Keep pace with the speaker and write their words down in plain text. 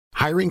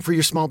Hiring for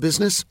your small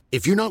business?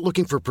 If you're not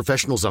looking for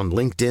professionals on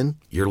LinkedIn,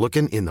 you're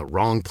looking in the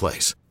wrong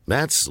place.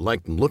 That's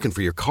like looking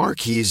for your car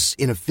keys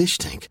in a fish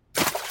tank.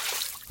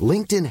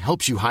 LinkedIn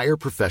helps you hire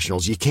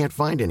professionals you can't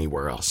find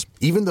anywhere else,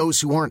 even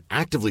those who aren't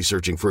actively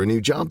searching for a new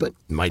job but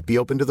might be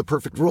open to the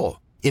perfect role.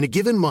 In a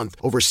given month,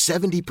 over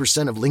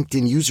 70% of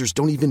LinkedIn users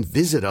don't even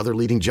visit other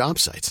leading job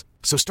sites.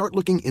 So start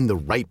looking in the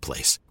right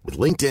place. With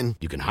LinkedIn,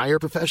 you can hire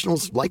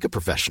professionals like a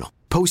professional.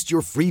 Post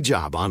your free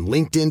job on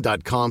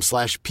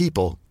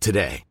linkedin.com/people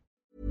today.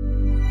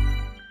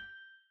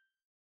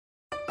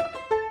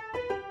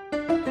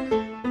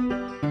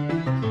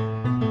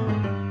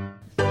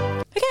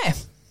 Okay.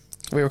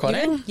 Are we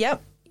recording?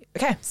 Yep.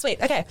 Okay,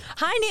 sweet. Okay.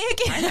 Hi, Nick.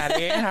 Hi,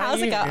 Maddie.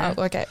 How's it going?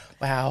 Oh, okay.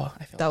 Wow.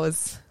 That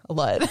was a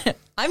lot.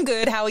 I'm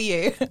good. How are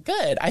you?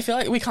 Good. I feel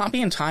like we can't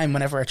be in time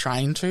whenever we're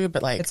trying to,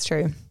 but like... It's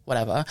true.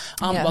 Whatever.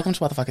 Yeah. Welcome to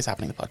What the Fuck is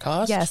Happening, the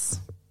podcast. Yes.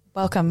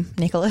 Welcome,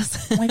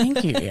 Nicholas. Why,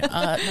 thank you.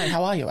 No,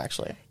 how are you,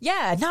 actually?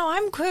 Yeah, no,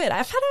 I'm good.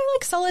 I've had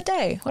a solid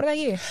day. What about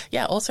you?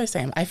 Yeah, also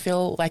same. I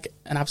feel like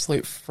an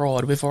absolute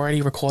fraud. We've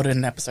already recorded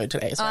an episode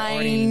today, so I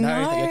already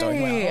know that you're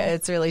doing well.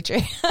 It's really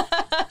true.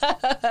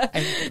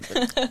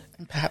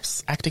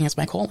 Perhaps acting is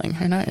my calling.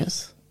 Who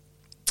knows?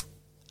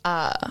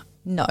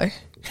 No.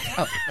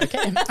 Oh,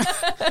 okay.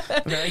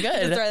 Very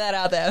good. Throw that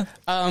out there.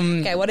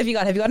 Okay, what have you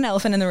got? Have you got an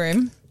elephant in the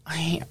room?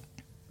 I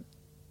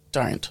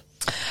don't.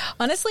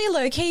 Honestly,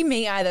 low-key,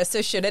 me either.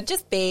 So should it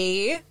just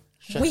be...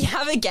 We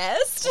have a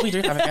guest? We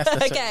do have a guest.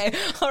 Okay.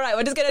 All right.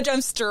 We're just going to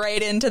jump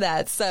straight into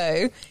that.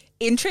 So,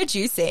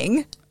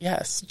 introducing...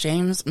 Yes,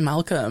 James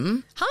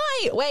Malcolm.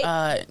 Hi. Wait.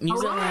 New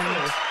Zealand...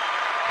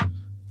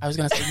 I was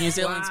going to say New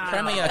Zealand's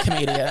premier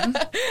comedian.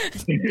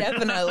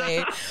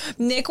 Definitely.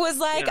 Nick was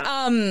like...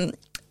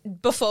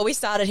 Before we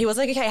started, he was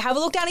like, okay, have a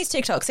look down his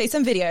TikTok, see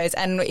some videos.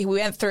 And we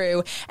went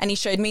through and he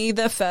showed me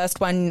the first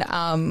one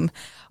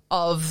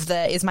of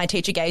the Is My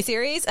Teacher Gay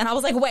series. And I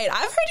was like, wait, I've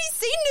already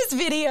seen this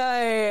video.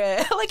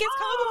 Like, it's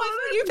come up on my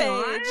For You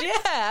page.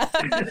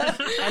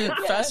 Yeah. And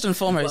first and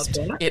foremost,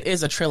 it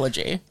is a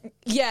trilogy.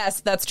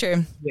 Yes, that's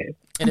true. Yes.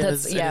 It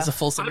is a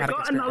full cinematic I've got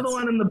experience. another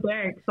one in the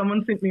bank.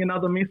 Someone sent me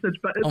another message,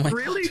 but it's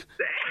really sad.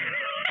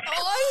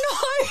 Oh,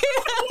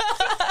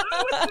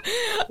 no.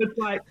 It's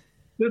like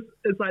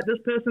this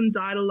person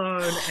died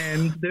alone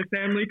and their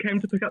family came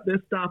to pick up their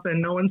stuff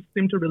and no one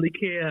seemed to really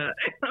care.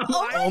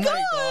 Oh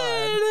my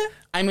God.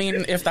 I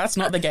mean, if that's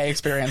not the gay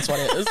experience, what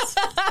is?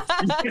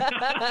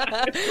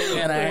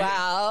 You know?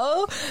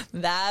 Wow.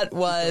 That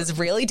was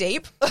really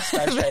deep.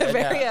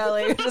 Very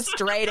early. Just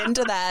straight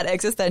into that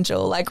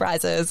existential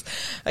crisis.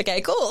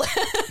 Okay, cool.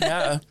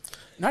 Yeah.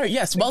 No,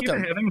 yes, welcome. Thank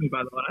you for having me,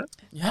 by the way.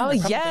 Yeah, oh, no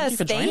problem. yes,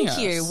 thank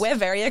you. We're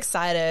very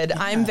excited.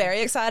 Yeah. I'm very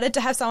excited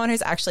to have someone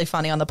who's actually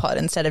funny on the pod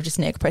instead of just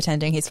Nick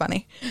pretending he's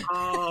funny.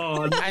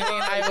 Oh, no.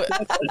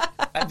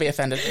 I'd be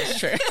offended. It's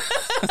true.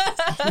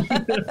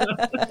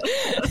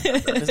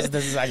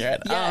 This is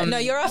accurate. Yeah, no,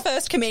 you're our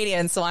first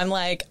comedian, so I'm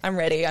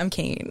ready. I'm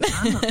keen.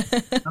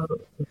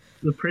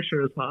 The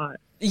pressure is high.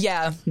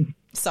 Yeah.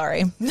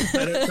 Sorry. I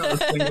don't tell a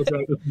single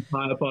joke this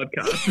entire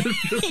podcast.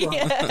 It's just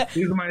like,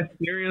 these are my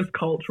serious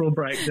cultural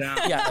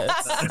breakdowns. Yeah,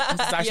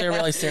 it's actually a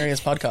really serious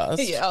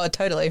podcast. Yeah, oh,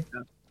 totally.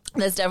 Yeah.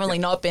 There's definitely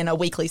not been a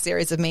weekly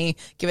series of me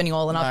giving you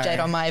all an update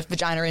on my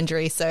vagina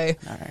injury. So,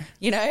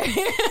 you know.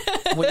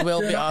 We will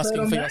be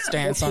asking for your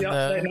stance on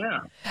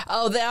the...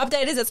 Oh, the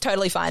update is it's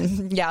totally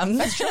fine. Yeah.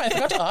 That's true. I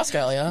forgot to ask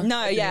earlier.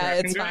 No, yeah,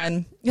 it's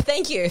fine.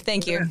 Thank you.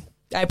 Yeah.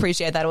 I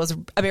appreciate that. It was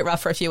a bit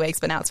rough for a few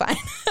weeks, but now it's fine.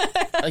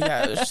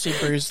 Yeah, she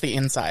bruised the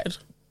inside.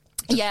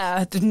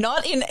 Yeah,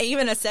 not in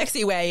even a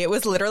sexy way. It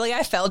was literally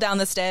I fell down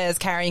the stairs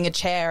carrying a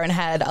chair and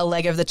had a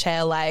leg of the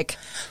chair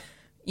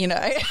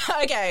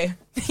okay.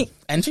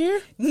 And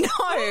you? No,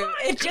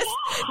 it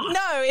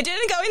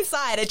didn't go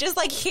inside. It just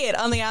hit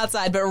on the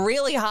outside, but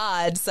really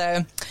hard.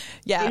 So,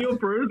 yeah. So you're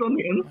bruised on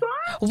the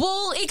inside?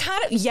 Well,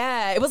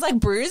 it was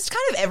bruised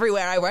kind of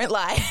everywhere. I won't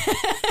lie.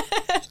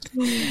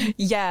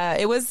 Yeah,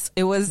 it was.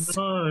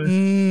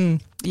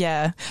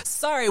 Yeah.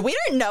 Sorry, we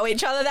don't know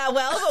each other that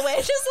well, but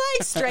we're just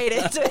straight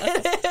into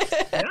it.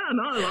 Yeah,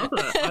 no, I love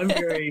it.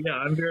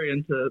 I'm very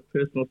into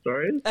personal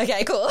stories.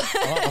 Okay, cool.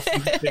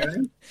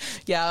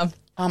 Yeah.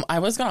 I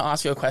was going to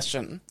ask you a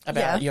question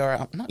about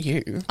your... not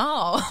you.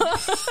 Oh.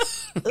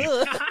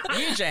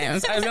 You,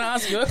 James. I was going to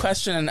ask you a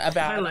question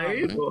about...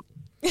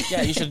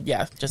 yeah, you should...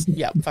 Yeah,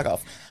 fuck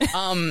off.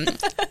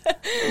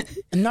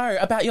 No,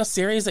 about your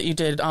series that you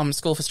did,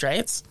 School for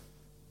Straights.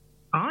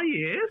 Oh,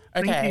 yes.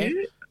 Okay. Thank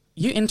you.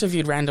 You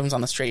interviewed randoms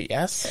on the street,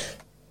 yes?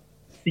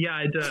 Yeah,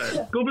 I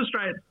did. School for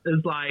Straight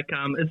is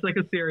it's like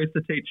a series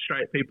to teach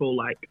straight people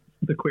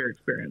the queer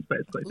experience,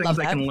 basically. Things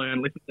they can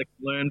learn, lessons they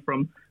can learn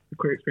from the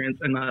queer experience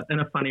in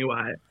a funny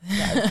way.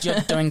 Yeah, you're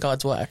doing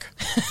God's work.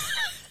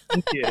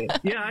 Thank you.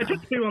 Yeah, I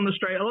just do on the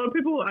street. A lot of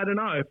people, I don't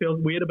know, feel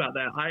weird about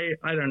that.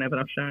 I don't have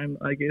enough shame,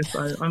 I guess.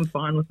 I'm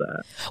fine with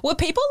that. Were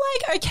people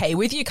okay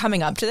with you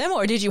coming up to them,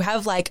 or did you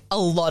have a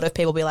lot of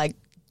people be like,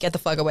 get the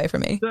fuck away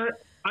from me? So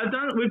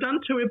we've done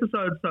 2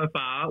 episodes so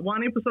far.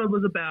 One episode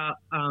was about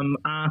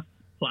ass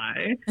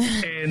play,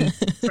 and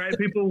straight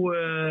people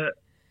were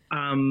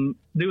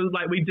there was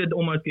like, we did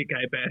almost get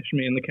gay bashed,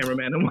 me and the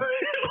cameraman, and but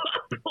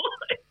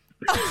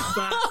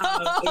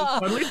it was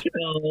totally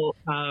chill.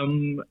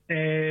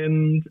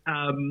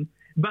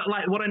 But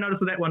like, what I noticed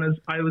with that one is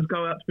I always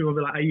go up to people and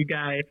be like, "Are you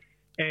gay?"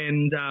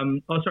 And are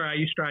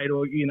you straight?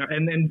 Or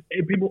and then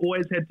people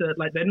always had to,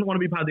 like, they didn't want to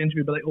be part of the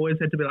interview, but they always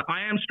had to be like,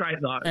 "I am straight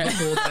though."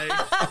 Before they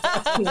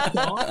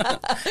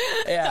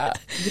yeah,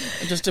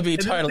 just to be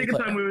totally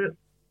clear.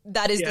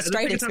 That is the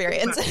straight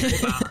experience.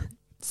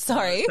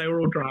 Sorry. They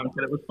were all drunk,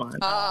 but it was fine.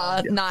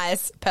 Oh, yeah.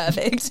 Nice.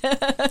 Perfect.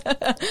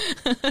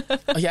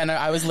 Yeah, no,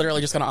 I was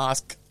literally just going to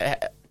ask,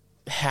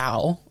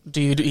 how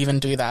do you even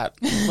do that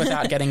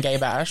without getting gay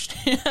bashed?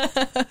 Hate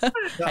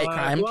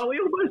crime. Well, we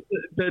almost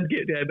did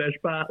get gay bashed,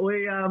 but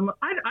I'm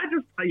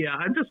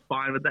just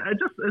fine with that.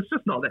 It's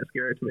just not that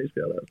scary to me, to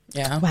be honest.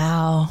 Yeah.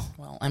 Wow.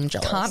 Well, I'm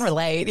jealous. Can't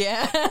relate,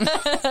 yeah.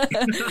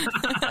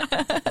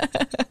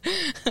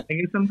 I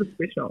guess I'm just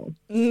special.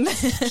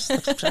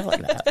 Just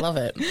like that. Love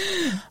it.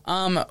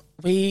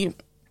 We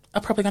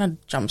are probably going to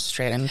jump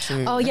straight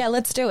into... Oh, yeah,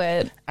 let's do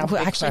it. We'll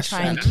actually question.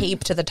 try and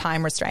keep to the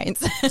time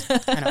restraints.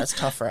 I know, it's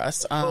tough for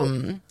us.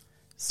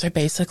 So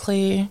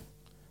basically...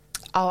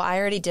 Oh, I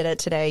already did it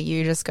today.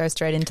 You just go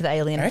straight into the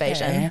alien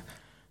invasion.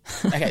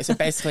 Okay, so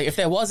basically, if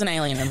there was an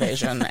alien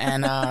invasion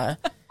and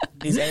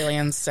these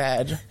aliens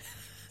said...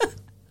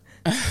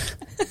 I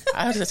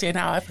have to see it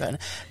now.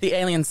 The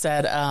aliens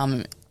said,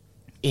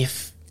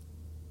 if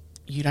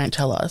you don't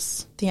tell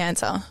us... The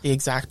answer. The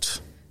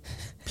exact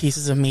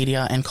pieces of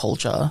media and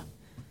culture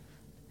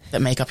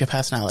that make up your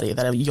personality,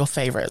 that are your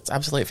favorites,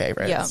 absolute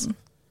favorites, yeah.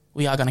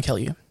 We are going to kill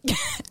you.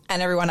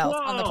 And everyone else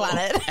on the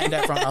planet. And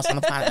everyone else on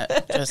the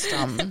planet. Just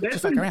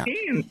fuck around.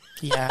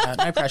 Yeah,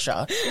 no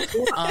pressure.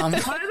 Why are they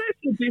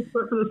so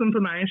desperate for this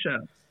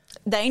information?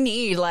 They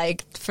need,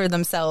 for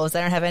themselves.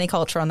 They don't have any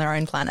culture on their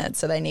own planet,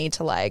 so they need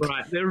to, Right,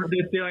 they're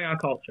stealing our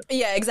culture.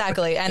 Yeah,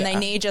 exactly. And they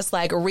need just,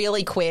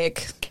 really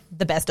quick,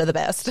 the best of the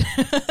best.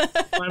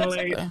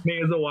 Finally,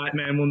 me as a white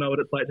man will know what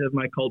it's like to have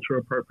my culture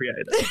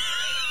appropriated.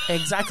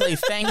 Exactly.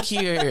 Thank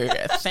you.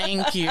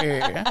 Thank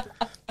you.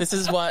 This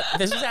is our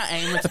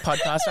aim with the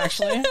podcast,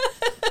 actually.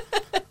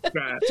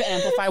 Right. To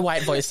amplify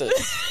white voices.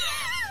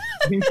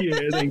 Thank you.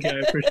 I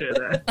appreciate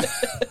that.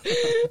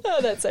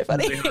 Oh, that's so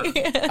funny.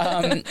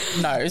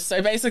 No,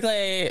 so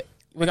basically,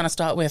 we're going to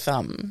start with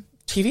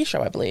TV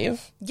show, I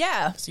believe.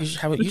 Yeah. That's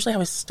usually how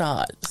we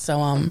start.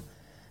 So,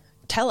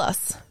 tell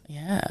us.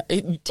 Yeah.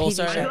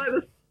 Also,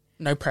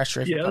 no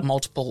pressure if you've got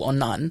multiple or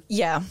none.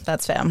 Yeah,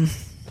 that's fair.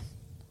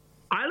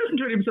 I listened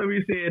to an episode where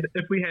you said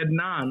if we had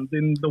none,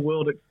 then the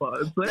world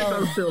explodes. So that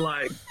does feel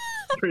like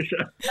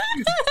pressure.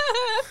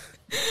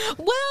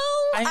 Well,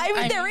 I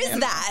mean, there is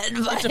that.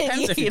 But it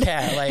depends if you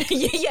care.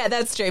 Yeah,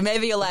 that's true.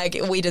 Maybe you're like,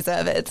 we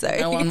deserve it. So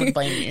no one would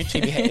blame you,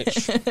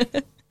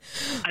 TBH.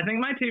 I think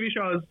my TV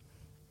show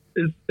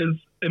is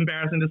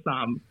embarrassing to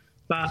some,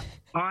 but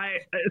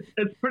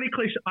it's pretty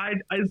cliche.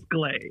 It's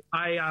Glee.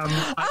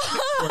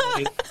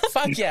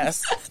 Fuck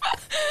yes.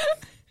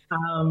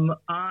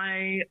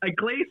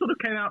 Glee sort of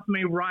came out for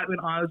me right when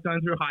I was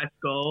going through high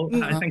school.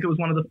 I think it was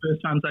one of the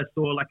first times I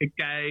saw a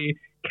gay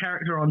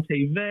character on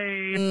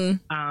TV.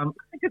 I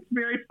think it's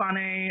very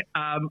funny.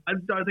 I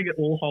don't think it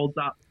all holds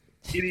up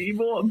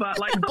anymore, but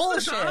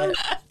bullshit.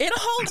 It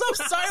holds up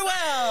so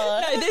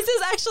well. No, this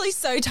is actually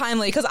so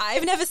timely because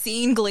I've never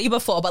seen Glee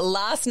before, but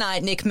last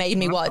night Nick made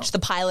me watch the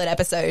pilot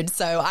episode,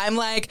 so I'm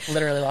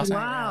literally last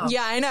night.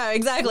 Yeah, I know,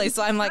 exactly.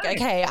 So I'm like,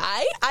 okay,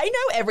 I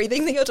know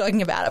everything that you're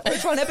talking about.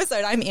 Which one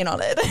episode I'm in on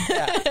it.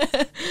 Yeah.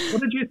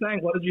 What did you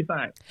think?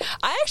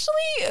 I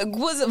actually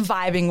was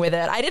vibing with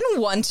it. I didn't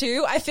want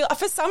to.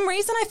 For some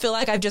reason I feel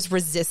like I've just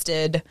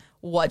resisted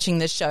watching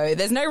the show.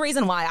 There's no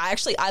reason why.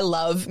 I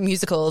love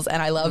musicals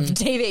and I love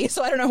TV,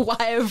 so I don't know why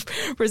I've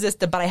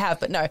resisted, but I have.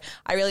 But no,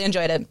 I really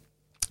enjoyed it.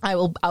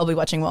 I'll be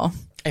watching more.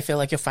 I feel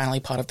like you're finally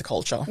part of the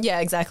culture.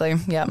 Yeah, exactly.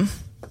 Yeah.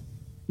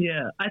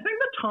 Yeah, I think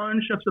the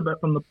tone shifts a bit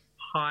from the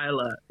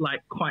pilot,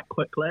 quite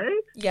quickly.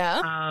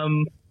 Yeah.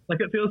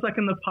 It feels like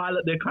in the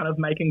pilot they're kind of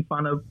making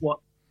fun of what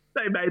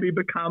they maybe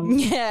become.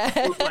 Yeah.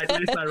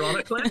 Less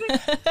ironically.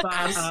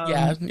 But,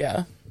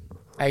 yeah.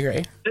 I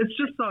agree. It's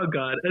just so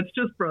good. It's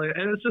just brilliant.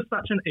 And it's just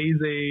such an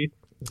easy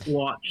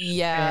watch.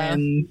 Yeah.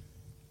 And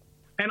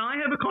I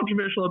have a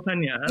controversial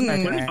opinion,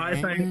 which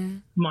I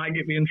think might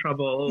get me in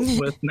trouble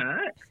with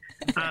Nick.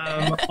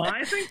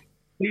 I think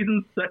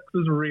season 6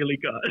 is really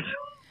good.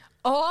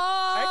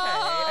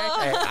 Oh.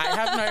 Okay. I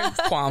have no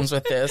qualms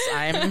with this.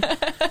 I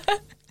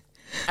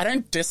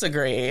don't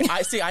disagree.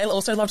 I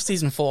also loved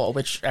season 4,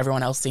 which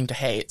everyone else seemed to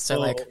hate.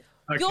 So You're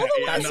the one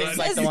that seems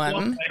like the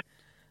one.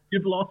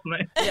 You've lost me.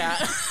 Yeah.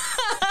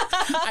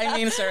 I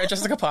mean, Sarah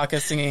Jessica Parker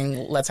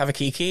singing "Let's Have a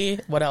Kiki."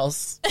 What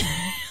else?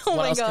 Oh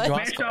my god!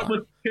 Match up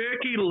with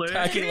Turkey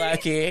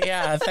Lurkey.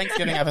 Yeah,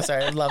 Thanksgiving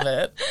episode. Love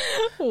it.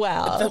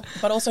 Wow.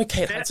 But also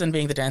Kate Hudson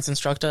being the dance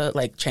instructor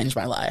changed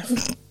my life.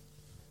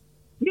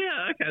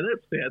 Yeah, okay,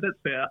 that's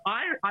fair.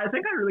 I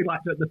think I really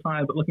liked it at the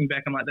time, but looking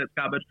back, I'm like, that's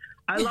garbage.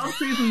 I love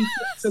season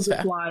 6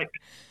 because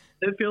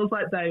it feels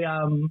like they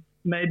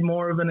made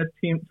more of an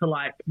attempt to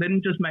they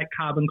didn't just make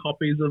carbon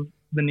copies of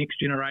the Next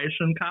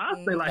Generation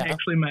cast. They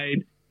actually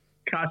made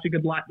cast you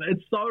could like.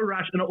 It's so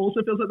rushed, and it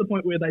also feels like the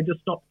point where they just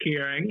stopped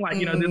caring. Like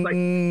there's like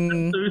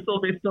a Sue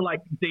Sylvester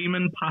like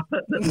demon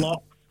puppet that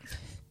locks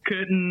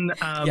Curtin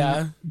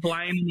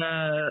Blaine in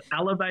the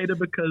elevator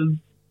because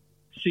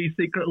she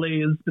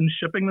secretly has been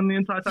shipping them the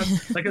entire time.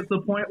 Like it's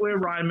the point where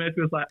Ryan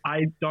Murphy was like,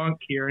 I don't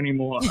care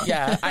anymore.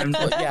 Yeah, I'm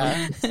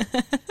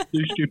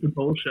do stupid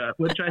bullshit,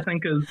 which I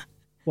think is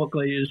what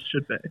Glee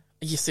should be.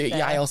 You see,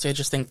 I also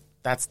just think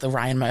that's the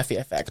Ryan Murphy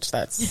effect.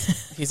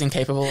 That's he's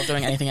incapable of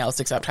doing anything else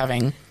except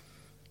having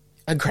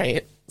a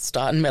great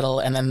start and middle,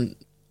 and then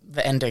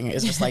the ending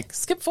is just like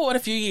skip forward a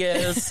few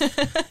years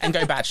and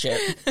go batshit.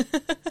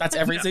 That's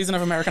every season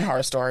of American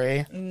Horror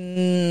Story.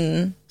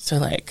 So,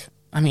 like,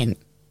 I mean,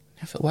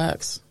 if it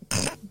works,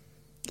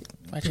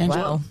 why change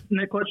it?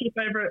 Nick, what's your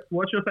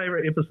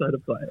favorite episode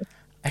of Glee?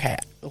 Okay.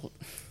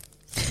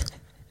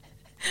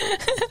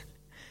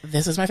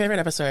 This is my favorite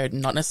episode,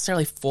 not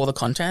necessarily for the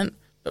content,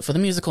 but for the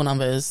musical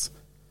numbers,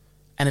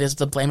 and it is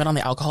the Blame It on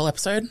the Alcohol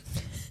episode.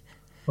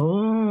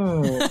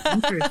 Oh,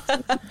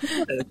 interesting.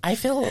 I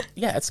feel,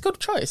 it's a good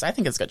choice. I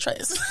think it's a good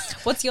choice.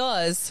 What's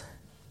yours?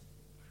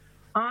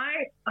 I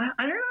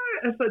don't know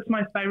if it's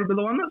my favorite, but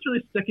the one that's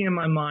really sticking in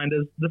my mind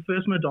is the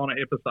first Madonna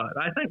episode.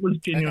 I think was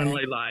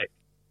genuinely like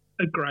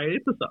a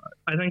great episode.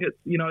 I think it's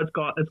it's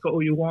got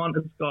All You Want.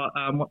 It's got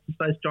what's his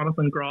face,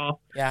 Jonathan Groff.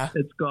 Yeah.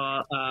 It's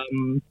got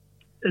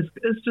It's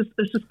just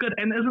good,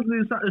 and isn't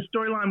there a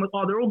storyline with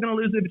they're all going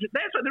to lose their virginity?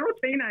 That's right, they're all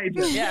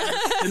teenagers,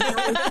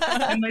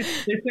 and they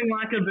sing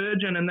like a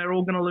virgin, and they're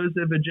all going to lose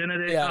their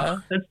virginity. Yeah,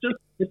 I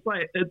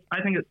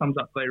think it sums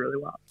up Glee really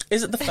well.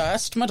 Is it the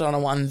first Madonna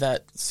one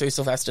that Sue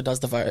Sylvester does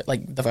the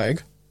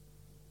Vogue?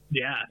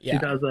 Yeah, she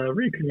does a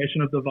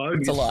recreation of the Vogue.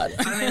 It's a lot.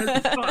 I mean,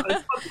 it's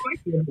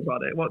quirky,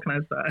 everybody. What can I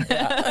say?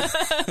 Yeah.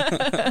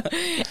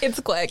 It's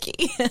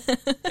quirky.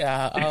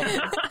 Yeah.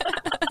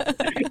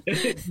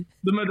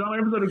 The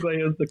Madonna episode of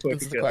Glee is the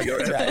quirky.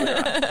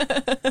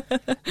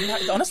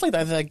 Honestly,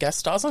 though, the guest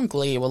stars on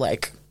Glee were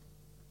like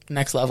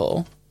next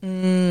level.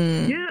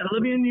 Yeah,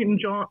 Olivia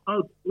Newton-John.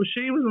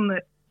 She was in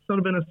that sort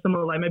of in a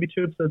similar, like maybe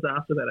 2 episodes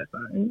after that, I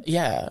think.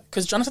 Yeah,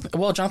 because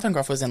Jonathan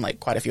Groff was in like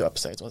quite a few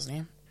episodes, wasn't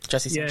he?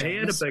 Jesse St. James. He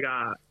had a big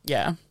arc.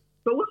 Yeah.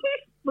 But was he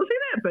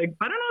that big?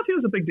 I don't know if he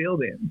was a big deal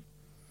then.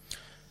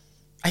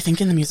 I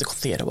think in the musical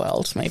theatre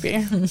world, maybe.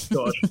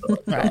 Sure.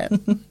 Right.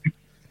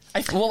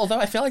 Although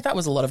I feel like that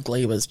was a lot of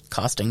Glee was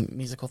casting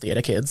musical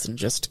theatre kids and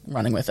just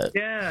running with it.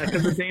 Yeah,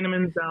 because Adina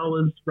Menzel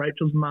was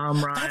Rachel's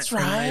mum, right? That's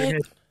right.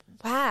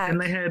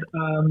 And they had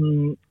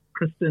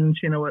Kristen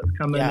Chenoweth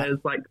come in as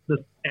like this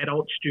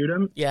adult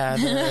student. Yeah,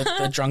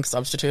 the drunk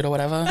substitute or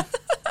whatever.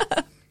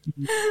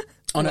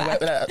 Oh no,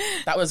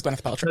 that was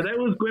Gwyneth Paltrow. So that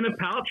was Gwyneth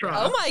Paltrow.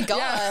 Oh my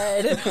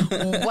god.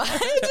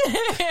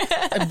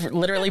 What?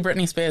 Literally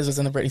Britney Spears was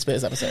in the Britney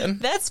Spears episode.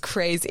 That's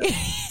crazy.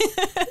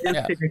 It's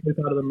technically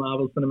part of the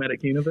Marvel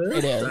Cinematic Universe.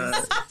 It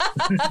is.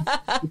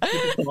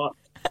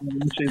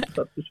 She's a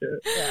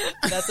substitute. Yeah.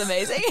 That's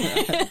amazing.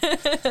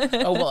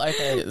 Oh, well,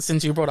 okay.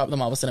 Since you brought up the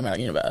Marvel Cinematic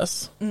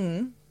Universe,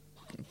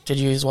 did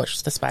you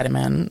watch the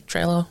Spider-Man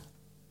trailer?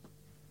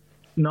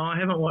 No, I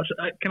haven't watched it.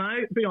 Can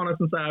I be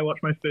honest and say I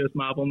watched my first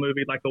Marvel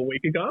movie like a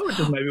week ago, which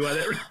is maybe why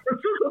that reference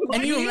was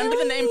And you remember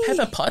the name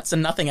Pepper Potts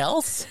and nothing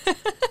else? Well,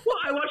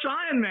 I watched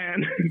Iron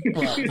Man.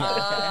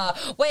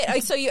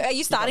 Wait, so are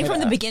you starting from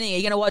the beginning? Are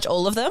you going to watch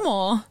all of them,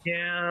 or?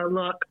 Yeah,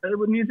 look,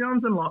 New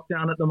Zealand's in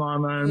lockdown at the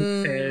moment,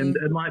 and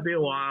it might be a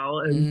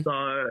while, and so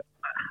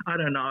I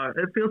don't know.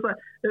 It feels like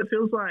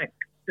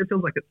it's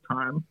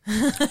time.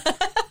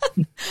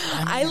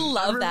 I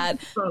love that.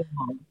 So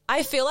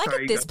I feel like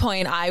at this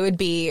point I would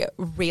be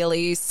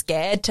really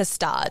scared to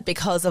start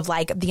because of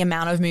like the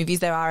amount of movies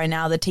there are and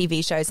now the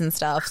TV shows and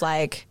stuff.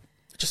 Like,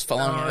 just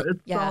following it.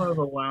 It's so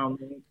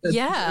overwhelming. It's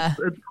out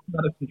of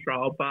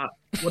control, but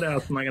what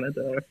else am I going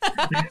to do?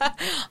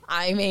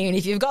 I mean,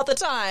 if you've got the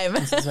time.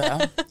 It sort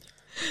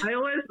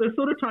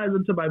of ties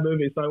into my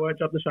movie, so I won't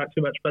jump the shark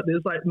too much, but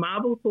there's like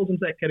Marvel falls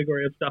into that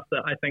category of stuff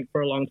that I think for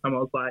a long time I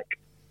was like,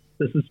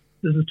 this is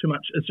too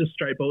much. It's just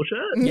straight bullshit.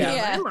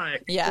 Yeah.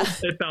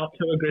 It felt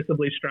too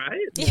aggressively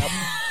straight. Yep.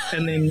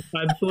 And then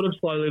I'm sort of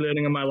slowly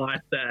learning in my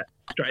life that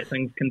straight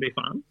things can be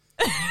fun.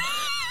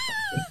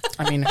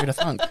 I mean, who'd have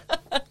thunk?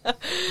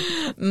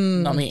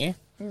 Not me.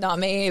 Not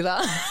me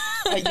either.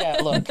 Yeah,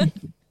 look,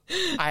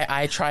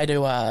 I try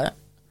to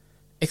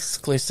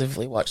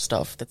exclusively watch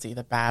stuff that's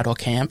either bad or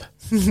camp.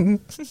 And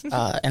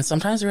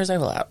sometimes there is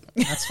overlap.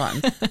 That's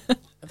fun.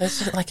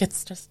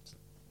 It's just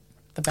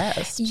the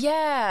best.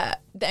 Yeah.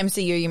 The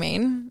MCU, you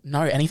mean?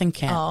 No, anything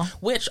camp. Oh.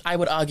 Which I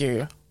would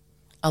argue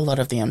a lot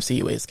of the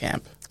MCU is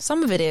camp.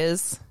 Some of it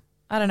is.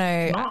 I don't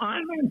know. Not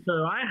Iron Man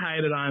 2. I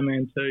hated Iron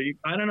Man 2.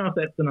 I don't know if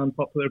that's an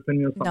unpopular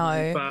opinion or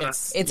something. No, but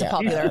it's a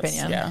popular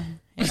opinion. Yeah.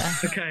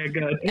 Okay,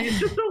 good. He's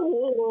just a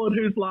warlord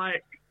who's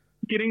like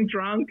getting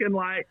drunk and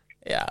like.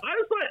 Yeah. I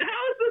was like,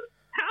 how is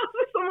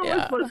this someone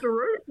we're supposed to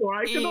root for?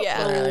 I cannot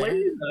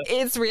believe it.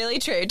 It's really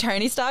true.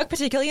 Tony Stark,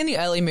 particularly in the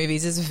early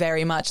movies, is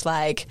very much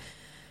like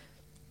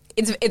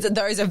it's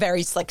those are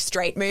very like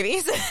straight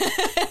movies.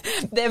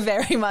 They're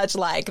very much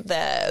like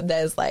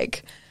there's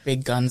like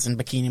big guns and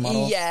bikini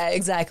models. Yeah,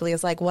 exactly.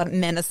 It's like what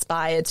men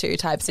aspire to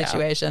type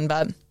situation,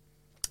 but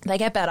they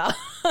get better.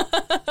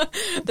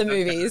 The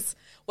movies.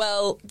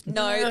 Well,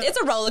 no, it's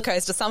a roller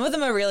coaster. Some of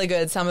them are really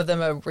good. Some of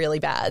them are really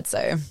bad.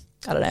 So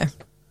I don't know.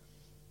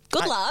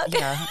 Good luck.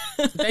 Yeah,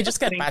 they just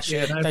get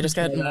batshit. They just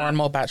get more and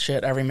more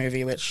batshit every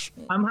movie. Which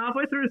I'm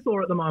halfway through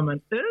Thor at the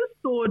moment. Is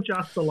Thor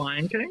just the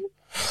Lion King?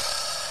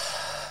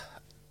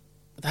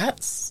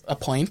 that's a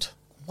point.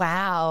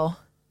 Wow.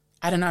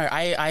 I don't know.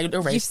 I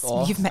erase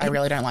Thor. I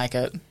really don't like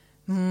it.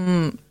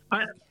 I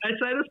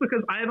say this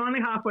because I'm only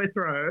halfway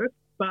through,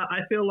 but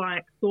I feel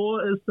like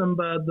Thor is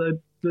Simba,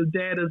 the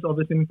dad is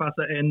obviously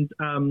Mufasa, and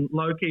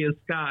Loki is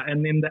Scar,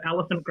 and then the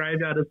elephant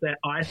graveyard is that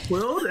ice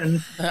world, and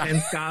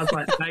Scar's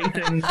like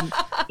baiting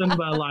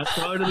Simba, like,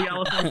 go to the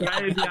elephant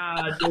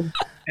graveyard,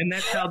 and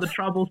that's how the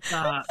trouble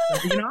starts.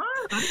 You know,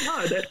 I don't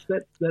know.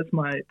 That's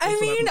my.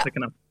 That's what I'm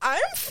picking up.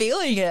 I'm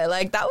feeling it.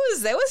 Like there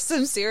was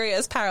some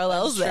serious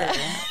parallels there.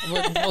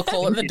 We'll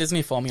call it the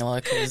Disney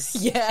formula because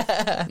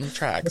it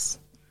tracks.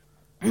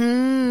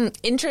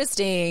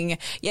 Interesting.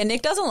 Yeah,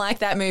 Nick doesn't like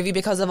that movie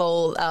because of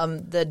all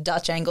the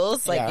Dutch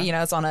angles. Like, you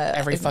know, it's on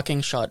every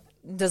fucking shot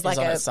there's like is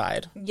on its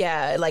side.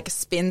 Yeah, it like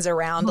spins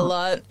around a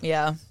lot.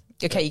 Yeah.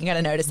 Okay, you're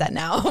going to notice that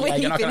now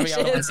when you're you finish not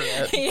going to be able to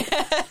see it.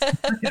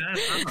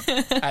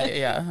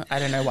 I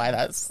don't know why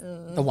that's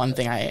the one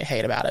thing I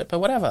hate about it, but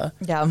whatever.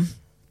 Yeah.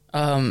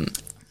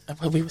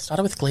 We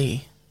started with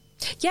Glee.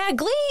 Yeah,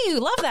 Glee,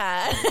 love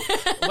that.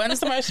 When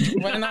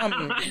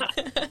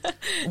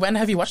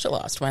have you watched it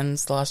last?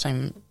 When's the last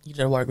time you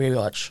did a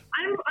rewatch?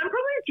 I'm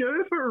probably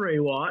due for a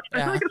rewatch. I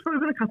feel like it's probably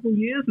been a couple of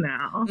years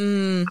now.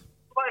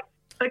 Like,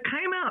 it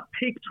came out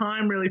peak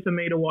time really for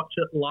me to watch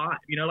it live.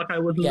 You know, like I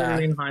was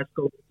literally in high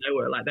school when they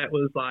were. Like that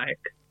was like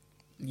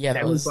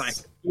that was like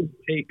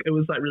peak. It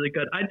was like really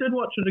good. I did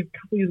watch it a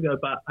couple years ago,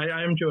 but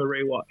I am due a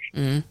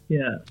rewatch.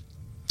 Yeah.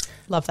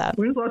 Love that.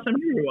 When's the last time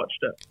you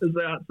rewatched it? Is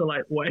it out to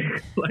like way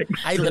like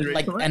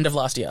end of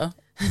last year?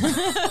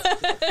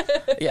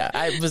 Yeah,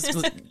 I was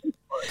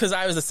because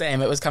I was the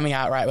same. It was coming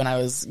out right when I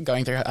was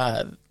going through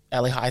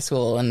early high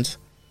school, and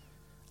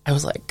I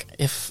was like,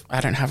 if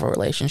I don't have a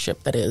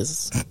relationship that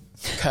is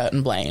Kurt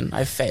and Blaine,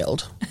 I've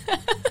failed.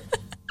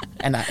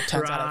 And that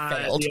turns out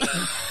I failed.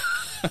 Yeah.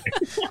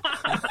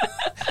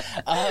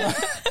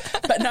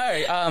 But no,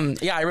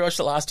 I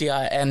rewatched it last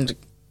year and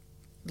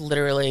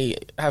literally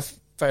have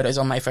photos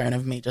on my phone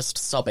of me just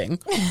sobbing.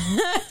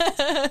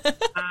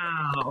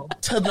 Ow.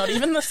 To not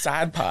even the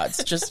sad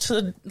parts, just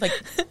to like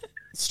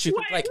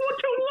stupid Wait,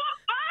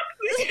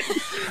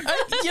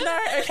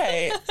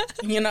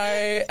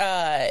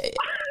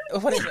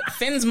 what is it?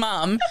 Finn's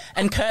mum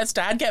and Kurt's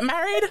dad get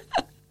married.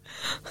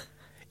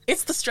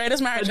 It's the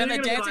straightest marriage, and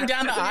they're dancing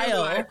down the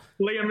aisle. Like,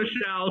 Leah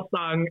Michelle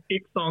sung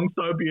X song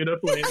so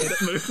beautifully that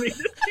it moved me to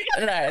tears.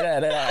 No.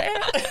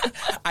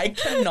 I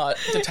cannot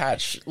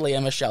detach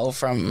Leah Michelle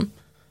from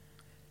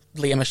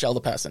Leah Michelle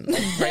the person.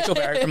 Like, Rachel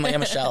Berry from Leah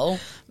Michelle,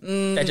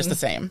 they're just the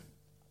same.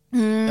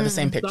 They're the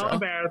same picture. So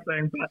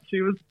embarrassing, but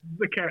she was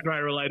the character I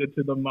related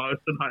to the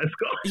most in high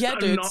school. Yeah,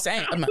 dude,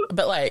 same.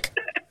 But like...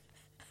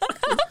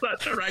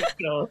 Such a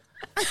Rachel.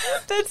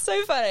 That's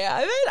so funny.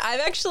 I've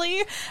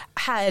actually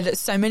had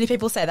so many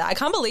people say that. I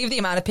can't believe the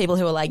amount of people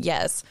who are like,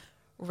 yes,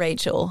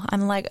 Rachel.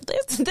 I'm like,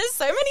 there's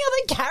so many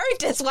other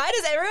characters. Why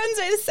does everyone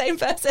say the same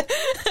person?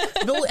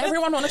 Well,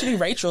 everyone wanted to be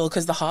Rachel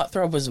because the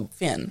heartthrob was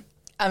Finn.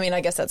 I mean,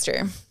 I guess that's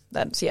true.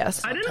 That's,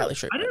 yes. I didn't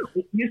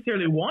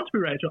necessarily want to be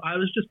Rachel. I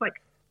was just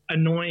like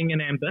annoying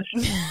and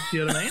ambitious. Do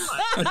you know what I mean? Like,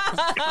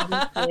 I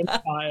just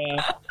entire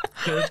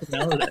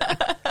personality.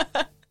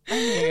 I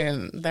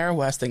mean, there are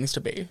worse things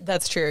to be.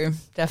 That's true.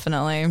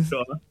 Definitely.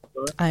 Sure.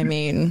 I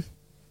mean,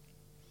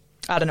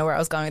 I don't know where I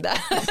was going with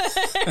that.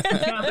 I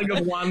can't think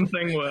of one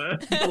thing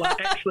worse. But like,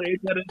 actually,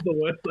 that is the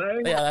worst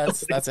thing. Yeah,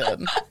 that's it.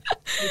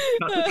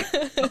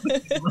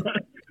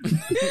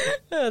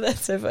 Oh,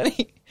 that's so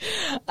funny.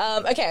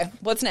 Okay,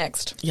 what's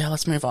next? Yeah,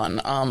 let's move on.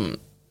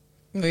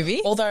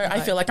 Movie? Although I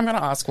feel like I'm going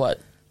to ask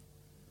what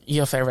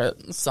your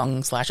favorite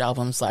song /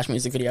 album /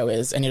 music video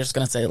is, and you're just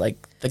going to say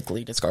like the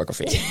Glee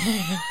discography,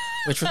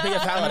 which would be a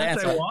valid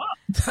answer. Say what?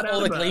 All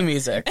the Glee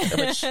music,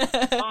 which no,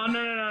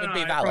 would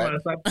be valid.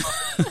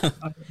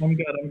 I'm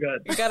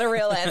good. You got a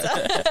real answer.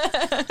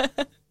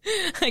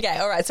 Okay,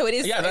 all right. So it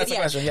is. Yeah, that's the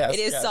question. Yes, it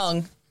is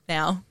song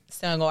now,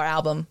 song or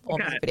album or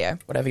music video,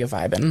 whatever you're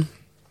vibing.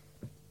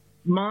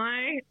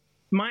 My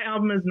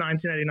album is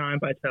 1989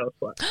 by Taylor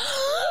Swift.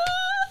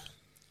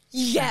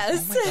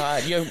 Yes. Oh my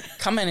God, you're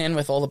coming in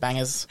with all the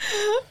bangers.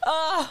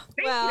 Oh,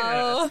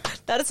 wow.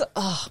 That's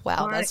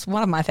that's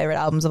one of my favorite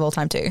albums of all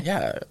time too.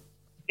 Yeah.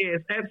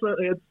 Yes,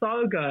 absolutely. It's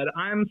so good.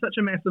 I'm such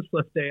a massive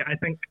Swiftie. I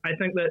think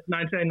that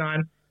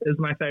 1989 is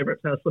my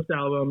favorite Taylor Swift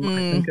album.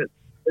 I think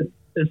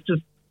it's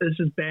just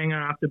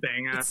banger after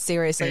banger. It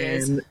seriously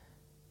is.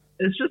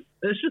 It's just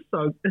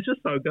so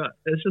good.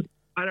 It's just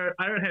I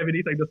don't have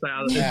anything to say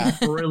other than it's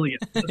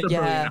brilliant. It's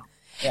brilliant.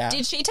 Yeah.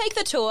 Did she take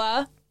the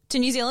tour to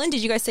New Zealand?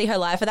 Did you guys see her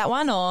live for that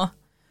one or?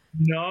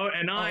 No,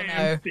 and I am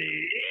no.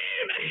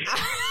 fuming.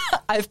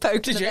 I've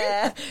poked Did the you?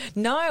 bear.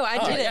 No, I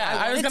Oh, didn't. yeah,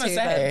 I was wanted going to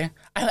say,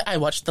 I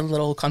watched the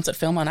little concert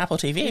film on Apple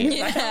TV.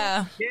 but-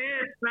 yeah. Yes,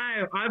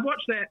 no, I've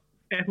watched that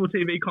Apple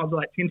TV concert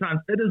like 10 times.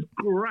 It is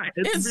great.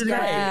 It's really great.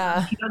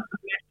 Yeah. She does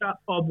the mashup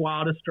of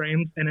Wildest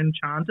Dreams and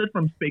Enchanted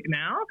from Speak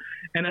Now,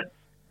 and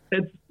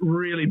it's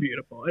really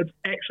beautiful. It's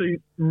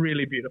actually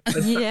really beautiful.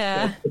 It's such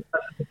Yeah. good-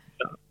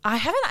 I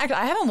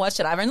haven't watched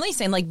it. I've only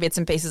seen like bits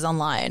and pieces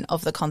online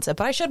of the concert,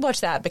 but I should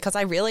watch that because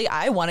I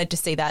wanted to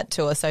see that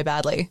tour so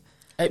badly.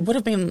 It would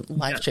have been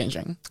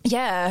life-changing.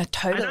 Yeah, I don't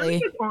totally.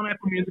 think it's on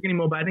Apple Music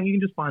anymore, but I think you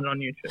can just find it on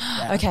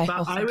YouTube. Okay.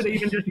 But I would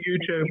even just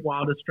YouTube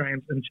Wildest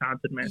Dreams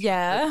Enchanted mashup.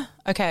 Yeah.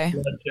 Okay.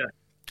 Legit.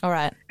 All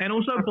right. And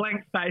also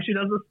Blank Space. She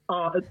does this.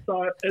 Oh,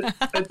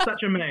 it's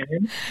such a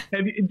meme.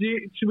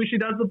 She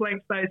does the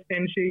blank space,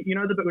 and she, you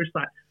know, the bit where she's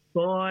like,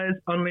 "Boys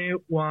only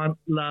want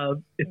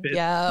love if it's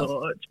Yeah.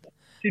 good."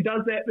 She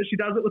does that, but she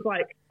does it with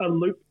like a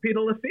loop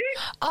pedal effect,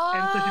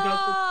 and so she does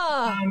the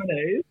Ah.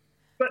 harmonies.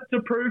 But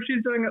to prove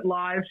she's doing it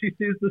live, she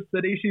says the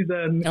city she's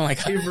in Oh my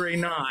God. every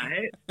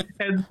night.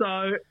 And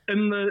so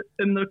in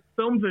the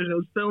film version, it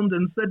was filmed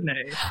in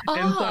Sydney.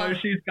 And so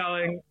she's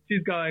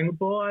going,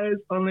 "Boys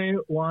only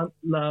want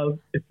love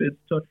if it's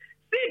to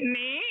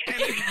Sydney."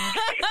 And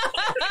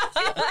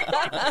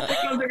it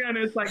comes again,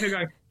 it's like her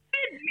going,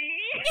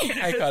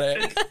 "Sydney." I got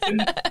it. It's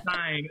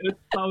insane. It's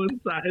so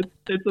insane.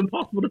 It's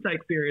impossible to take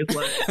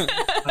seriously.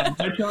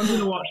 I challenge you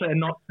to watch it and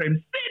not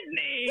scream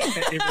Sydney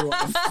at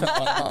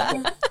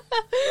everyone.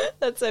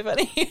 That's so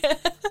funny.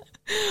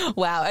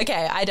 Wow.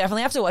 Okay. I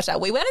definitely have to watch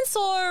that. We went and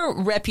saw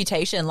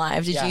Reputation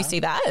live. Did Yeah. you see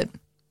that?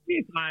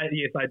 Yes,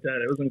 I did.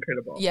 It was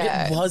incredible.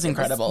 Yeah. It was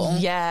incredible.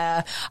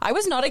 Yeah. I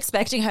was not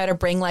expecting her to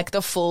bring like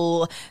the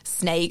full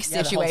snake Yeah, the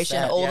whole situation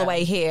set, all the yeah.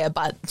 way here,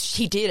 but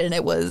she did, and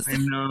it was, I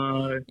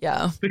know.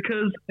 yeah.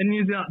 Because in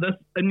New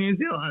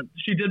Zealand,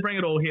 she did bring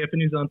it all here for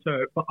New Zealand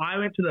too. But I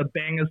went to the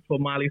Bangers tour,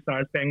 Miley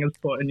Cyrus Bangers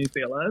tour in New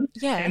Zealand,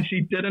 Yeah. and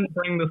she didn't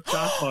bring the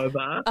stuff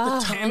over.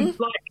 And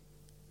like,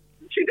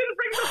 she didn't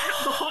bring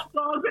the hot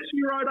dog that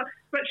she wrote up,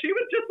 but she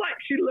was just like,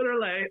 she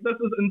literally, this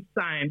is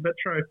insane but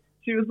true.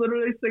 She was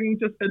literally singing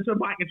just into a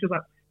mic, and she was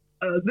like,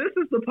 "This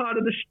is the part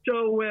of the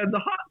show where the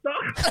hot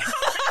dog."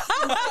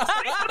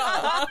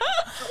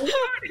 We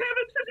don't have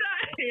it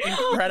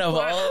today.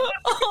 Incredible.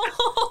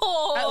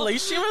 Oh. At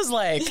least she was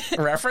like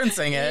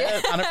referencing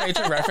it, unafraid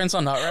to reference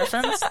or not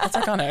reference. That's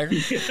iconic.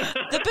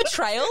 The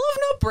betrayal of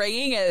not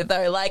bringing it,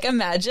 though. Like,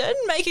 imagine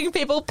making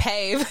people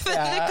pay for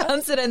Yeah. the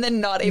concert and then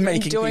not even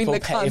Making doing people the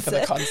pay concert. for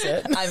the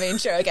concert. I mean,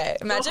 sure, okay.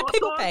 Imagine The hot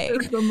people dog paying.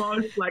 is the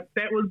most, like,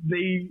 that was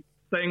the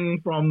thing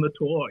from the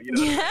tour, you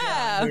know?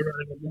 Yeah.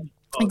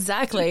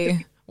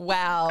 Exactly.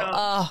 Wow.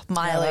 Oh, Yeah,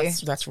 Miley.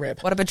 that's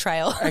rip. What a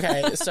betrayal.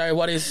 Okay, so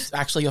what is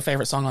actually your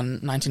favorite song on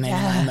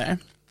 1989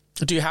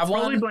 though? Do you have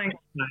Probably one? Blank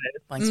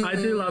Space. Blank Space. I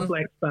do love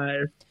Blank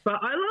Space, but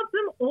I love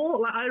them all.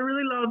 Like, I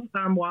really love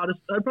Wildest.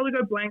 I'd probably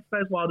go Blank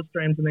Space, Wildest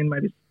Dreams, and then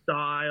maybe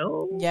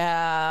Style.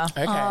 Yeah.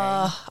 Okay.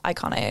 Oh,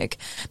 iconic.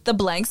 The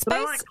blank But I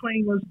space. like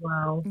Clean as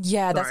well.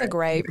 Yeah, that's a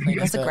great.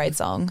 That's a good. great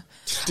song.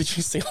 Did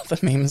you see all the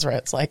memes where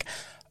it's like,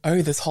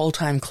 oh, this whole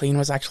time Clean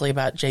was actually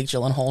about Jake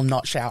Gyllenhaal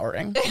not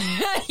showering?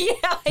 Yeah,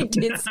 I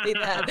did see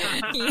that.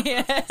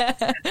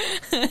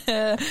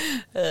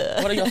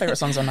 Yeah. What are your favorite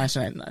songs on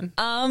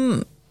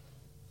 1989?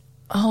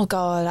 Oh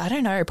God, I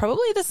don't know.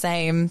 Probably the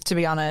same, to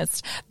be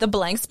honest. The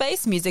blank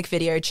space music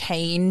video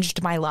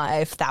changed my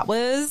life. That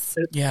was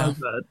It's Yeah. so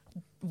good.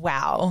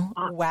 wow.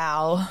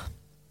 Wow.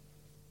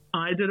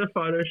 I did a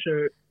photo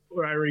shoot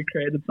where I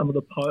recreated some of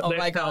the Oh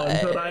my God.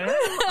 that I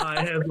am.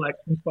 I have like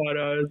some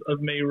photos of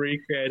me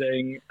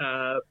recreating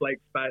Blank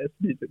Space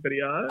music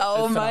video.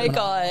 Oh my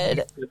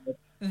God.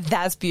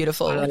 That's I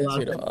beautiful. love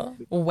Beautiful.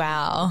 it.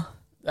 Wow.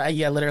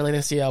 Yeah, literally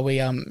this year we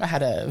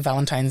had a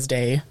Valentine's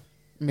Day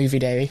movie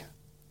day.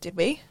 Did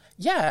we?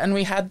 Yeah, and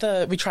we tried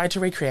to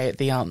recreate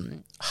the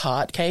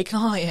heart cake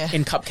Oh yeah.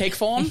 in cupcake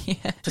form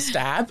to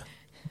stab.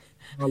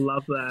 I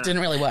love that.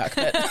 Didn't really work,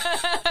 but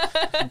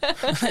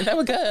they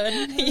were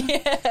good.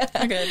 Yeah.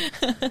 They're good.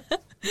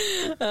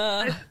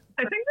 I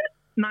think that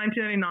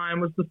 1989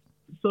 was the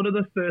sort of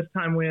the first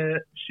time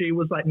where she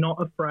was like not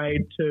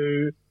afraid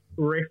to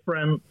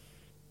reference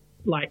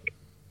like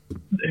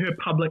her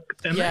public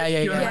image. Yeah, yeah,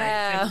 you know what I mean?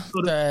 yeah. And sort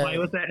of The- play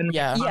with that and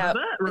yeah. make fun Yeah, of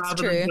it it's rather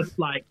true. than just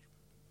like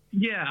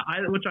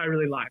which I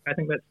really like. I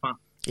think that's fun.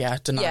 Yeah,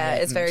 deny Yeah,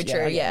 it it's and- very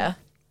true. Yeah.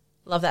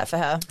 Love that for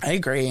her. I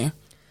agree.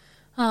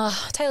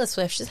 Oh, Taylor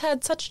Swift, she's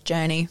had such a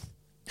journey.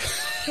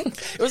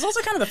 It was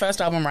also kind of the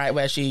first album, right,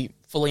 where she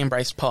fully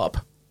embraced pop.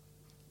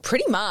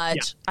 Pretty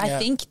much. Yeah. I Yeah.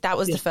 think that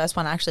was the first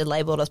one actually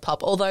labeled as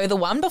pop. Although the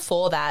one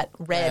before that,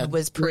 Red, Red.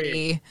 was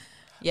pretty.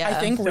 Yeah. I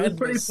think It was Red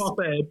pretty was,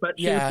 poppy, but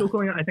she was Yeah. still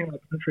calling it, I think,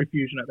 like country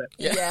fusion at that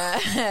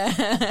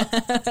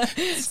point.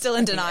 Yeah. Still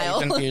in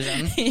denial.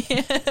 Confusion.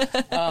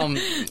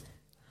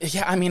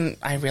 Yeah, I mean,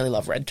 I really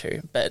love Red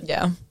too, but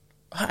Yeah.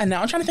 and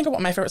now I'm trying to think of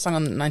what my favorite song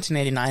on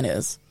 1989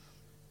 is,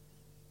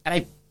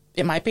 and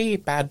it might be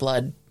Bad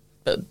Blood,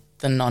 but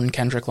the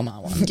non-Kendrick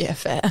Lamar one. Yeah,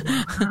 fair.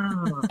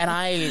 And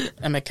I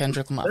am a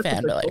Kendrick Lamar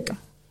fan, a but good like,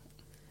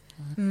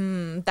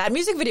 That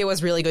music video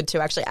was really good too,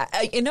 actually.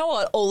 You know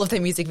what? All of the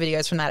music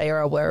videos from that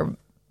era were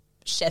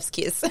chef's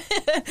kiss. It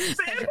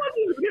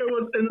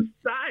was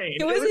insane.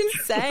 It was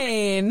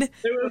insane. It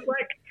was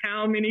like,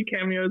 how many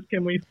cameos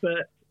can we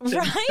fit?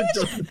 Right?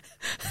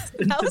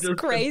 That was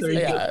crazy.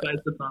 Yeah.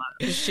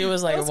 She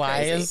was like, was why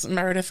crazy. is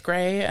Meredith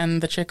Grey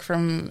and the chick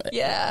from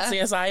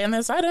CSI in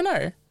this? I don't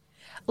know.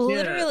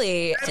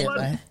 Literally.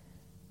 Yeah.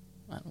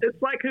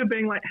 It's like her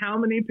being like, how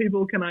many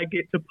people can I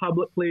get to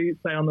publicly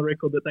say on the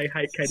record that they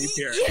hate Katy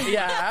Perry?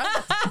 Yeah.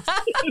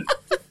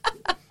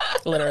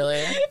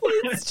 Literally.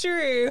 It's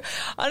true.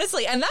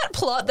 Honestly. And that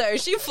plot, though,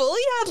 she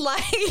fully had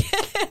like,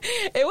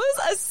 it was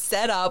a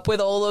setup with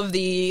all of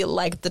the,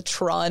 like, the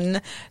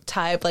Tron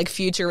type, like,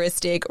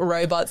 futuristic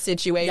robot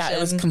situation. Yeah, it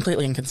was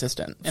completely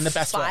inconsistent in the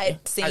best way.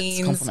 Fight scenes. That's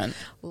a compliment.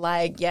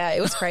 Like, yeah,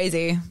 it was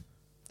crazy.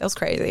 That was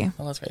crazy.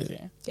 Well, that's crazy.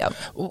 Yep.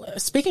 Well,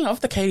 speaking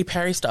of the Katy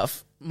Perry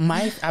stuff,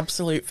 my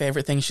absolute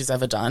favorite thing she's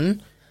ever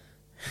done,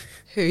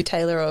 Who,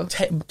 Taylor or?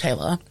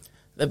 Taylor,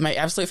 my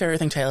absolute favorite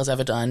thing Taylor's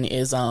ever done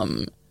is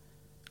And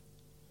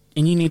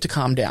You Need to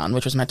Calm Down,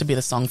 which was meant to be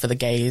the song for the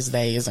gays,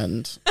 theys,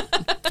 and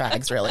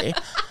fags, really.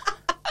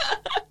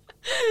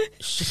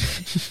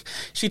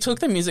 She took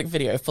the music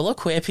video full of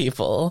queer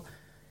people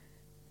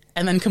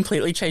and then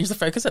completely changed the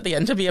focus at the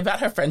end to be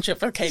about her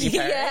friendship with Katy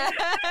Perry. Yeah.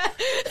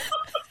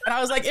 And I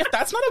was like, if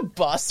that's not a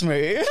boss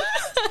move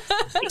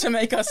to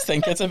make us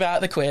think it's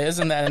about the quiz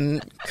and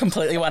then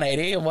completely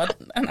 180, what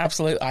an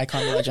absolute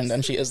icon legend,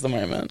 and she is the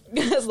moment.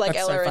 It's like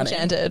That's so Ella funny.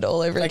 Enchanted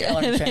all over Like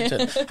again. Ella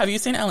Enchanted. Have you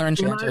seen Ella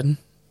Enchanted?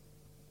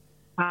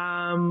 No,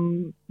 I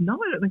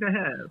don't think I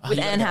have. With you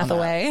gotta Anne get on that.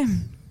 Hathaway.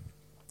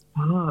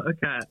 Oh,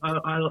 okay.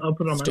 I'll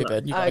put it on my list.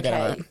 Stupid. You gotta get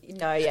on Okay. it.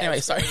 No, yeah.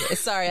 Anyway, sorry.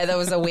 Sorry, that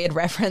was a weird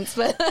reference,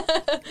 but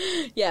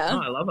yeah. Oh,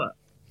 I love it.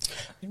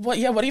 What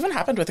even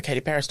happened with the Katy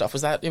Perry stuff?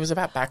 It was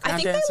about I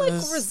background think they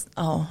dances?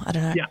 I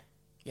don't know. Yeah.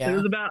 Yeah. It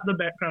was about the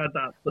background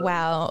dance.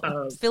 Wow.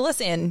 Fill us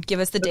in. Give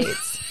us the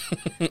dates.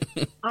 I think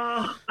it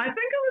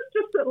was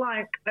just that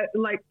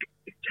like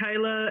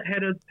Taylor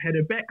had her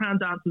background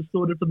dancers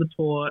sorted for the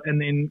tour, and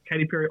then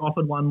Katy Perry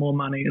offered one more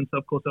money, and so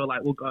of course they were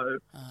like, we'll go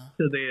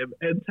to them.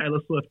 And Taylor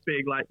Swift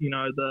being like, you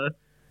know,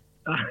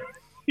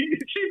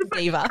 she's a bit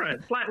Diva.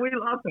 cringe. Like, we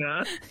love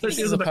her, but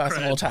she's a a bit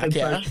personal cringe.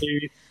 attack, And so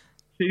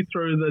she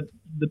threw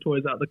the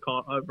toys out the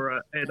cot over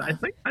it, and I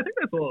think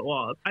that's all it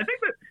was. I think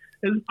that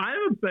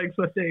I'm a big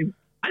Swiftie.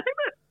 I think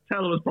that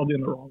Taylor was probably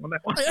in the wrong on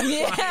that one.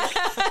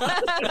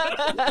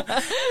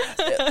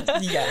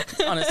 Yeah.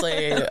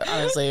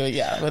 Honestly,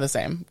 yeah, we're the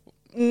same.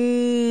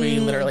 We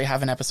literally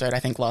have an episode, I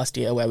think, last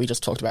year where we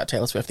just talked about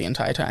Taylor Swift the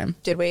entire time.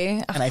 Did we?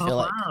 And I feel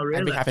like wow, I'd be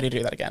really? happy to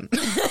do that again.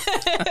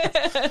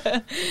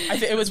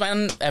 It was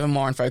when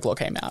Evermore and Folklore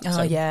came out. Oh,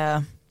 so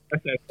yeah.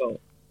 Okay, cool.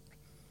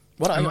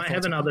 What are I your might have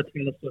thoughts on another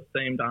Taylor Swift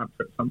themed answer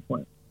at some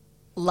point.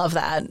 Love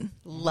that.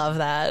 Love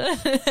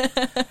that.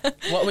 that?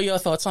 What were your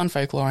thoughts on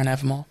Folklore and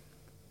Evermore?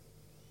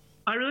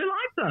 I really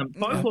liked them.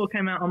 Folklore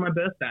came out on my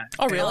birthday.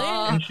 Oh, really?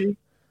 And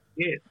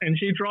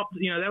she dropped.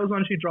 You know, that was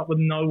one she dropped with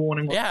no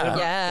warning whatsoever.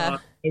 Yeah.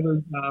 So it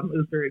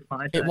was very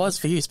exciting. It was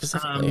for you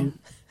specifically.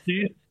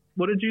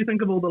 What did you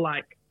think of all the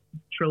like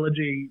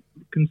trilogy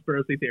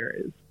conspiracy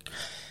theories?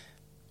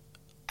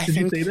 Did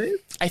you see these?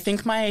 I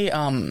think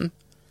my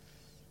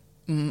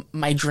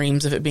my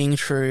dreams of it being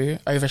true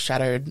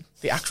overshadowed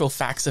the actual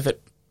facts of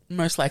it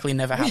most likely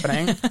never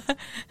happening.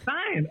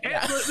 Same,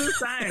 absolutely the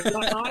same.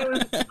 Like, I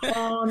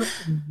was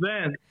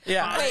convinced.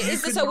 Yeah. Wait,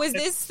 was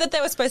this that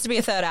there was supposed to be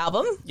a third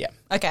album? Yeah.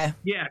 Okay.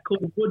 Yeah,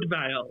 called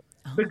Woodvale.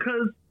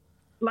 Because,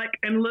 like,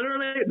 and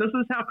literally, this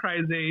is how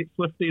crazy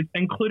Swifties,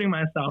 including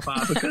myself,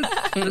 are. Because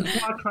this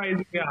is how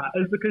crazy we are.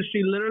 Is because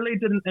she literally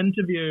did an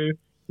interview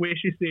where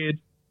she said,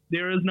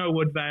 there is no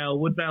Woodvale.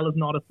 Woodvale is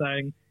not a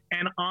thing.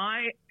 And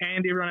I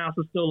and everyone else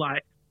is still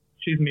like,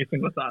 she's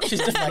messing with us.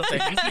 She's deflecting.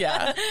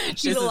 Yeah.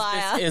 She's a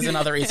liar. This is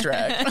another Easter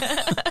egg.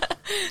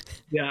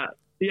 Yeah,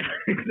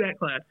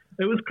 exactly.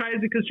 It was crazy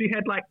because she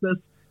had like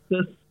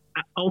this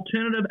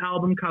alternative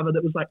album cover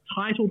that was like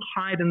titled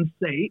Hide and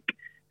Seek,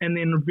 and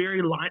then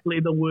very lightly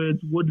the words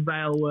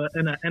Woodvale were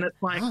in it. And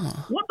it's like,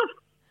 what the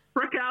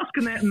frick else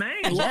can that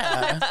mean?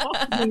 Yeah. What does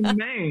that possibly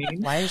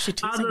mean? Why is she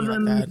teasing Other you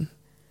than- like that?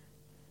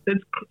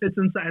 It's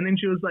insane. And then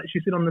she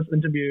said on this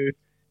interview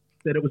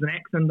that it was an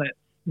accent, that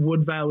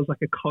Woodvale was like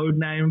a code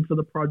name for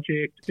the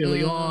project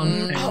early on.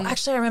 And Oh,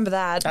 actually, I remember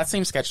that. That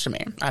seems sketch to me.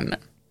 I don't know.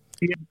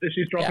 yeah,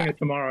 she's dropping Yeah. it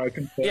tomorrow.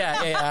 Confirmed.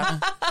 Yeah.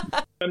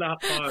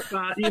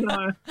 But, you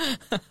know,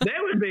 that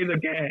would be the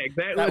gag.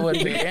 That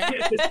would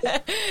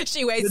be.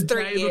 She waits the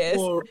 3 day years.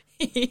 before,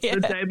 Yeah.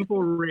 the day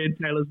before Red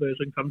Taylor's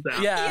version comes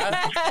out.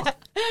 Yeah.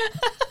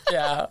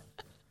 Yeah.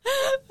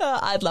 Oh,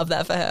 I'd love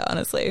that for her,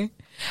 honestly.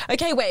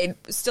 Okay, wait.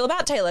 Still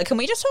about Taylor. Can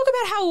we just talk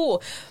about how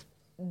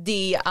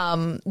the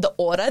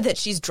order that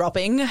she's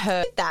dropping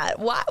her that?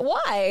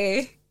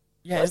 Why?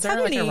 Yeah. What's Is there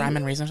like a happening? rhyme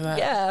and reason to that?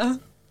 Yeah.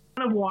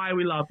 Kind of why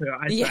we love her,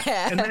 I think.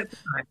 Yeah. And that's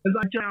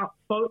because I out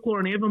Folklore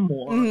and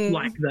Evermore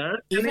like this,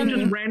 and then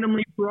just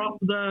randomly drop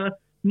the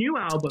new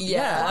album.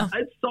 Yeah.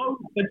 It's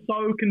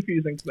so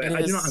confusing to me.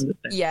 I do not understand.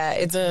 Yeah,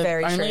 it's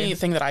very The only true.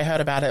 thing that I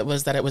heard about it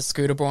was that it was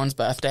Scooter Braun's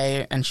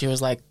birthday, and she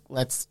was like,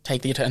 let's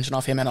take the attention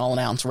off him and I'll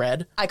announce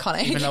Red.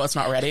 Iconic. Even though it's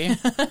not ready.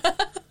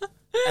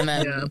 And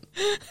then,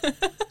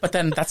 but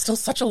then that's still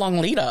such a long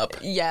lead up.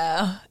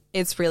 Yeah,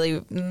 it's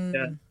really...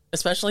 Yeah.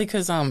 Especially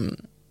because,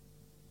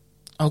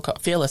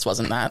 Fearless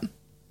wasn't that.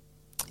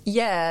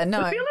 Yeah,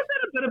 no. I feel like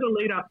that a bit of a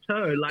lead up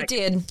too. Like It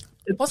did.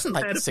 It wasn't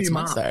like had a 6 few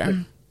months, months.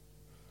 though.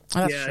 Oh,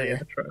 that's yeah, true. yeah,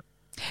 true.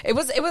 It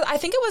was I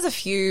think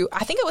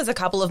it was a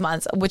couple of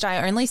months, which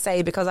I only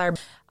say because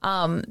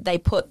they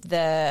put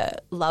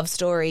the love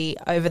story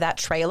over that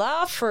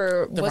trailer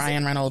for The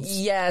Ryan Reynolds.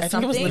 Yeah, I think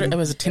something. it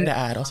was a Tinder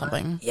ad or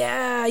something.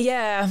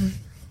 Yeah.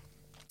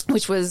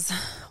 Which was A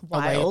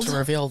way wild. to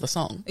reveal the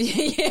song.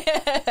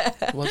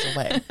 Yeah. Was a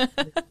way.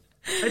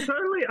 I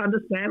totally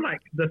understand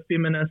like the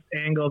feminist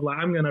angle of like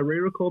I'm going to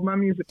re-record my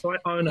music so I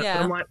own it. Yeah.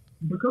 But I'm like,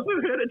 because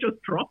we've heard it,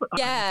 just drop it.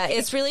 Yeah,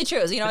 it's really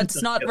true. You know,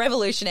 it's not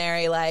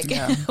revolutionary. Like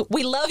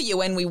we love you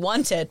when we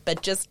want it,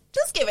 but just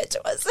give it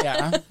to us.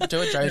 Yeah.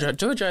 Do a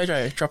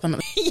JoJo. Drop them.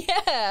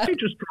 Yeah. You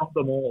just drop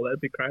them all.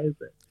 That'd be crazy.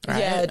 Right?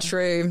 Yeah,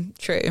 true.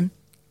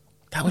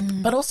 That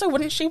would, but also,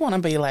 wouldn't she want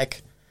to be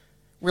like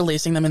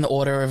releasing them in the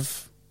order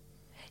of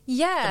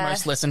Yeah.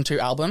 most listened to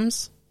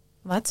albums?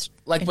 That's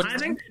Like, I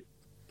think.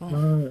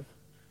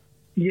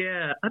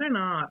 Yeah, I don't know.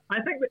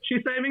 I think that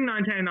she's saving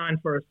 1989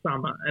 for a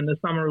summer, and the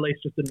summer release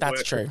just didn't work.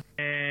 That's true.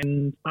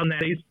 And on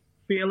that, he's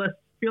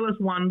Fearless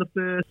won the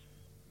first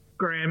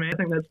Grammy. I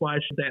think that's why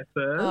she's at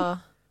first. Oh.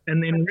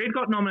 And then Red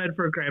got nominated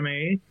for a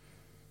Grammy,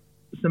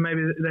 so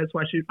maybe that's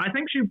why she. I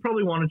think she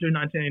probably wanted to do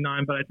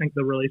 1989, but I think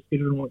the release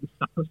schedule didn't work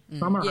the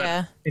summer.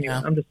 Yeah. Anyway,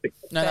 Yeah. I'm just.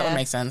 No, that Fair. would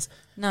make sense.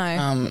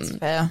 no, that's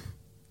fair.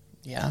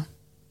 Yeah.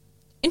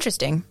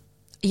 Interesting.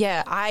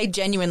 Yeah, I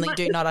genuinely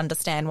do not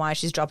understand why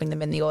she's dropping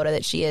them in the order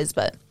that she is,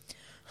 but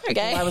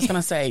okay. Well, I was going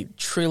to say,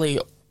 truly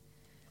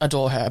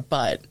adore her,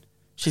 but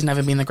she's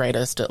never been the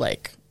greatest at,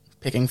 like,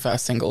 picking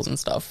first singles and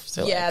stuff.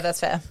 So, yeah, like,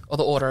 that's fair. or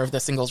the order of the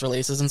singles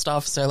releases and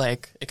stuff. So,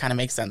 like, it kind of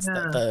makes sense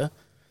that the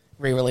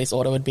re-release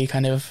order would be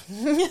kind of...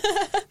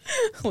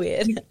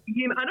 Weird.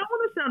 Again, I don't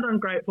want to sound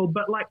ungrateful,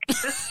 but like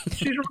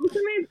she's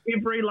releasing these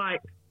every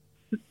like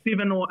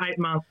 7 or 8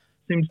 months.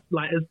 Seems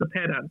like is the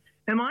pattern.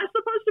 Am I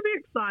supposed to be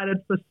excited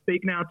for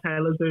Speak Now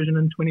Taylor's version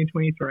in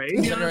 2023?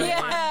 You know,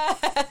 Yeah.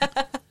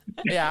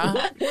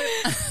 Yeah.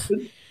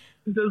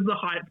 does the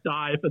hype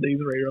die for these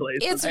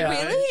re-releases?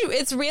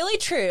 It's really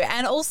true.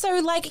 And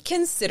also, like,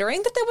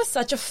 considering that there was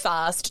such a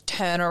fast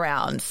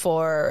turnaround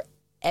for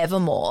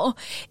Evermore,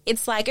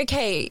 it's like,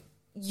 okay,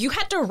 you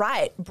had to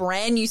write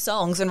brand new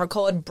songs and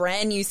record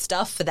brand new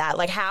stuff for that.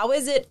 Like, how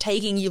is it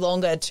taking you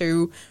longer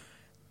to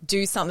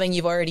do something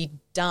you've already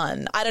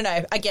done? I don't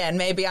know. Again,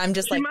 maybe I'm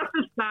just She like, must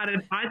have started.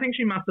 I think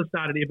she must have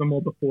started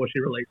Evermore before she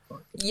released it.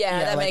 yeah,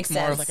 that like, makes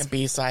more sense. of like a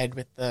B-side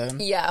with the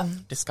Yeah,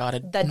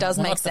 discarded... that does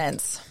well, make not the-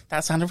 sense.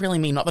 That sounded really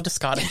mean, not the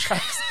discarded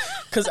tracks.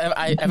 Because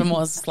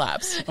Evermore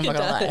slaps. I'm not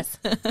going to lie.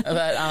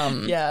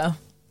 But, Yeah.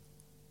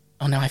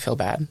 oh, now I feel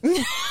bad.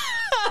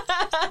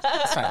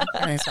 It's fine.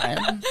 Everything's fine.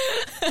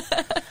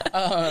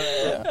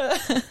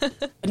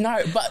 No,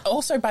 but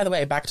also, by the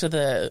way, back to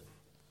the...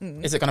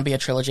 Is it going to be a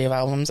trilogy of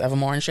albums,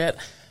 Evermore and shit?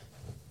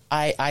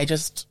 I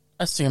just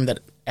assume that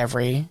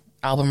every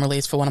album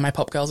release for one of my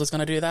pop girls is going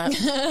to do that.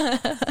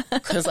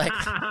 Because, like,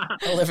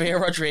 Olivia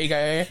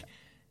Rodrigo,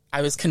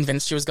 I was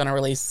convinced she was going to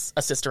release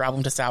a sister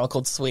album to Sour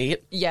called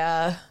Sweet.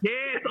 Yeah.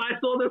 Yes, I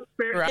saw this.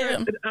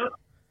 Right.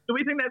 Do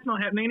we think that's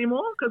not happening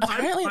anymore? Because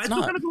Apparently I it's still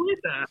not. kind of believe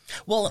that.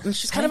 Well,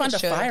 she's kind of think under it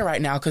should. fire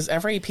right now because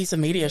every piece of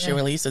media she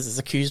releases is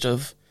accused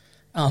of...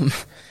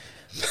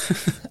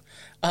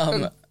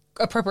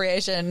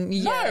 Appropriation.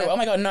 Yeah. No, oh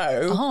my god,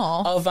 no.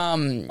 Oh.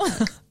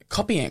 Of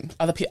copying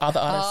other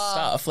artists'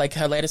 stuff. Like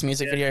her latest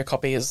music video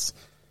copy is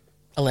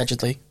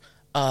allegedly.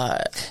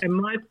 And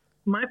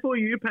my For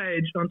You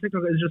page on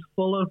TikTok is just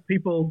full of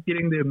people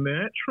getting their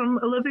merch from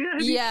Olivia.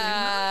 Have you seen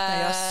that?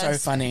 They are so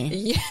funny.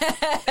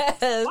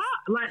 Yes. What?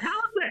 Like,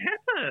 how does that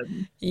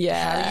happen?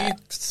 Yeah. How do you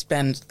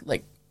spend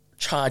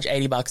charge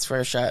 $80 for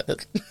a shirt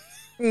that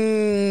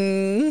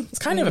it's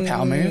kind of a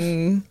power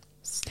move.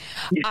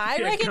 Yeah, I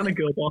reckon- kind of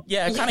girl boss.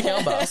 Yeah, kind of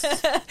girl boss.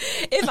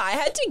 If I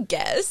had to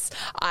guess,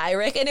 I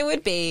reckon it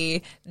would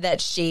be that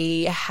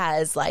she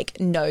has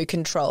no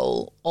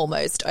control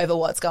almost over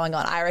what's going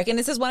on. I reckon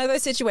this is one of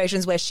those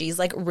situations where she's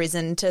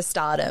risen to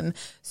stardom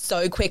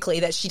so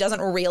quickly that she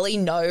doesn't really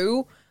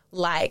know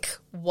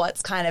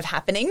what's kind of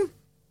happening.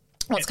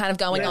 What's kind of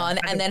going on,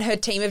 and then her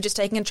team have just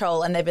taken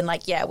control, and they've been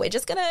like, "Yeah, we're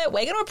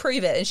gonna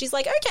approve it," and she's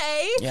like,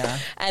 "Okay," Yeah.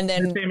 and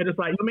then The team are just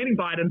like, you're meeting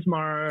Biden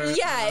tomorrow.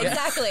 yeah,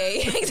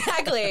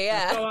 exactly,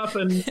 yeah. Go up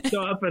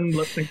and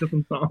lip sync to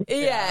some songs.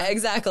 Yeah,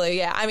 exactly.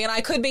 Yeah. I mean,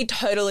 I could be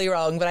totally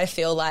wrong, but I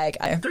feel like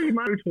So you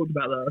might have talked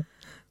about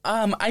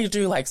those. I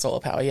do like solar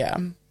power, yeah.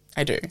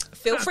 I do.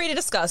 feel free to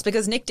discuss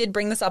because Nick did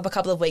bring this up a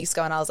couple of weeks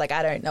ago and I was like,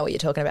 I don't know what you're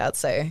talking about.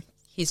 So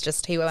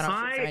he went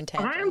off his own I tangent.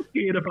 am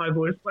scared if I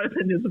voice my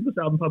opinions of this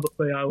album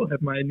publicly, I will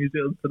have my New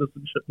Zealand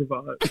citizenship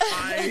revoked.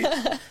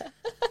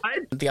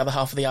 The other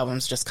half of the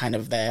album's just kind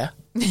of there.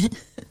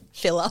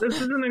 Filler. This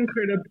is an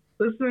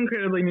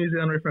incredibly New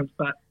Zealand reference,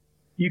 but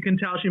you can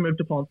tell she moved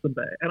to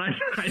Ponsonby, and I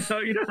know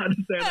you don't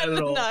understand that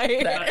at all. No.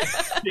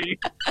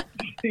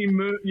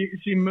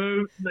 She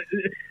moved.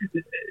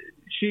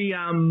 She's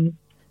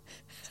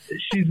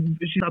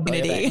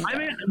Community. I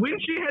mean, when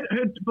she had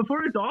her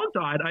before her dog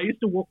died, I used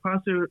to walk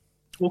past her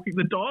walking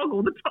the dog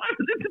all the time,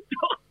 and then the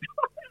dog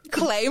died.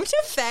 Claim to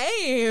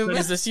fame.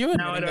 Is this you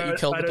admitting that you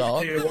killed the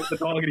dog? I don't walk the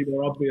dog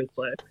anymore,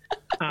 obviously.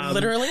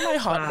 Literally, my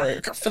heart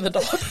broke for the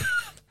dog.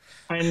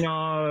 I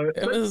know.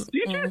 It was.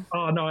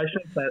 Oh no, I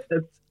shouldn't say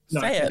it.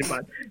 Say it.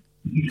 Fine.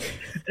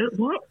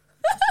 What?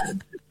 Do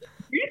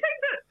you think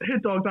that her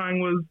dog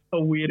dying was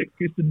a weird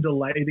excuse to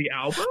delay the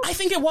album? I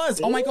think it was.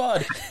 Oh my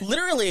god!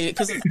 Literally,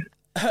 because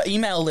her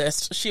email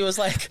list, she was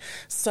like,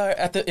 so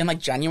in like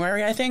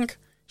January, I think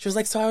she was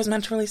like, so I was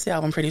meant to release the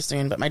album pretty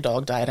soon, but my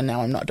dog died, and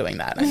now I'm not doing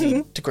that. I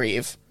need to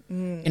grieve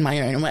in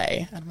my own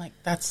way. And I'm like,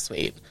 that's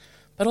sweet,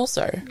 but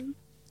also.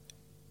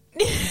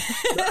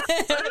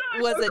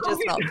 Was it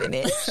just not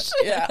finished?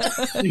 Yeah.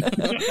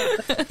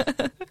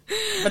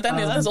 But then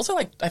there's also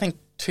like, I think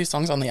 2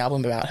 songs on the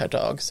album about her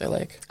dog. So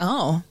like,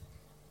 Oh.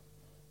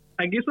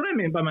 I guess what I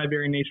meant by my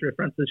very niche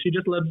reference is she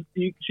just lives.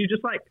 She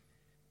just like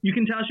you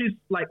can tell she's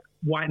like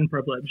white and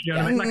privileged. You know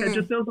what I mean? Like it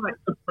just feels like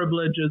the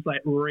privilege is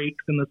like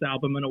reeks in this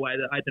album in a way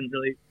that I didn't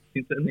really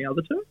sense it in the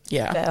other 2.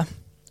 yeah.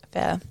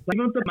 Fair. Like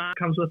even the mark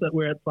comes with it,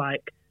 where it's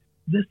like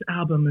this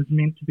album is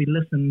meant to be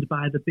listened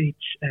by the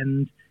beach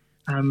and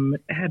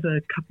have a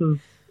cup of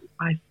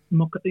ice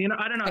mocha. You know,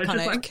 I don't know. It's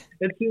just like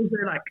it feels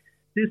very like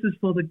this is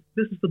for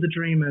the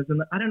dreamers,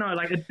 and I don't know.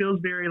 Like it feels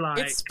very like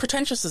It's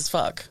pretentious as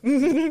fuck.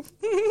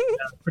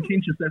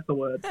 pretentious. That's the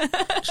word.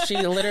 She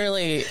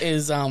literally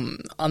is on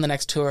the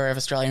next tour of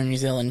Australia and New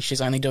Zealand.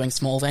 She's only doing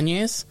small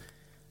venues,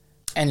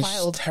 and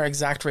her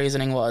exact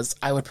reasoning was,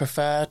 I would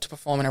prefer to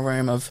perform in a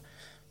room of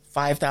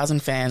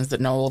 5,000 fans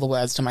that know all the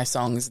words to my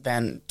songs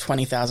than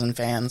 20,000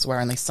 fans where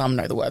only some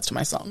know the words to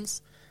my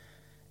songs.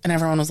 And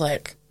everyone was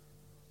like,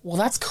 well,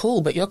 that's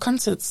cool, but your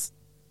concerts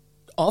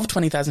of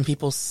 20,000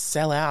 people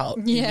sell out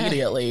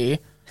immediately.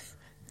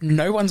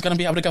 No one's going to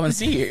be able to go and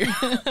see you.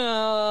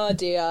 Oh,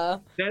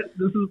 dear.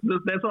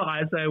 That's what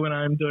I say when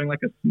I'm doing like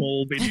a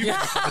small video.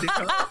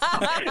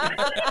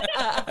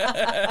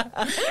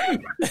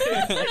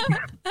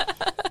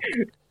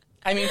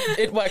 I mean,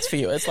 it works for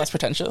you. It's less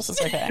pretentious.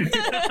 It's okay.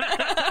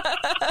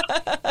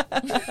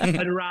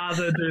 I'd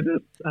rather do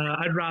this.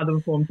 I'd rather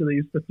perform to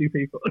these 50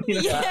 people.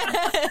 You know?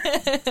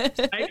 I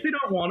actually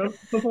don't want to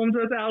perform to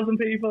 1,000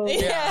 people.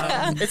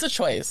 Yeah. It's a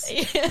choice.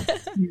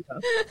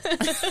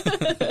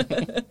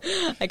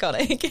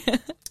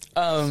 Iconic.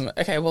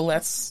 Okay, well,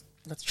 let's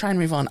try and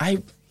move on. I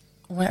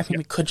think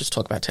we could just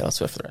talk about Taylor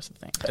Swift for the rest of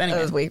the thing. But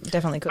anyway. We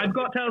definitely could. I've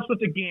got Taylor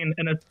Swift again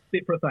in a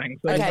separate thing.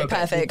 So Okay,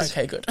 perfect.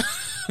 Okay, good.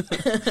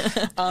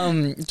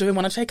 Do we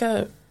want to take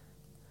a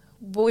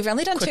Well, we've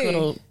only done quick 2.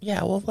 little...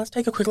 Yeah, well, let's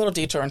take a quick little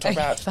detour and talk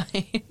about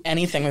fine.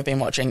 anything we've been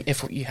watching,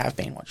 if you have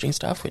been watching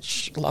stuff,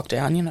 which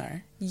lockdown, you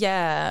know.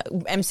 Yeah,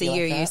 MCU, like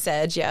you that?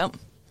 said, yeah.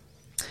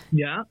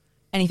 Yeah.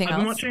 Anything I've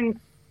been else? watching.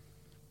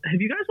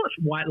 Have you guys watched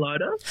White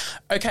Lotus?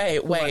 Okay,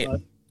 wait.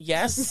 Lotus.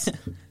 Yes,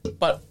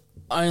 but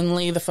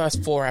only the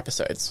first 4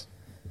 episodes.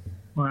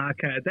 Well,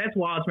 okay, that's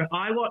wild. Man.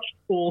 I watched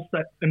all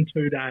 6 in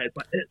 2 days.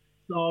 Like, it's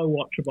so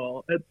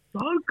watchable. It's so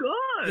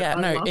good. Yeah,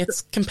 I no, loved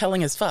it's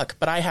compelling as fuck,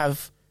 but I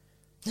have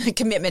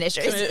Commitment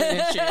issues.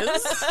 commitment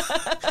issues.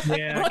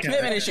 Yeah, Not okay.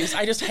 commitment issues.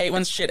 I just hate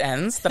when shit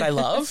ends that I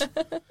love.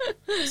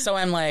 So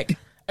I'm like,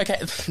 okay,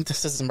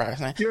 this is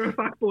embarrassing. You're a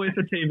fuckboy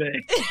for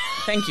TV.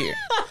 Thank you.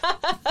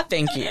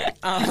 Thank you.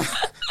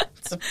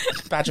 It's a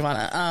badge of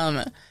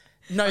honor.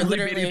 No,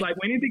 literally. He's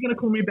like, when is he going to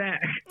call me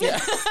back?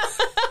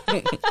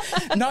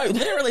 No,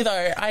 literally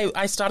though,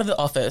 I started The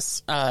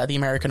Office, the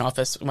American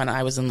Office, when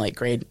I was in like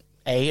grade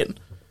 8.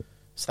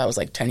 So that was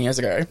like 10 years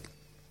ago.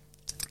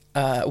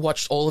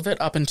 Watched all of it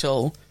up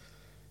until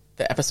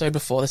the episode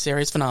before the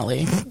series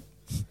finale.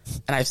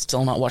 And I've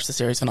still not watched the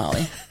series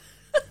finale.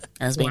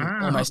 And it's been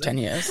Wow. almost 10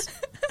 years.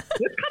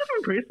 That's kind of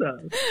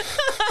impressive.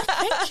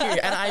 Thank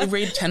you. And I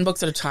read 10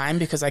 books at a time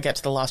because I get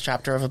to the last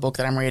chapter of a book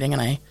that I'm reading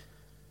and I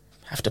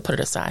have to put it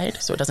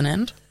aside so it doesn't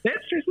end. That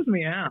stresses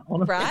me out,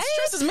 honestly. Right?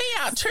 It stresses me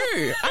out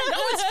too. I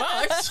know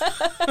it's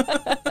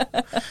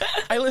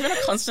fucked. I live in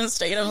a constant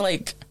state of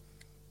like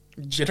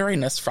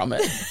jitteriness from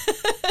it.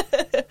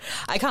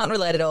 I can't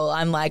relate at all.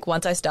 I'm like,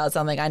 once I start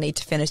something, I need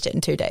to finish it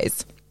in 2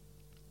 days.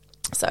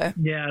 So,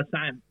 Yeah,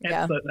 same.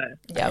 Yeah. Absolutely.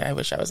 yeah, I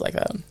wish I was like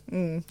that.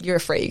 you're a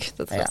freak.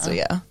 That's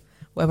Yeah.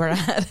 where we're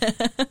at.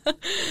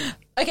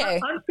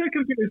 Okay. I'm so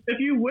confused. If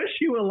you wish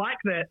you were like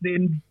that,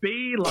 then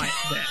be like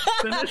that.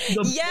 Finish the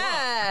book.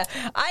 Yeah,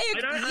 I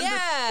don't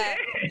understand.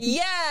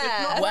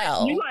 yeah.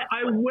 Well, You like,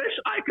 I wish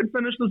I could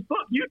finish this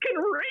book. You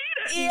can read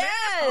it.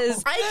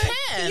 Yes, I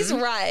can. He's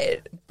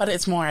right. but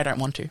it's more I don't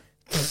want to.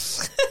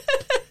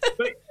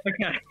 But,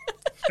 okay.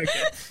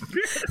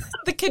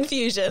 The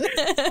confusion.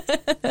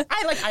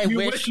 I You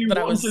wish you that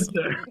I wanted was.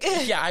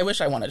 to. Yeah, I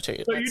wish I wanted to.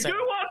 So you Let's do say.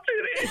 want to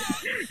then.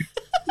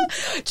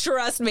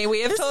 Trust me,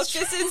 we have talked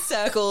this in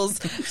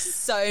circles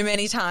so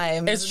many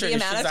times. It's true. The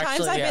amount of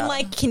times I've been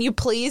like, can you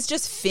please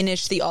just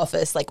finish The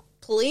Office? Like,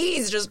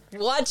 please just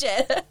watch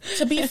it.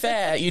 To be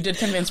fair, you did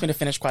convince me to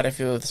finish quite a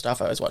few of the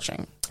stuff I was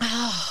watching.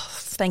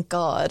 Thank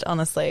God,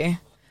 honestly.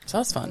 So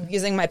that's fun.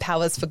 Using my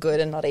powers for good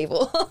and not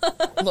evil.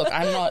 Look,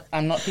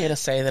 I'm not here to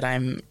say that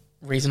I'm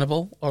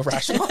reasonable or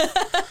rational.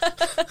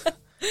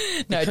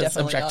 No, because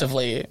definitely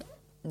objectively,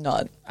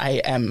 not.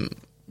 I am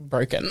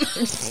broken.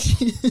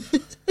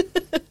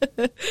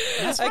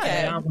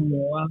 Okay.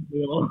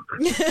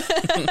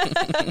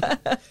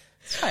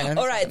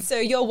 All right, so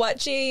you're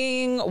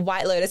watching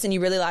White Lotus and you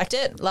really liked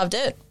it? Loved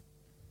it?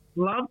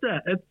 Loved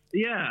it. It's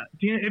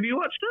have you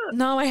watched it?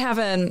 No, I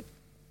haven't.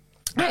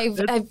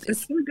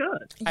 It's so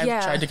good.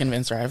 I've tried to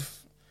convince her.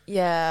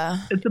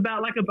 It's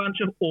about like a bunch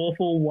of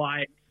awful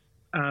white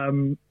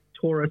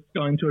tourists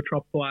going to a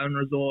tropical island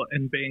resort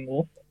and being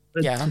awful.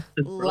 It's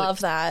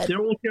love that. They're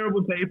all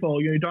terrible people.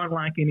 You don't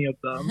like any of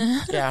them.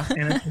 Yeah.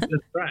 And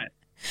it's great.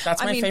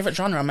 That's my favorite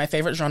genre. My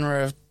favorite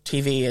genre of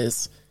TV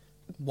is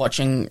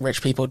watching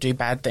rich people do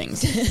bad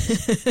things.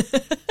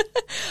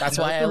 That's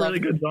why I love. Really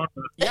good genre.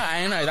 Yeah,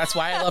 I know. That's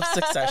why I love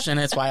Succession.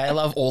 It's why I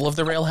love all of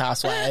the Real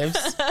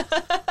Housewives.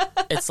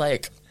 It's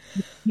like.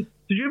 Did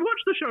you ever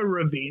watch the show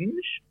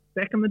Revenge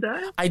back in the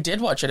day? I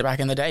did watch it back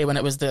in the day when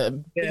it was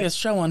the biggest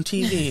show on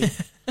TV.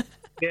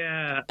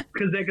 Yeah,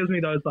 because that gives me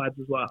those vibes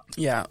as well.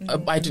 Yeah,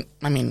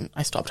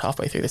 I stopped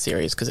halfway through the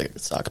series because it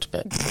sucked,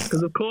 but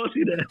because of course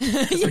you did.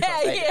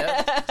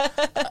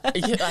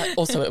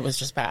 Also, it was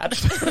just bad.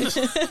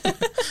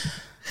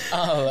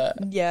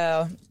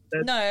 Yeah.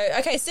 No.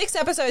 Okay, 6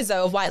 episodes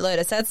though of White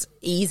Lotus. That's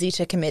easy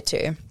to commit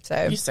to.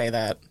 So you say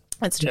that.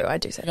 That's true. I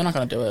do say you're not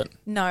going to do it.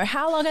 No.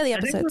 How long are the I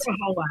think episodes? they're a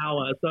whole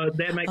hour, so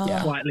that makes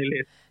it slightly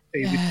less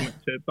easy to commit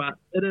to. But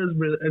it is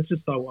really, it's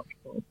just so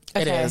watchable.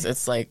 It is.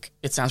 It's like,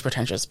 it sounds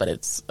pretentious, but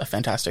it's a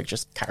fantastic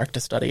just character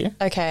study.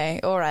 Okay.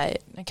 All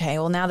right. Okay.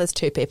 Well, now there's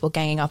 2 people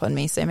ganging up on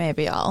me, so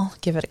maybe I'll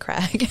give it a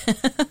crack.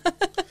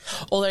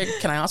 Although,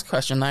 can I ask a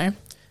question though?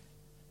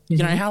 Mm-hmm.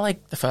 You know how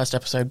like the first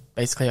episode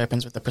basically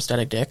opens with the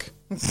prosthetic dick?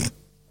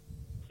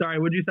 Sorry,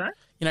 what'd you say?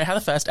 You know how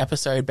the first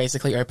episode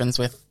basically opens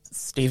with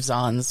Steve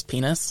Zahn's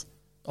penis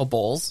or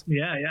balls?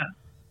 Yeah.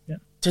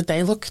 Did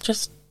they look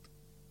just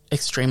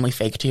extremely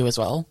fake to you as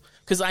well?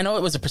 Because I know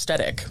it was a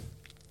prosthetic.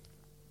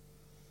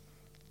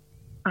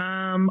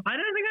 I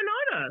don't think I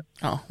noticed.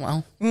 Oh,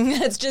 well.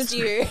 It's just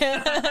you.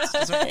 It's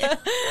just me.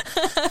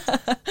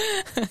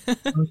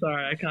 I'm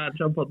sorry, I can't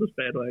jump on this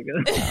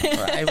bandwagon.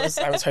 I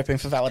was hoping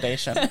for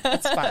validation.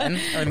 It's fine.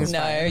 Everything's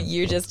fine.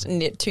 You're just too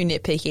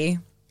nitpicky.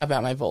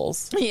 About my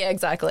balls. Yeah,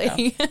 exactly.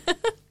 Yeah.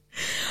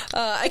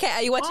 Okay,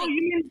 are you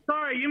watching?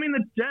 Oh, you mean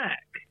the dick?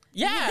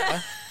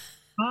 Yeah.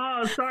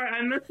 Oh, sorry,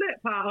 I missed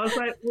that part. I was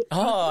like, what's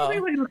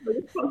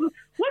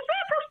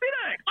that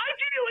prosthetic? I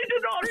genuinely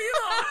did not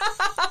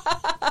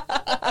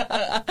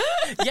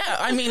hear. Yeah,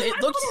 I mean,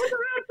 it looks. Was it a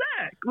real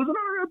dick? Was it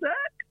not a real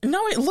dick?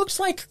 No, it looks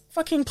like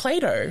fucking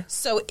Play-Doh.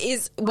 So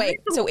is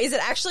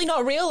it actually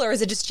not real, or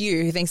is it just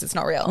you who thinks it's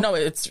not real? No,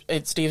 it's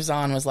Steve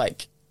Zahn was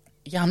like,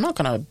 yeah, I'm not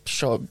gonna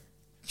show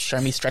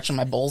me stretching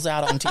my balls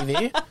out on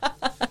TV.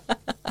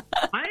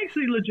 I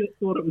actually legit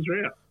thought it was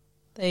real.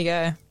 There you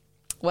go.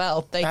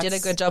 Well, they did a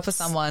good job for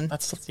someone.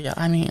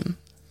 I mean,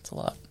 it's a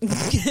lot.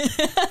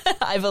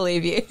 I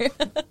believe you.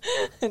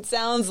 It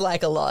sounds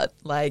like a lot,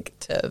 like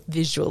to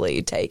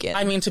visually take in.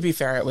 I mean, to be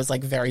fair, it was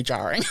like very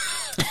jarring.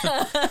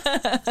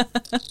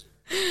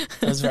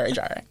 It was very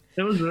jarring.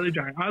 It was really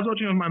jarring. I was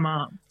watching it with my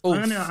mom. Oof.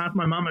 I'm going to ask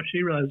my mom if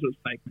she realized it was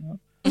fake now.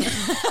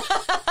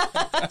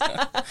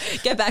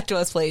 Get back to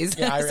us, please.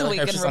 Yeah, I really so we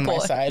hope can she's report. on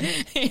my side.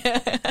 Yeah.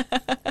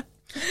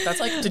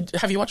 That's like,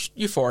 have you watched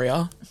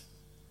Euphoria?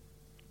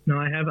 No,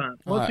 I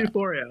haven't. What's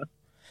Euphoria?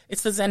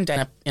 It's the Zen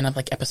Den in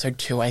like episode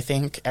 2, I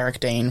think.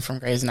 Eric Dane from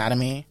Grey's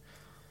Anatomy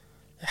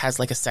has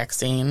like a sex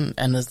scene,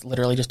 and there's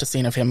literally just a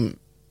scene of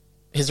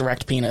his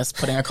erect penis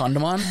putting a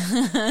condom on.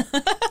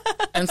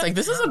 And it's like,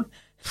 this is a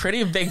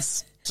pretty big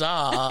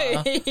star.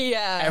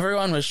 Yeah.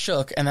 Everyone was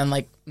shook, and then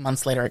like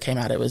months later it came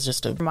out. It was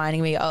just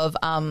reminding me of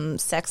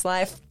Sex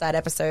Life, that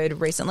episode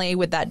recently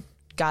with that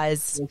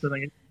guy's.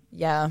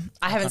 Yeah,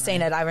 I haven't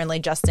seen it. I've only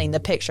just seen the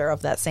picture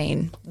of that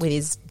scene with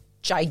his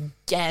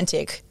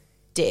gigantic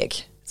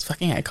dick. It's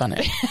fucking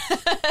iconic.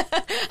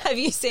 Have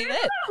you seen it?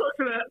 I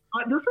looked at it.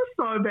 This is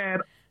so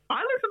bad.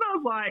 I looked and I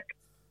was like,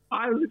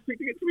 I was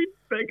expecting it to be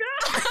bigger.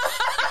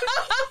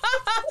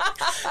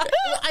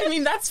 I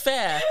mean, that's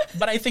fair,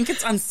 but I think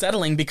it's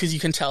unsettling because you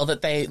can tell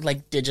that they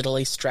like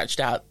digitally stretched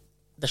out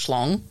the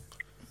schlong.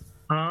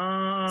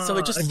 So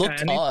it just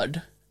looked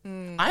odd.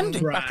 I'm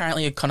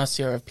apparently a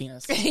connoisseur of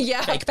penis.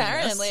 Yeah,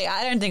 apparently. Penis.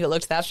 I don't think it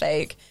looked that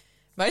fake.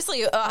 Mostly,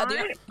 it's not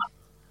that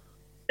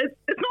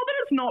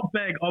it's not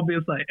big,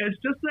 obviously. It's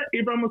just that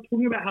everyone was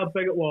talking about how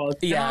big it was.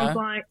 Yeah. And I was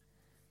like,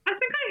 I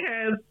think I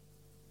have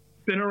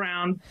been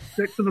around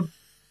sex of about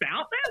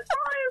that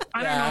size.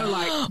 I don't know,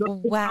 like,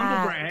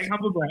 wow.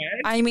 Humble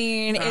brag. I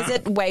mean, is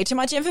it way too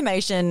much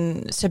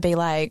information to be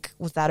like,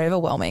 was that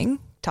overwhelming?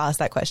 to ask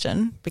that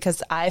question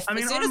because as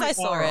soon as I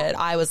saw it,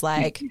 I was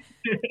like,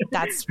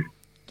 that's,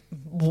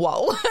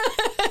 whoa,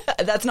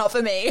 that's not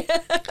for me.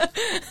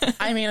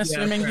 I mean,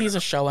 assuming he's a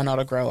shower, not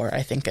a grower,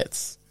 I think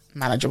it's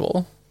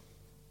manageable.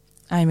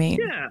 I mean,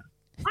 yeah,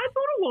 I thought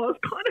it was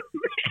kind of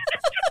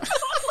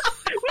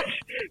manageable, which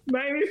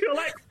made me feel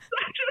like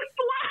such a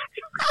slut.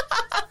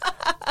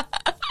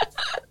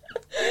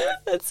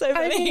 that's so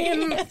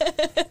funny.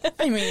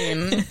 I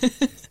mean,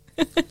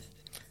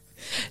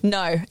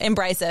 no,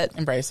 embrace it.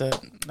 embrace it.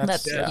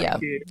 That's Yeah,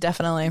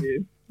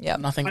 definitely. Yeah.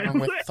 nothing wrong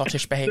with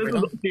thottish behaviour.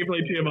 This is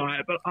definitely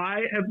TMI, but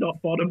I have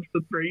not bottomed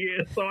for 3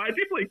 years, so I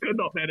definitely could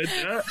not manage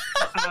it.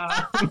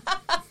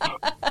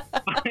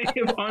 I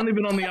have only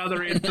been on the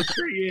other end for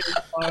 3 years,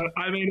 so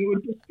I mean, it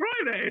would destroy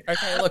me.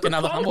 Okay, look,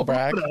 another humble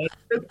brag.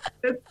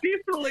 It's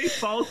definitely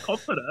false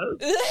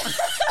confidence.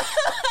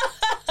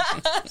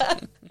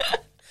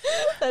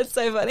 That's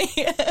so funny.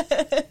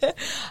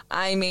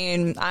 I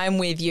mean, I'm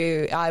with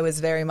you. I was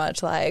very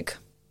much like...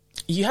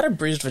 You had a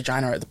bruised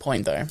vagina at the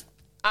point, though.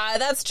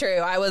 That's true.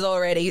 I was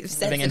already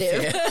Living in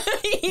sensitive.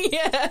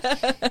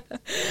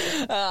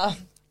 Yeah.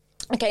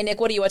 Okay,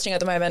 Nick, what are you watching at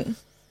the moment?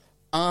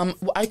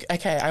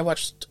 I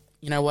watched,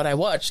 what I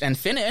watched and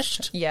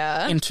finished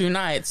in 2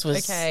 nights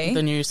was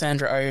the new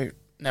Sandra Oh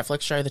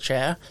Netflix show, The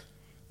Chair,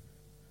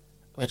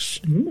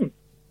 which...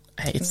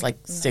 Hey, it's like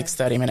 6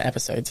 30-minute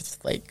episodes. It's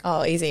like...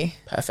 Oh, easy.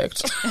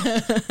 Perfect.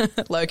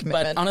 Low commitment.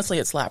 But honestly,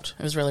 it slapped.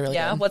 It was really, really good.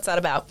 Yeah? What's that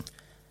about?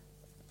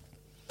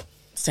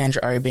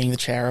 Sandra Oh being the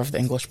chair of the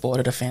English board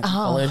at a fancy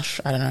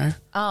college. I don't know.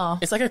 Oh.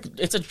 It's like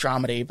it's a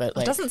dramedy, but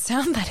like... It doesn't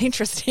sound that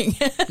interesting.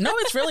 No,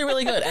 it's really,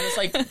 really good. And it's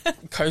like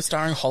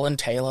co-starring Holland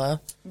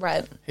Taylor.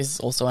 Right. Who's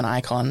also an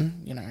icon,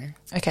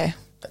 Okay.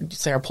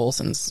 Sarah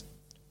Paulson's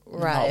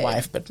not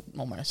wife, but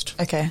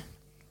almost. Okay.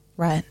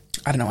 Right.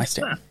 I don't know, I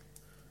stand.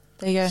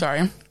 There you go.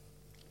 Sorry.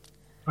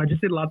 I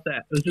just did love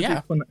that. It was just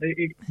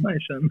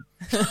explanation.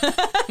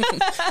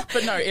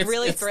 But no, it's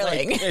really it's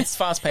thrilling. Like, it's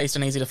fast-paced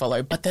and easy to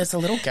follow. But there's a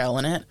little girl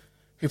in it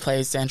who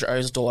plays Sandra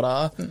Oh's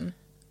daughter.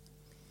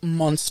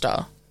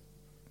 Monster.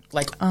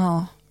 Like,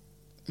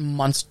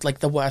 monster, like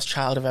the worst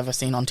child I've ever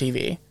seen on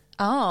TV.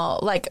 Oh,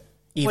 like...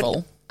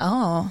 Evil.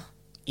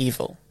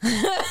 Evil.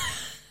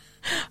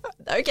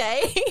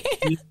 Okay.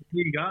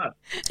 You got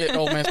It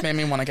almost made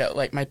me want to get,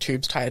 like, my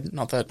tubes tied.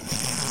 Not that...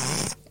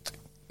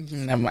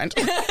 Never mind.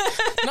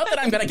 Not that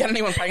I'm going to get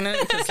anyone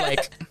pregnant, because,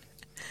 like,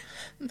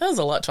 there's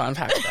a lot to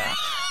unpack there.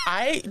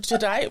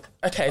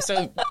 Okay,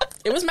 so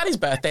it was Maddie's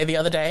birthday the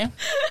other day.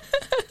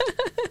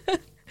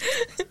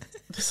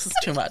 This is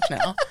too much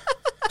now.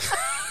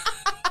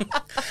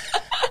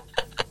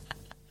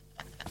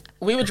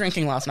 We were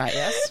drinking last night,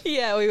 yes?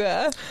 Yeah, we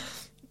were.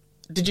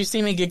 Did you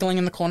see me giggling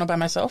in the corner by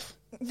myself?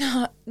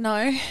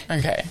 No.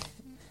 Okay.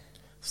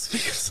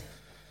 It's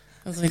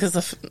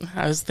because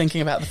I was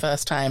thinking about the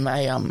first time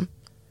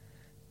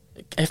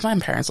if my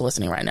parents are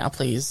listening right now,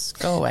 please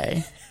go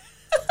away.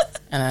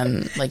 And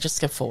then, like, just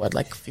skip forward,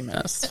 like, a few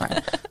minutes. It's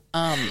fine.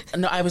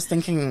 No, I was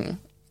thinking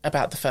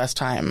about the first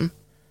time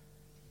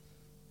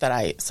that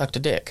I sucked a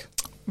dick.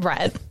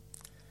 Right.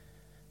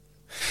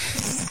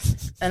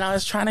 And I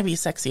was trying to be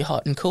sexy,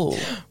 hot, and cool.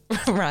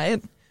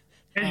 Right.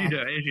 As you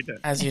do.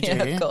 As you do.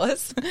 Yeah, of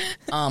course.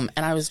 And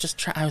I was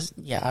just I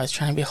was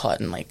trying to be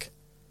hot and, like,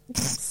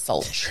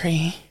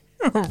 sultry.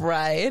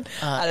 Right.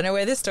 I don't know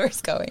where this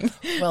story's going.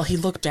 Well, he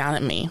looked down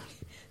at me.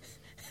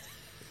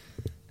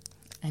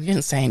 And he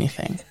didn't say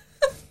anything.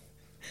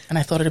 And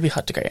I thought it'd be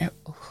hot to go,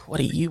 oh, what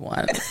do you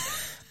want?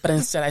 But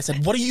instead I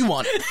said, what do you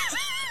want?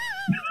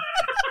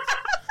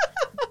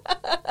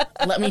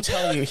 Let me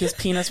tell you, his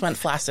penis went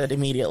flaccid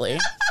immediately.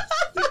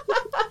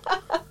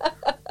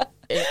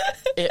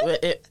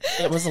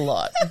 It was a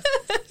lot.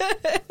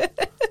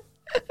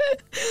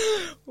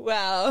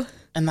 Wow.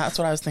 And that's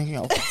what I was thinking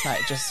of last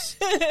night,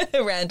 just...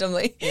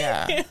 Randomly.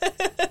 Yeah.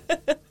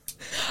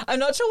 I'm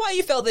not sure why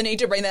you felt the need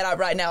to bring that up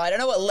right now. I don't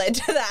know what led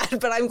to that,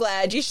 but I'm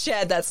glad you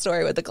shared that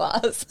story with the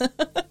class.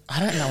 I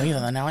don't know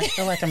either. Now I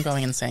feel like I'm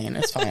going insane.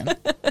 It's fine.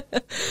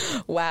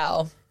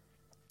 Wow.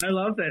 I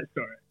love that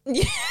story.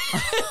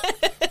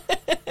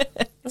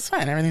 It's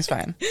fine. Everything's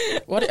fine.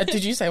 What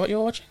did you say? What you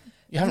were watching?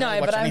 You haven't No, really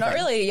watched but I'm not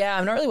anything. really. Yeah,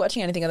 I'm not really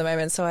watching anything at the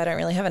moment, so I don't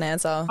really have an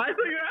answer. I thought you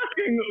were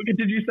asking,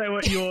 did you say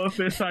what your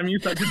first time you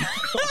sucked a dick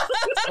was?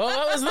 Well,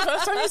 what was the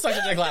first time you sucked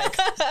a dick like?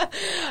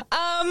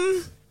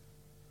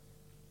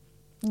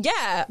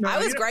 Yeah,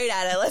 I was great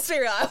at it. Let's be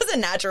real. I was a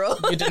natural.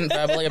 You didn't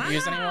verbally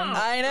abuse anyone?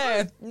 I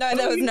know. No,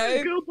 there was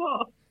no. Girl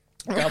boss.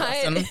 Girl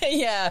bossing. Right?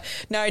 Yeah.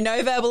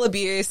 No verbal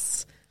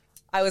abuse.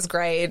 I was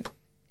great.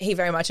 He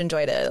very much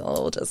enjoyed it.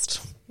 We'll just,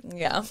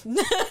 yeah.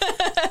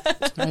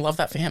 I love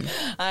that for him.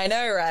 I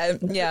know, right?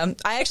 Yeah.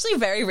 I actually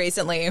very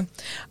recently,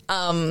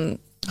 I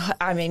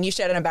mean, you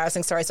shared an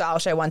embarrassing story, so I'll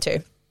share one too.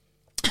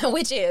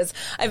 Which is,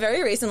 I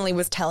very recently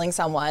was telling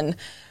someone,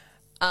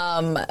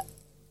 I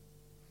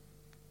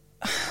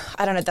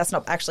don't know, that's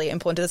not actually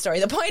important to the story.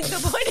 The point of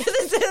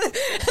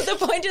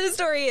the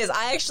story is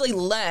I actually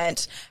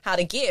learnt how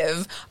to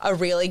give a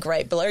really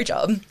great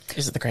blowjob.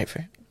 Is it the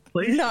grapefruit?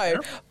 Please. No,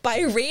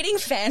 by reading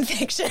fan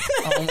fiction.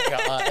 Oh my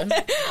god.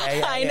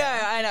 Yeah,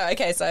 I know.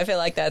 Okay, so I feel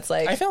like that's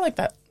like I feel like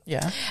that.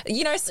 Yeah. What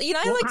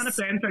like kind of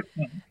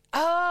fanfiction?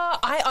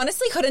 I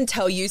honestly couldn't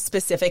tell you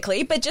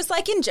specifically, but just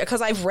like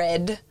because I've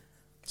read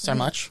So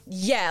much.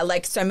 yeah,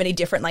 like so many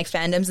different like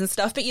fandoms and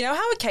stuff. But you know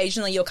how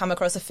occasionally you'll come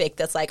across a fic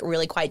that's like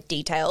really quite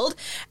detailed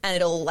and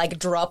it'll like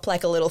drop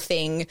like a little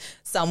thing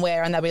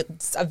somewhere and there'll be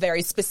a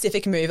very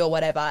specific move or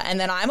whatever. And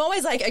then I'm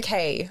always like,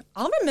 okay,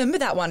 I'll remember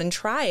that one and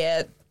try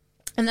it.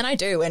 And then I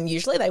do. And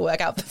usually they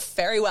work out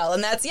very well.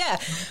 And that's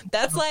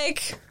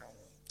like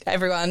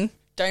everyone.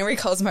 Don't read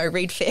Cosmo,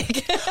 read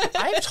fic.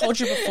 I've told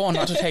you before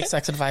not to take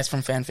sex advice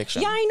from fan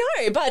fiction. Yeah, I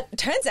know, but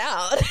turns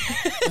out.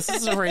 This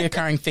is a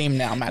reoccurring theme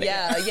now, Maddie.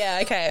 Yeah,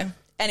 okay.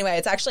 Anyway,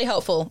 it's actually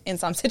helpful in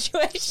some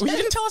situations. Well, you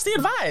didn't tell us the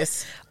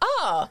advice.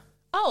 Oh,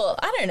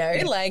 I don't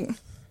know. Like, I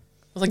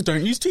was like,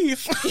 don't use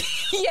teeth.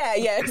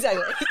 yeah,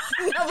 exactly.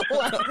 Number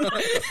one.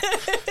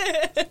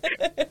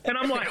 And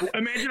I'm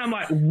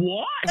like,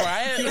 what?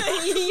 Right?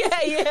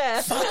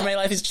 Yeah. Fuck, my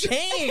life has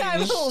changed.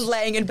 I'm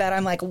laying in bed.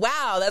 I'm like,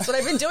 wow, that's what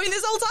I've been doing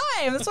this whole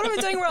time. That's what I've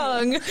been doing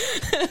wrong.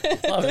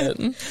 Love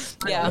it.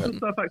 Yeah. I'm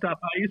so fucked up.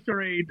 I used to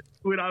read,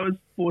 when I was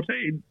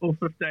 14 or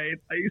 15,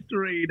 I used to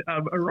read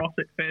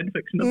erotic fan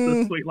fiction of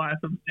The Sweet Life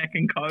of Zack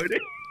and Cody.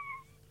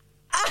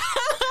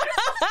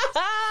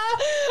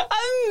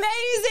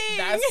 Amazing.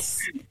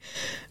 That's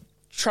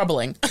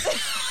troubling.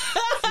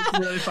 It's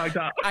really fucked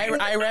up.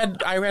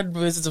 I read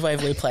Wizards of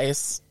Waverly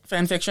Place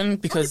fan fiction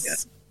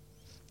because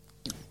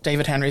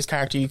David Henry's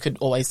character, you could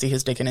always see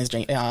his dick in his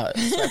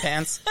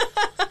sweatpants,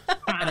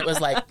 and it was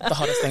like the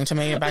hottest thing to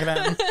me back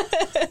then.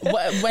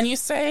 When you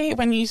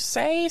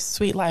say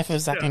Sweet Life of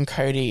Zack and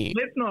Cody,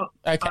 Let's not.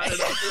 okay.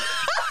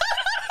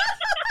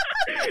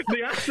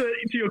 The answer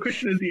to your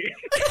question is yes.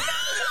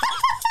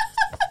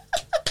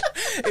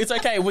 It's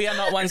okay. We are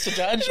not ones to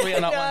judge. We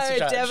are not ones to No,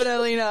 judge.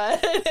 definitely not.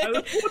 I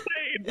was 14.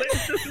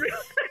 Let's just read.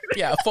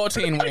 Yeah,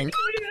 14 wink.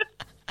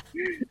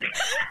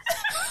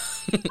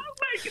 I'm like,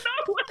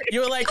 no way. You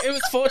were like, it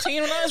was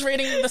 14 when I was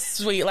reading the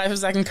Sweet Life of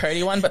Zack and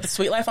Cody one, but the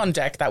Sweet Life on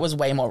Deck, that was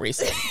way more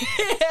recent.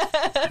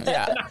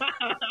 Yeah.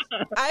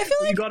 I feel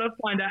You like got to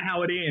find out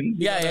how it ends.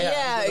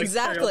 yeah,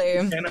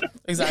 exactly.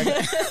 Exactly.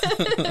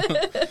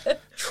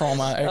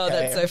 Trauma. Okay. Oh,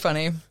 that's so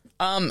funny.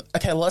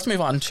 Okay, well, let's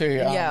move on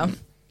to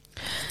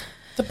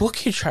the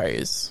book you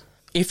chose,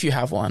 if you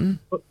have one.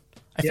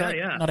 I feel like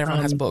not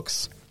everyone has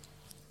books.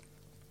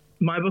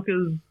 My book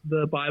is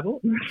the Bible.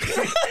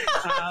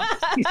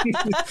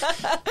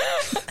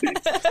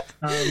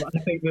 I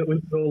think that we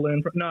could all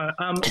learn from. No,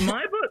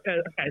 my book.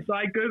 Okay, so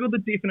I googled the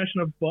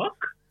definition of book,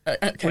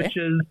 Okay. which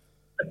is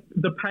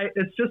the page.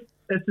 It's just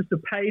a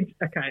page.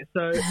 Okay,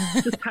 so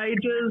just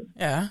pages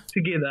Yeah.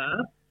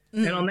 together,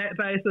 and on that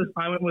basis,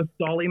 I went with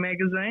Dolly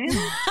magazine.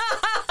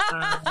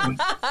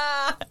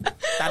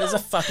 That is a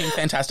fucking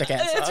fantastic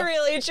answer. It's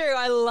really true.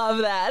 I love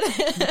that.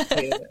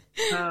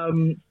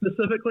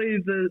 Specifically,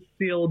 the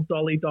sealed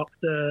Dolly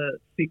Doctor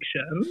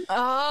section.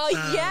 Oh,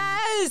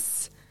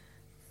 yes.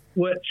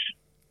 Which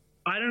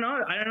I don't know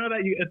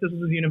about you if this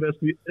is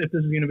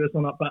universal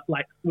or not, but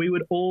like we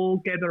would all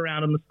gather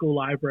around in the school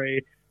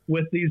library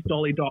with these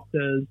Dolly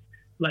Doctors,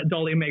 like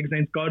Dolly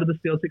magazines, go to the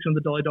sealed section of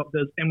the Dolly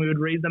Doctors, and we would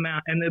read them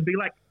out, and they'd be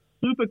like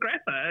super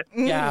graphic,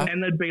 Yeah.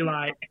 and they'd be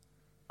like,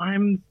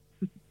 I'm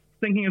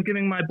thinking of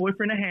giving my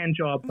boyfriend a hand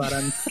job, but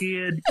I'm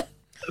scared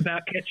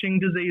about catching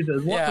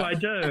diseases. What do I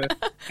do?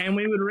 And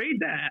we would read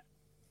that,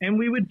 and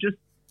we would just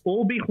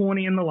all be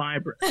horny in the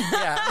library.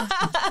 Yeah.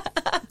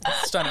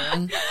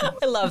 Stunning.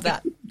 I love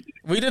that.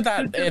 We did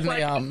that in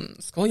the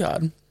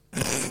schoolyard.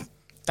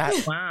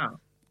 That Wow.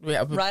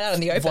 yeah, Right out in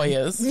the open.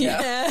 voyeurs.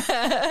 Yeah.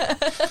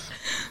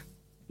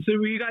 So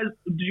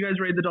did you guys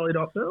read the Dolly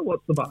Doctor?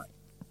 What's the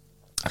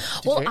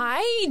vibe? Well,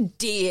 I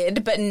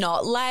did, but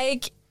not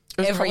like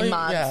was every probably,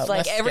 month. yeah,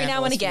 Like less every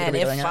now and scandalous for you to again, be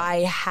if doing it. I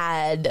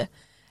had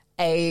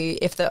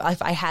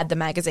if I had the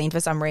magazine for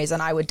some reason,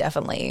 I would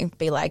definitely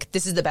be like,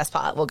 this is the best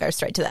part. We'll go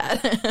straight to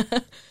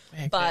that.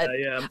 But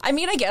Yeah. I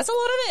mean, I guess a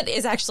lot of it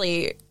is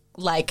actually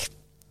like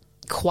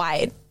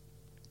quite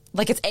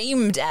like it's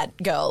aimed at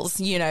girls,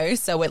 you know,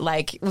 so it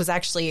like was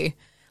actually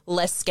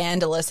less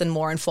scandalous and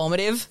more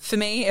informative for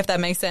me, if that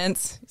makes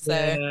sense. So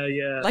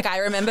Yeah. like I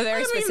remember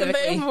very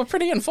specifically. They were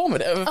pretty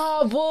informative.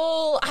 Oh,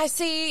 well,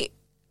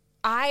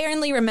 I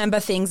only remember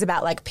things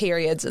about like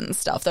periods and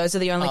stuff. Those are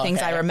the only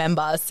things I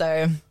remember.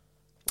 So,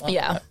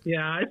 yeah.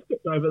 Yeah, I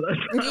skipped over those.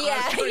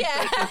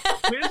 Yeah.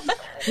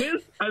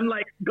 I'm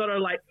like got a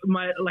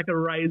a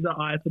razor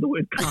eye for the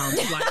word "cum."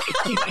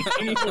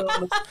 Like anywhere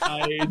on the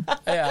page.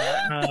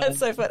 Yeah. That's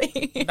so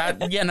funny.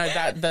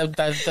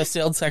 The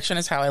sealed section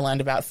is how I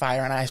learned about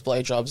fire and ice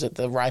blowjobs at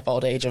the ripe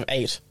old age of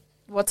 8.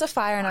 What's a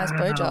fire and ice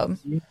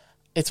blowjob?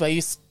 It's where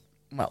you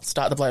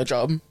start the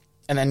blowjob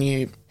and then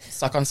you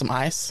suck on some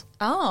ice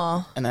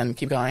Oh, and then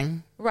keep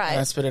going. Right. And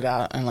then spit it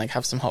out and like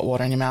have some hot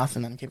water in your mouth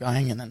and then keep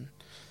going and then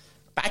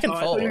back and I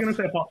thought forth. you were going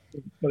to say hot,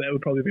 but that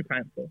would probably be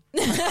painful.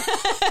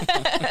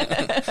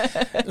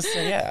 So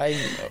yeah,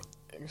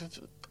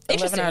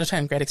 11 out of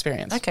 10, great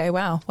experience. okay.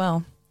 Wow.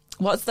 Well,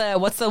 What's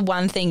the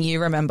one thing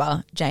you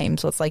remember,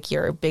 James? What's like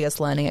your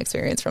biggest learning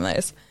experience from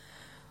those?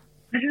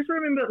 I just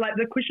remember, like,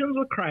 the questions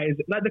were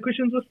crazy. Like, the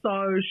questions were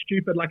so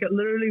stupid. Like, it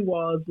literally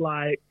was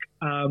like,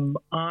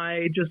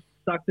 I just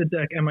sucked a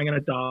dick. Am I going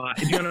to die?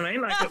 Do you know what I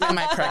mean? Like, Am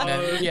I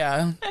pregnant?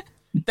 Yeah.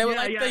 They were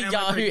the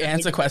Yahoo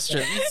answer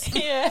questions.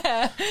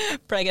 Yeah.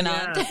 Pregnant.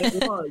 Yeah,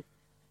 it was.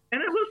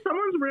 And it was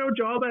someone's real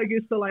job, I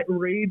guess, to, like,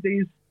 read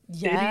these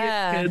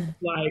idiot kids,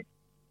 like,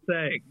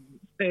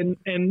 things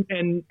and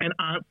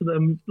answer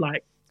them,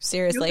 like,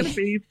 seriously. You're going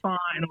to be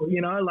fine, or,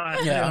 you know,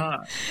 like,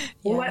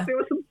 Well, like, there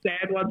were some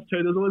sad ones,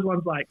 too. There's always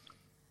ones like,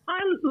 I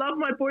love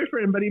my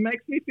boyfriend, but he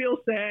makes me feel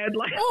sad.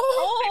 Like,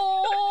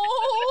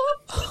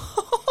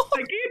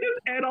 again, this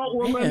adult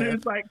woman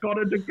who's, like, got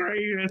a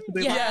degree has to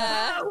be like,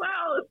 oh,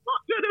 well, it's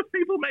not good if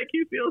people make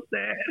you feel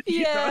sad.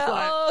 You know,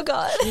 like, oh,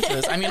 God.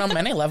 Jesus. I mean, on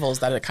many levels,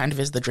 that it kind of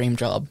is the dream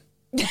job.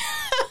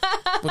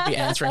 Would be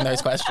answering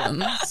those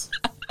questions.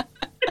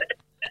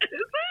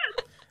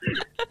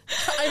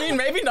 I mean,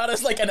 maybe not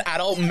as, like, an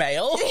adult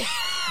male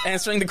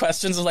answering the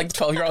questions of, like,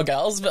 12-year-old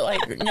girls, but, like,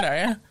 you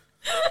know,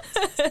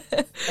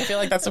 I feel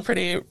like that's a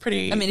pretty.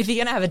 I mean, if you're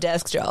going to have a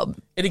desk job,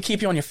 it'd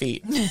keep you on your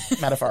feet,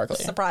 metaphorically.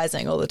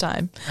 Surprising all the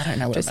time. I don't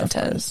know what a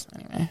metaphor is.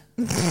 Anyway.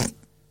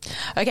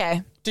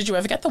 Okay. Did you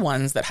ever get the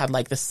ones that had,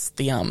 like,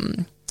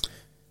 the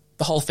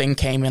whole thing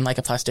came in, like,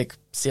 a plastic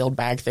sealed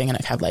bag thing and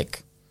it had,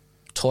 like,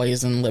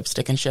 toys and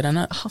lipstick and shit in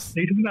it? Are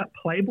you talking about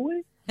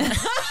Playboy?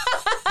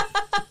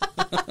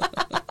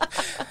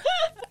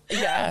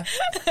 Yeah,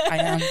 I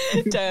am.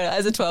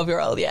 As a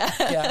 12-year-old,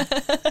 Yeah.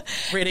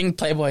 Reading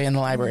Playboy in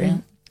the library.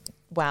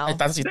 Wow.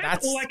 That's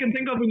all I can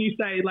think of when you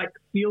say, like,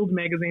 sealed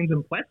magazines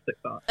in plastic,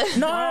 though.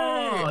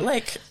 No,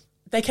 like,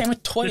 they came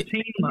with toys.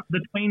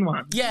 The tween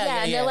ones.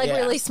 Yeah, and they're, like,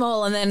 really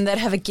small, and then they'd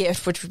have a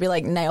gift, which would be,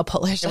 like, nail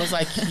polish. It was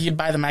like you'd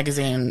buy the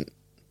magazine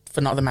for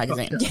not the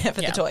magazine. Yeah,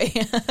 for the toy.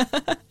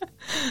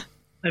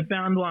 I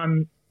found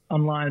one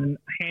online,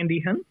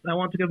 handy hints. I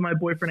want to give my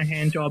boyfriend a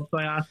hand job, so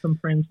I asked some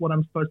friends what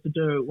I'm supposed to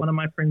do. One of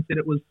my friends said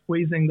it was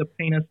squeezing the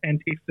penis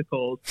and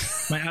testicles.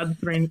 My other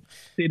friend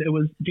said it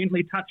was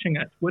gently touching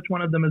it. Which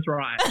one of them is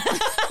right? How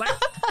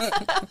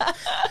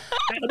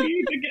do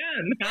you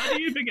begin?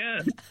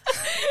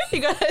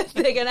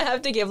 They're going to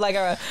have to give, like,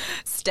 a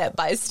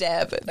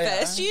step-by-step.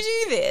 First you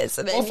do this,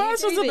 and then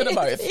first was a bit of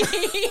both.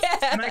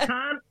 Yeah. And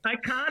I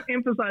can't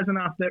emphasize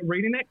enough that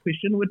reading that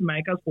question would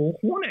make us all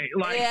horny.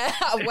 Like, yeah,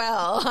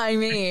 well, I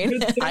mean.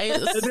 it'd be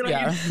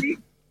like,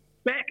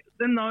 back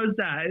in those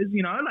days,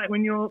 you know, like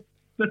when you're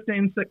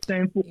 15,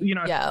 16, you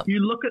know, you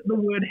look at the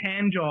word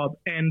hand job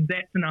and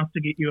that's enough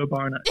to get you a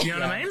bonus. You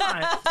know what I mean?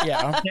 Like,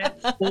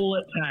 that's all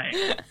it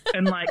takes.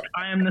 And, like,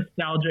 I am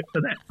nostalgic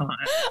for that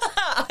time.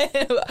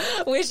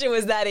 I wish it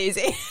was that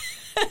easy.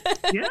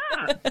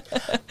 Yeah.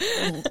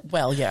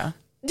 Well, yeah.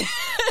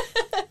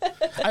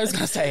 I was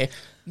going to say,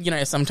 you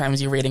know,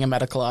 sometimes you're reading a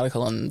medical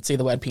article and see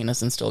the word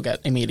penis and still get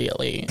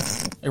immediately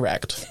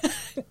erect.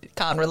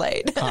 Can't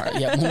relate.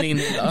 Yeah, me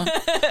neither.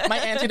 My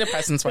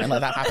antidepressants won't let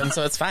that happen,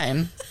 so it's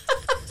fine.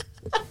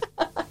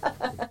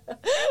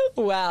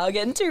 Wow,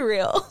 getting too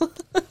real.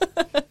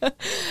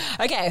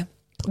 Okay,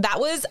 that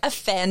was a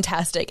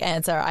fantastic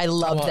answer. I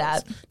loved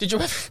that. Did you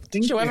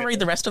ever read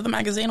the rest of the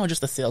magazine or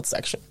just the sealed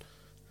section?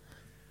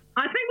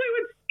 I think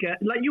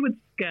you would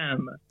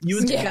scam. You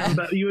would scam,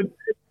 but you would.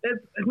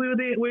 We were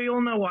there. We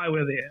all know why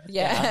we're there.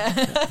 Yeah.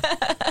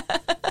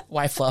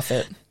 Why fluff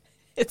it?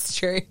 It's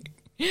true.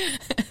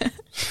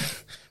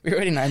 We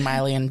already know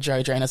Miley and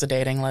Joe Jonas are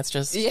dating. Let's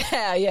just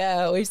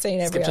we've seen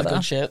every skip other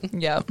good shit.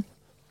 Yep.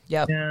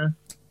 Yeah.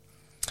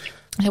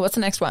 Hey, what's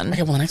the next one?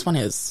 Okay, well, the next one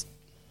is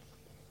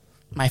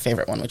my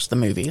favorite one, which is the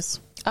movies.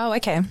 Oh,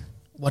 okay.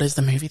 What is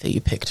the movie that you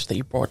picked that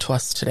you brought to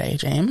us today,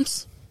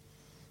 James?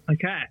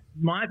 Okay,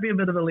 might be a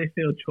bit of a left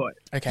field choice.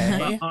 Okay,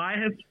 but I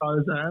have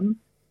chosen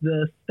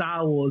the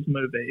Star Wars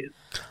movies.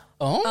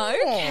 Oh,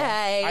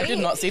 okay. I did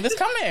not see this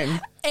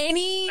coming.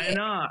 Any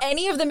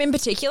of them in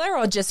particular,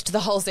 or just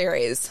the whole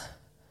series?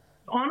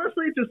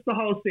 Honestly, just the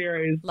whole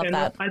series. Love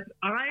that. I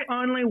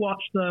only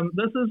watched them.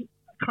 This is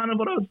kind of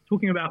what I was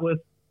talking about with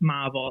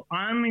Marvel.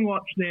 I only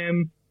watched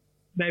them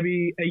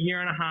maybe a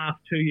year and a half,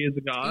 2 years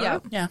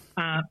ago. Yeah.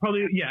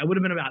 Probably, it would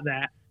have been about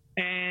that.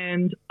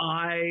 And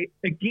I,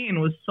 again,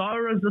 was so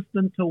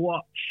resistant to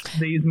watch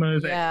these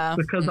movies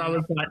because I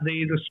was like,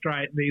 these are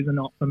straight, these are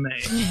not for me.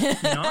 You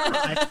know?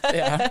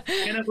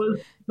 And it was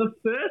the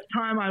first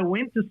time I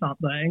went to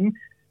something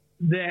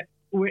that,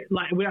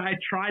 where I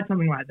tried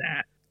something like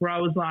that, where I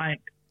was like,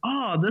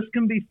 oh, this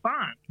can be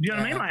fun. Do you know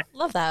what I mean? Like,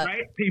 love that.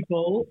 Great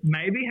people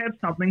maybe have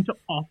something to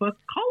offer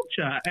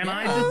culture. And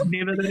I just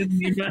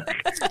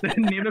that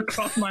never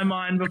crossed my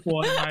mind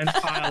before in my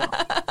entire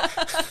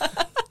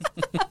life.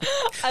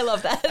 I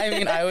love that. I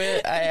mean,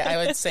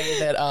 I would say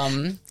that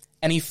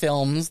any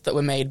films that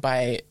were made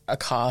by a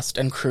cast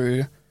and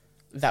crew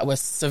that was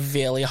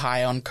severely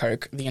high on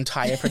coke the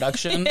entire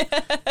production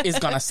is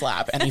gonna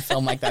slap. Any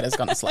film like that is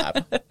gonna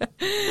slap.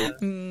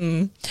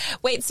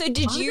 Wait, so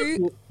did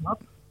you...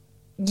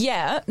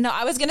 Yeah. No,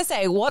 I was going to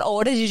say, what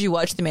order did you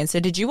watch them in? So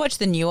did you watch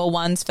the newer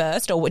ones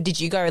first, or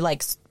did you go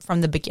like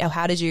from the beginning?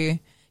 How did you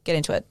get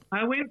into it?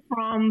 I went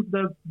from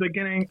the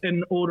beginning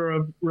in order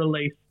of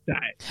release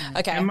date.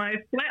 Okay. And my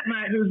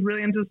flatmate, who's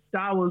really into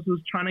Star Wars,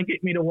 was trying to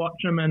get me to watch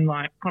them in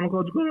like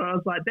chronological order. I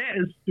was like, that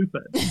is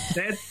stupid.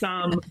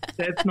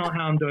 That's not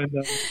how I'm doing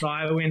this. So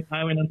I went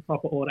in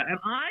proper order, and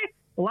I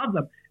love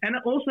them. And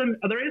also,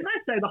 the reason I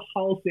say the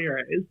whole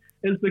series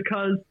is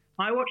because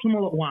I watch them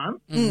all at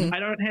once. I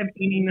don't have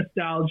any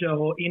nostalgia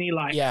or any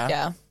like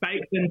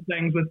baked in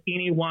things with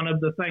any one of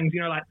the things.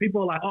 You know, like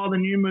people are like, oh, the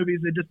new movies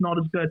are just not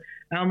as good.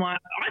 And I'm like,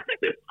 I think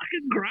they're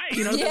fucking great.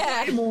 You know,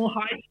 they're way more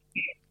hype.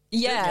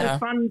 Yeah. It's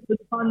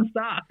fun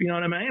stuff, you know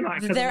what I mean?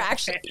 Like, they're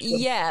actually,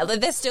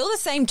 they're still the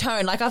same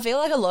tone. Like, I feel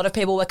like a lot of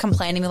people were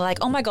complaining, they're like,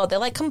 oh my God, they're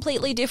like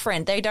completely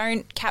different. They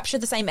don't capture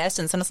the same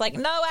essence. And it's like,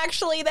 no,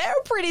 actually, they're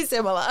pretty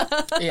similar.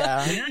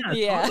 Yeah.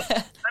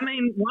 I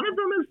mean, one of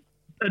them is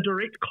a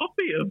direct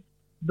copy of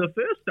the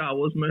first Star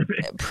Wars movie.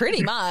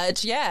 Pretty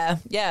much, yeah.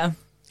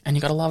 And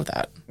you gotta love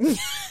that.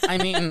 I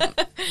mean,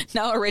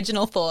 no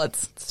original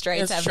thoughts.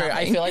 Straight it's to true.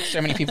 I feel like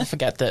so many people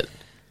forget that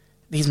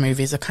these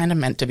movies are kind of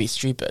meant to be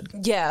stupid.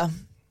 Yeah.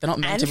 They're not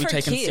meant And to be for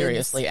taken kids.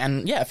 seriously.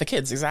 And yeah, for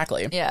kids,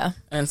 exactly. Yeah.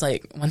 And it's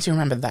like, once you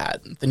remember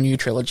that, the new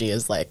trilogy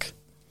is like,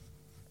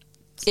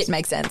 It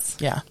makes sense.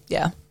 yeah,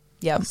 Yeah.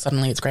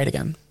 suddenly it's great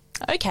again.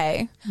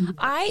 Okay.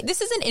 This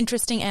is an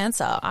interesting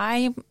answer.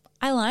 I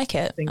like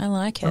it. I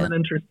like I'm it. an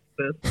interested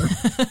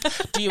person.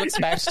 Do you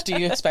expect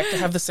to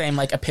have the same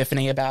like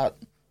epiphany about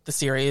the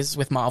series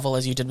with Marvel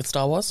as you did with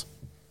Star Wars?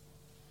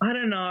 I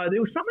don't know. There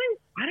was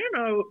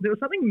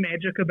something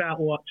magic about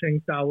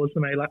watching Star Wars for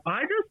me. Like,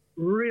 I just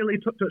really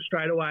took to it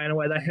straight away in a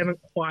way they haven't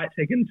quite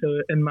taken to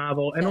it in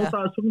Marvel. And also,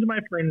 I was talking to my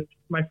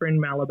friend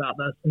Mel about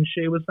this, and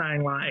she was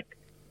saying, like,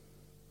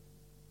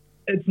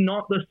 it's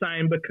not the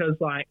same because,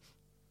 like,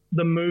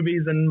 the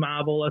movies in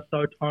Marvel are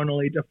so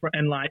tonally different.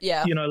 And, like,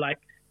 you know, like,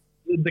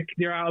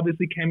 there are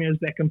obviously cameos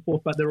back and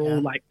forth, but they're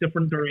all, like,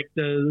 different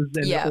directors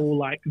and they're all,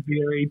 like,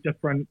 very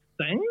different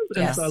things.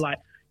 And so, like,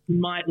 you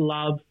might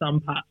love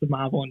some parts of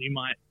Marvel and you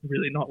might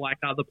really not like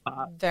other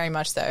parts. Very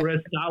much so.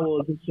 Whereas Star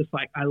Wars, it's just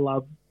like, I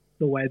love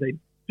the way they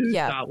do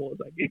Star Wars,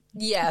 I guess.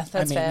 Yeah,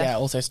 that's fair. Yeah,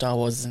 also Star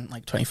Wars isn't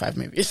like 25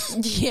 movies.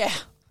 Yeah.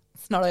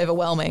 It's not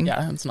overwhelming.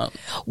 Yeah, it's not.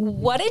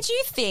 What did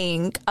you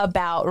think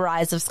about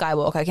Rise of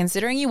Skywalker?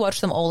 Considering you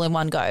watched them all in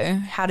one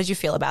go, how did you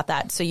feel about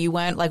that? So you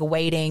weren't like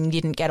waiting,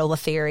 didn't get all the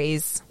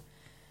theories?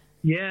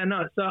 Yeah,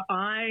 no. So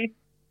I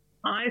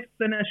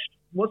finished,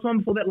 what's the one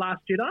before that,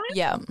 Last Jedi?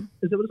 Yeah.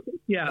 Is that what it's called?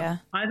 Yeah.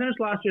 I finished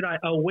Last Jedi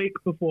a week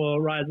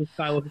before Rise of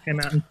Skywalker came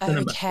out in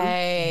cinema.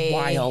 Okay.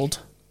 Wild.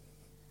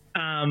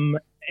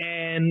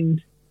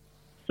 And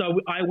so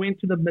I went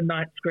to the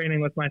midnight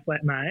screening with my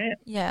flatmate.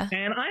 Yeah.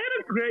 And I had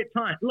a great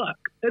time. Look,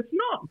 it's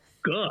not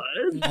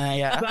good, but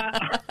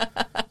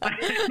I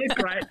had a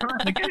great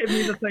time. It gave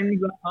me the things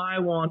that I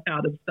want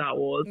out of Star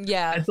Wars.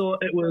 Yeah. I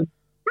thought it was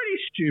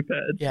pretty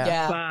stupid.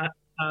 Yeah. But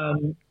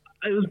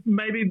it was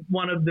maybe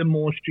one of the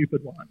more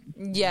stupid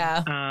ones.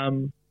 Yeah.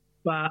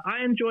 But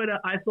I enjoyed it.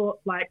 I thought,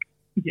 like,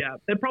 they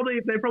probably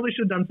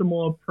should have done some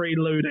more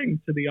preluding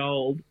to the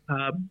old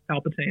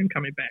Palpatine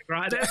coming back,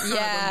 right? That's kind of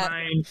the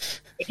main.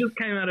 It just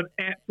came out of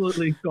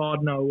absolutely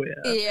God nowhere.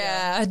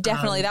 Yeah,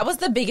 definitely. That was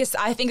the biggest.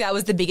 I think that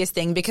was the biggest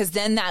thing because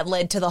then that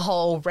led to the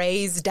whole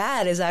Rey's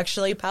dad is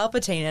actually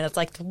Palpatine, and it's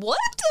like, what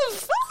the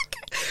fuck?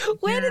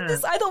 Where did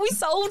this? I thought we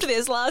solved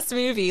this last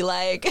movie.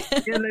 Like,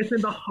 yeah, they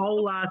said the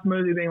whole last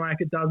movie being like,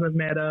 it doesn't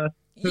matter.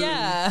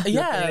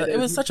 It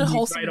was such a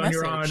wholesome message. On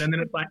your own, and then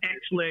it's like,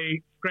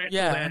 actually, scratch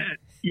that.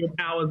 Your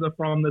powers are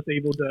from this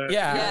evil dirt.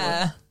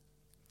 Yeah.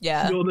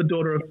 You're the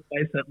daughter of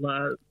Space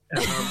Hitler.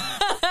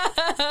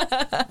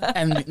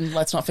 And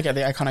let's not forget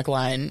the iconic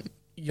line,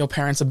 your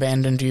parents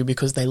abandoned you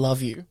because they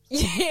love you.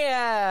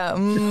 Yeah.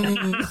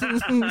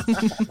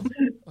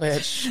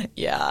 Which,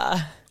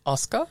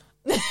 Oscar?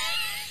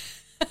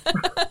 I do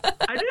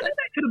think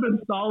that could have been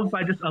solved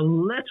by just a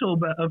little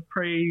bit of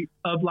preluding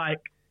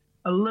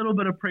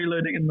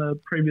in the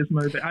previous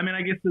movie. I mean,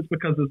 I guess it's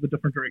because of the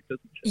different directors.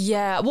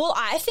 Yeah, well,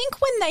 I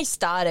think when they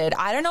started,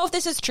 I don't know if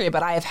this is true,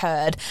 but I have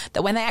heard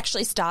that when they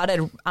actually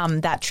started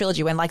that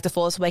trilogy, when like The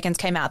Force Awakens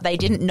came out, they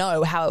didn't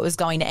know how it was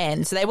going to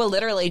end. So they were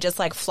literally just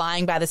like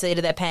flying by the seat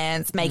of their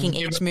pants, making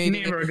each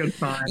movie. Never a good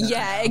sign.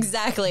 Yeah,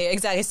 exactly.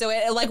 So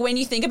like when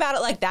you think about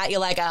it like that, you're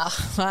like,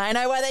 oh, I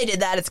know why they did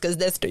that. It's because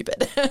they're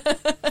stupid.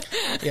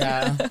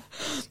 Yeah.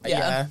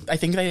 I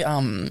think they,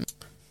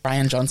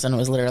 Rian Johnson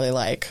was literally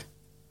like,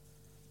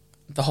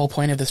 the whole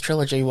point of this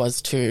trilogy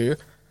was to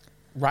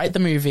write the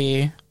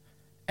movie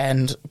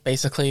and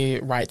basically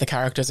write the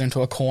characters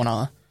into a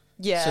corner.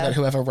 Yeah. So that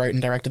whoever wrote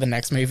and directed the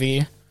next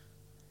movie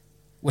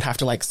would have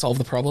to like solve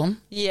the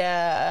problem.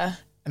 Yeah.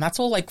 And that's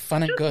all like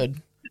fun and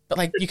good. But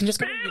like you can just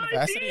go to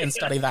university and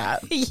study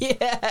that.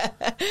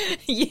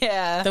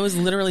 Yeah. There was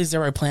literally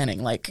zero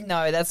planning. Like,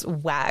 no, that's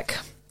whack.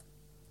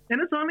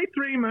 And it's only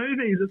 3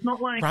 movies. It's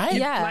not like right.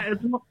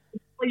 It's not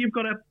like you've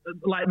got to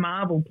like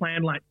Marvel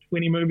plan like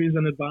 20 movies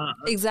in advance.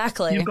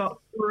 Exactly. You've got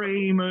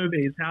 3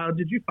 movies. How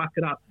did you fuck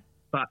it up?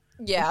 but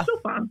Yeah. it's still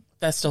fun.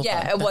 That's still fun.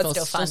 Yeah, it That was feels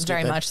still fun, so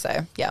very stupid. much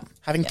so. Yeah.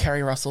 Having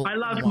Kerry Russell. I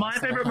loved in the my last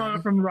favorite summer.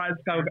 moment from Rise of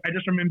Skywalker. I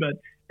just remembered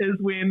is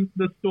when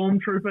the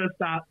stormtrooper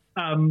starts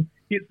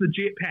gets the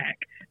jetpack,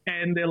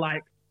 and they're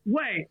like,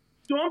 "Wait,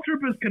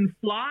 stormtroopers can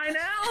fly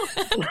now?"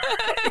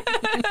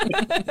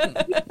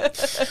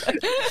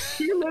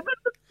 You live in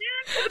the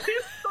future.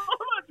 There's so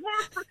much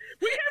more.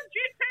 We have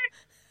jetpacks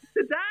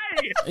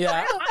today.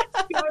 Yeah.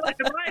 Like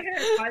if I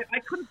had, I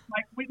couldn't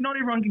not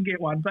everyone can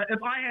get one, but if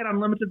I had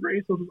unlimited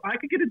resources, I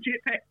could get a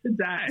jetpack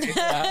today.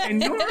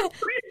 And you're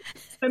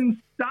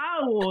in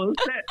Star Wars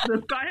that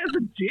this guy has a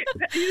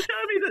jetpack. You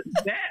tell me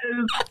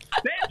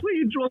that's where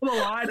you draw the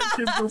line in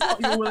terms of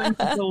what you're willing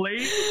to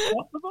believe is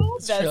possible.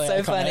 That's really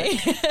so iconic. funny.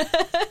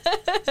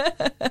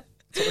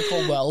 That's what we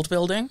call world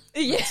building.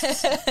 Yeah.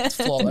 It's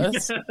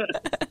flawless.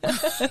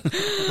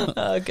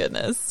 Oh,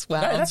 goodness.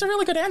 Wow. No, that's a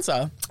really good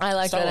answer. I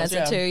like Star that Wars,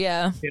 answer yeah. too,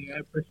 yeah. Yeah, I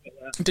appreciate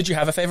that. Did you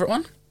have a favorite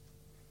one?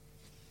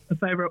 A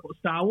favorite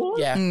Star Wars?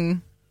 Yeah.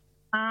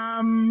 I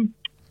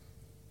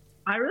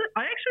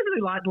actually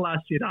really liked The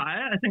Last Jedi.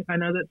 I think I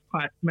know that's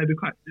quite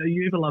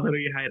you either love it or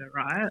you hate it,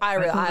 right? I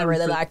thought it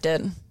really was liked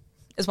it.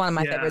 It's one of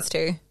my Yeah. favorites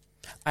too.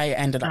 I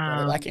ended up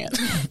really liking it.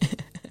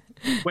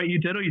 Wait, you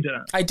did or you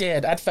didn't? I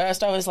did. At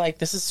first, I was like,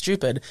 this is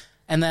stupid.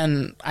 And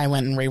then I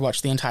went and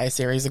rewatched the entire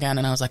series again,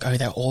 and I was like, oh,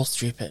 they're all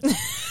stupid.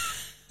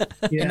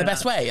 Yeah. In the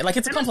best way. Like,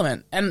 it's a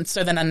compliment. And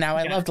so then now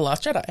I love The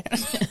Last Jedi. I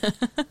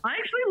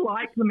actually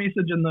like the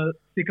message in the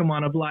second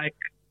one of like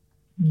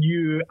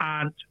you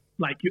aren't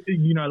like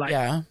you know like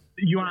Yeah,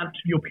 you aren't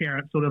your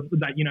parents, sort of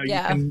like you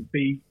Yeah. can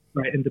be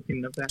like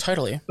independent of that.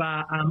 totally. But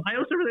I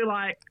also really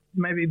like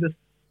maybe this.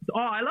 Oh,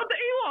 I love the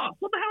Ewoks.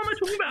 What the hell am I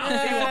talking about?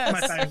 Ewoks are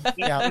my favorite.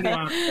 Yeah.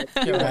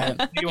 Ewoks. You're right.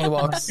 Ewoks are my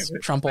Ewoks,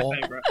 favorite. Trumple.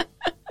 My favorite.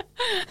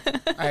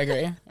 I agree.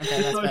 Okay,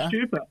 They're that's so fair.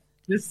 stupid.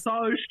 They're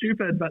so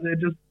stupid, but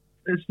it's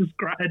just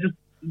great.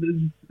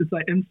 It's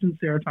like instant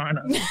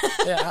serotonin.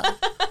 Yeah.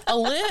 A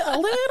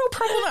little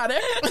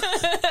problematic.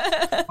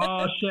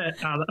 Oh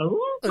shit!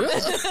 Ooh.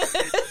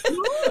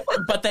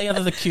 But they are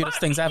the cutest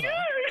things ever.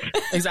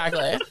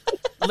 Exactly.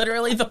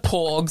 Literally, the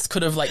Porgs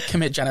could have, like,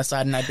 commit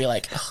genocide, and I'd be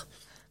like, ugh,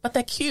 but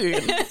they're cute.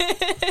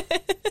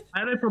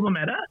 Are they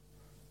problematic?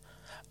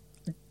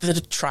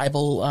 The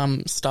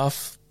tribal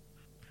stuff.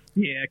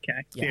 Yeah.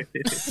 Okay. Yeah.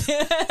 Yes.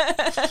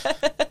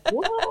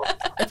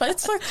 But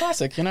it's like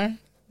classic, you know?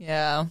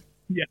 Yeah.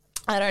 Yeah.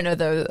 I don't know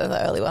the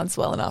early ones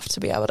well enough to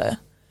be able to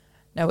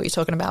know what you're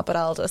talking about, but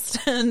I'll just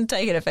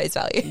take it at face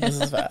value.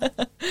 This is fair.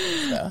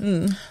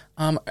 Yeah.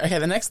 Okay,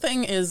 the next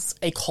thing is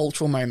a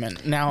cultural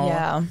moment. Now,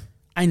 Yeah.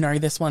 I know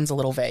this one's a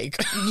little vague.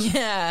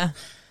 Yeah.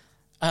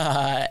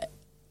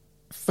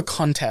 For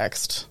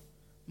context,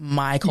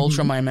 my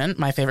cultural moment,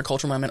 my favorite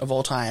cultural moment of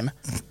all time,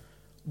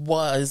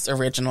 was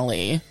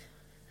originally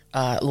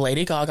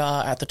Lady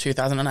Gaga at the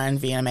 2009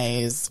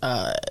 VMAs,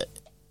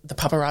 the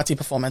paparazzi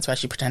performance where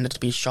she pretended to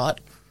be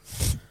shot.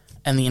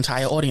 And the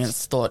entire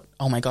audience thought,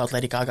 oh my God,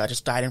 Lady Gaga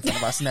just died in front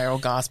of us. And they're all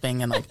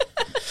gasping and like,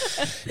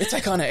 it's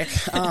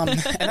iconic. And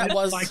that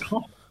was,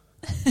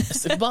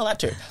 well, that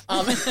too.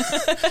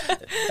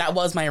 That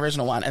was my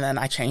original one. And then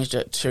I changed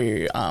it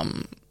to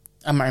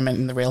a moment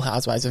in The Real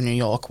Housewives of New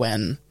York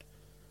when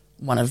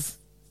one of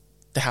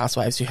the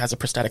housewives who has a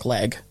prosthetic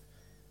leg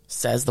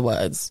says the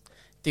words,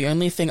 "The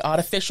only thing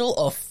artificial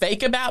or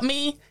fake about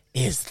me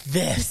is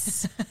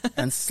this,"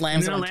 and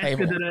slams it on the Alaska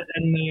table. did it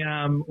in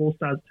the All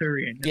Stars 2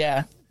 reunion.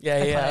 Yeah.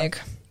 Iconic.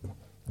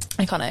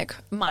 Iconic.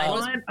 Mine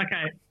was,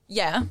 Okay,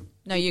 yeah.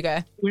 No, you go.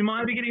 we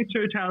might be getting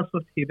too Taylor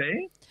Swift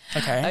heavy.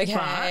 Okay.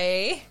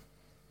 Okay.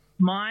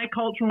 My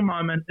cultural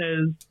moment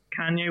is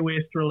Kanye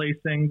West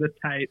releasing the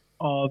tape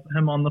of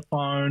him on the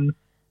phone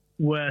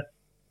with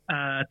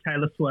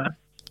Taylor Swift,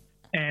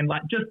 and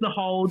like just the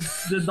whole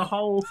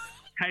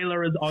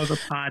Taylor is over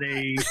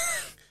party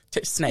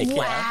Snake. Yeah.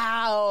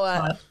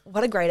 Wow.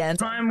 What a great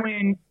answer. time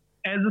when,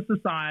 as a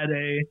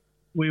society,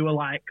 we were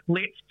like,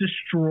 let's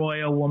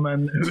destroy a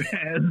woman who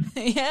has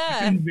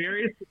Yeah. been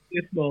very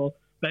successful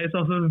based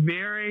off of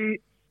very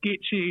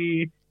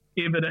sketchy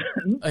evidence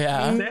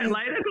Yeah. that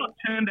later got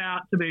turned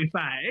out to be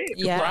fake.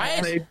 Yeah.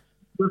 Right? They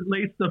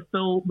released the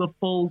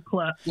full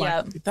clip.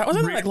 Yeah. That was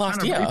only like last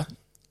kind of year.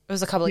 It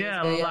was a couple of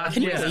Yeah, years ago. last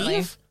Can you year.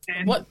 believe?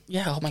 And What?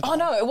 Yeah. Oh my God. Oh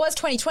no, it was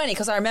 2020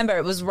 because I remember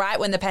it was right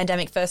when the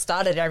pandemic first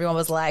started. Everyone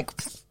was like,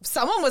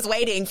 someone was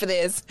waiting for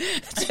this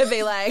to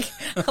be like,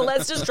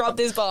 let's just drop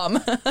this bomb.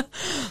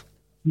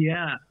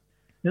 Yeah,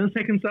 it was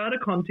taken so out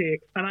of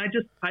context, and I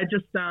just,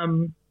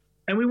 and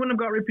we wouldn't have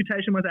got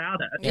Reputation without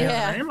it. You know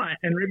what I mean? Like,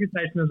 and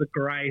Reputation is a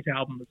great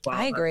album as well.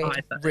 I agree.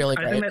 think. Really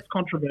I great. think that's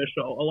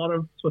controversial. A lot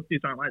of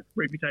Swifties don't like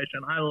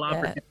Reputation. I love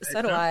Yeah, Reputation.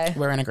 so do I.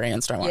 We're in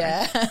agreement. Don't worry.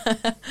 Yeah.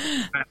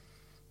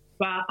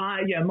 But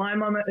my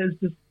moment is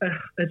just,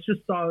 it's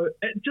just so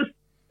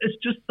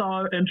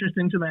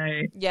interesting to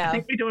me. Yeah. I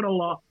think we do it a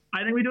lot.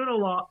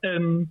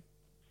 In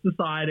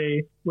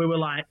society where we're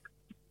like,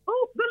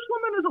 oh, this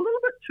woman is a little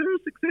bit too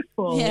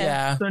successful. Yeah.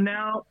 Yeah. So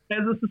now, as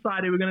a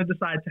society, we're going to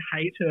decide to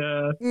hate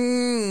her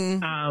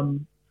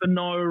for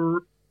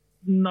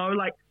no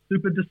like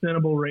super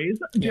discernible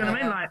reason. Do you know what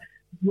I mean? Like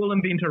will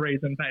invent a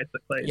reason,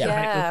 basically. Yeah. to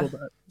hate Yeah. this or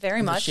that.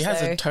 Very much She has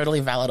so. a totally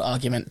valid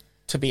argument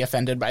to be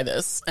offended by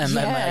this. And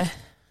then, Yeah. like,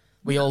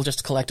 we all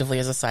just collectively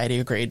as a society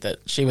agreed that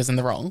she was in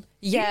the wrong.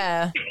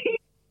 Yeah.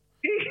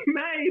 He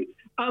made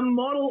a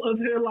model of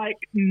her like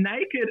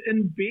naked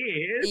in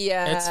bed.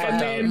 Yeah. It's And fucked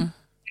then, up.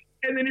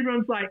 and then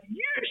everyone's like,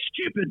 "You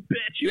stupid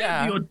bitch! You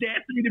Yeah. have the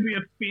audacity to be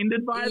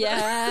offended by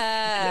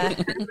Yeah. this."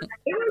 It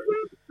was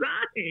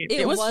insane.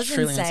 It was was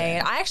truly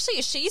insane.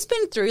 insane. She's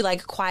been through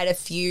like quite a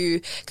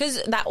few,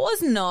 because that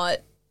was not,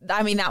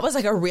 I mean, that was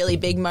like a really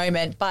big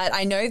moment, but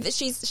I know that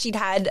she'd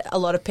had a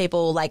lot of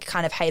people like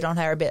kind of hate on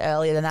her a bit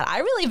earlier than that. I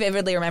really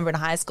vividly remember in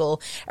high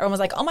school, everyone was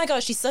like, oh my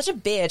gosh, she's such a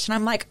bitch. And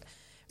I'm like,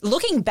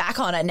 looking back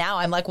on it now,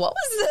 I'm like, what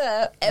was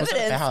the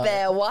evidence about?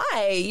 there?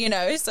 Why? You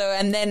know, so,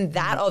 and then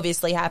that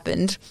obviously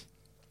happened,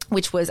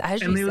 which was,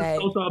 as And you there say.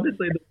 was also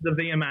obviously the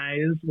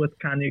VMAs with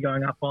Kanye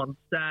going up on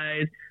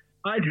stage.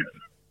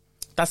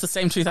 That's the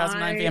same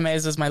 2009 I-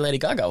 VMAs as my Lady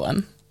Gaga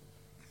one.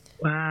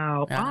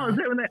 Wow. Yeah. Oh, is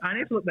that when I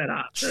need to look that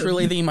up.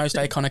 Truly the most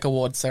iconic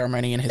award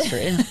ceremony in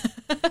history.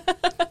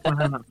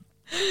 Wow.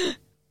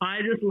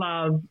 I just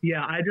love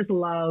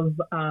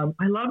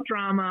I love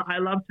drama. I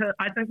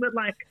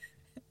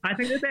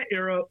think that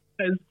era,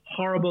 as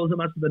horrible as it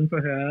must have been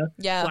for her,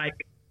 Yeah. like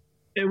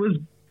it was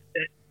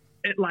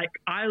it like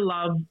I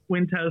love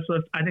when Taylor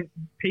Swift, I think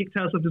peak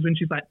Taylor Swift is when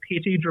she's like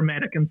petty,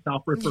 dramatic and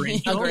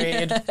self-referential.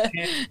 Agreed.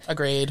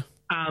 Agreed.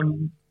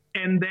 And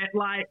that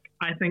like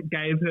I think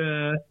gave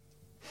her,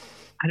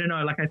 I don't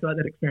know, like I feel like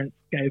that experience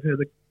gave her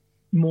the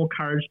more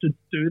courage to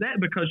do that,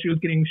 because she was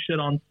getting shit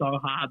on so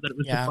hard that it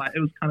was Yeah. just like it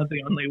was kind of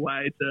the only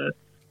way to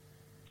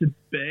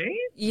be.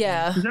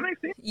 Yeah. Does that make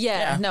sense?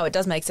 Yeah, Yeah. no, it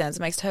does make sense.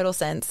 It makes total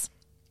sense.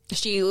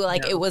 She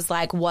like Yeah. it was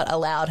like what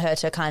allowed her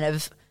to kind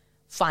of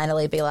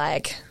finally be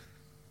like,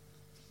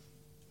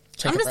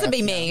 Take I'm a just gonna breath, be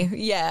yeah.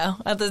 me. Yeah,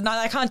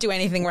 I can't do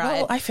anything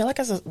right. Well, I feel like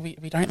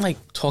we don't like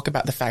talk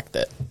about the fact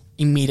that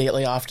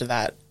immediately after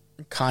that,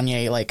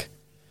 Kanye like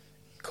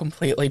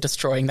completely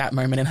destroying that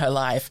moment in her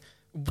life,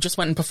 just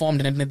went and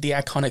performed and did the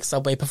iconic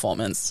Subway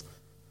performance.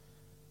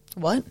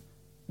 What?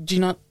 Do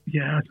you not?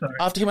 Yeah, sorry.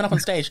 After he went up on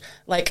stage,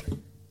 like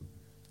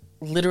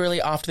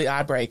literally after the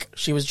ad break,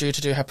 she was due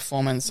to do her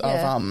performance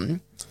Yeah. of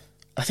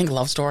I think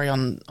Love Story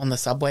on the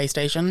subway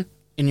station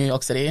in New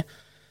York City.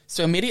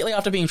 So immediately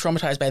after being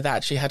traumatized by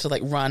that, she had to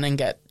like run and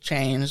get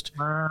changed,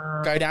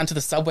 go down to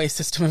the subway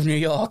system of New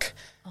York,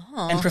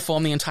 and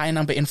perform the entire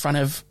number in front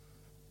of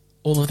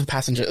all of the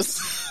passengers.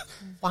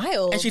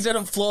 Wild. And she did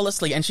it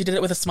flawlessly, and she did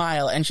it with a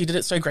smile, and she did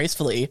it so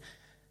gracefully.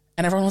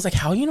 And everyone was like,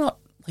 how are you not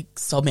like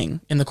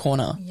sobbing in the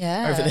corner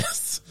Yeah. over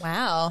this?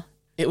 Wow.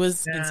 It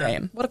was Yeah.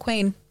 insane. What a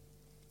queen.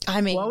 I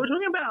mean, While we're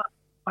talking about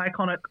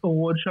iconic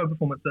award show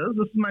performances,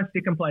 this is my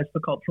second place for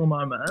cultural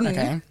moment.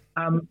 Okay.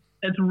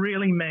 It's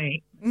really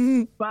me,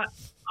 but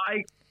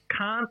I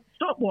can't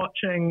stop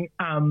watching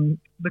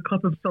the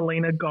clip of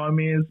Selena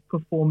Gomez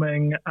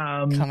performing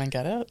Come and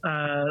get it.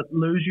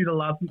 Lose You to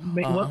Love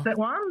Me. What's that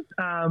one?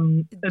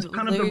 It's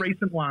kind of the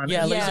recent one.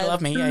 Yeah, Lose Yeah. You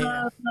Love Me. Yeah,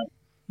 yeah.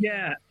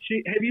 Yeah.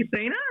 Have you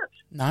seen it?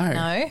 No.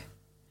 no.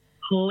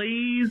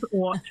 Please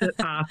watch it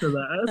after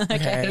this.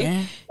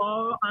 Okay.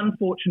 So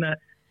unfortunate.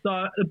 So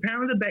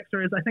apparently the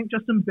backstory is I think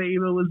Justin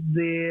Bieber was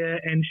there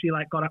and she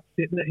like got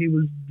upset that he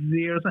was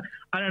there or something.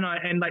 I don't know.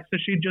 And like, so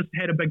she just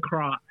had a big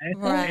cry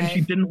Right. and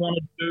she didn't want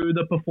to do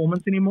the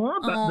performance anymore.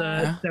 But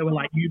Aw. they were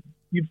like,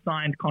 you've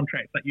signed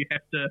contracts, like you have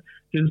to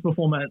do this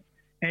performance.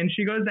 And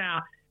she goes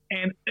out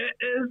and it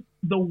is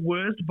the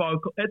worst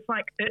vocal. It's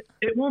like, it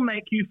will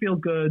make you feel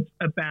good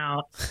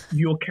about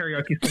your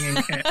karaoke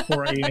singing at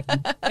 4 a.m.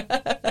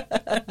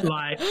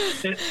 Like,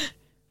 it's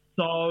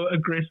so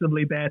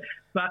aggressively bad.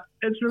 But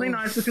it's really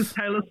nice because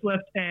Taylor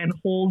Swift and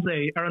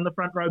Halsey are in the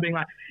front row being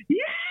like, yes!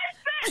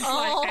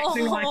 Like,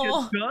 acting like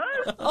it's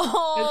good.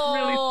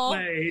 Oh.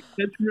 It's really sweet.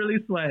 It's really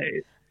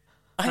sweet.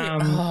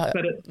 But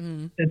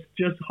it's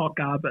just hot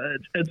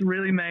garbage. It's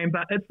really mean,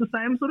 but it's the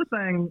same sort of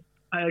thing.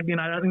 Again,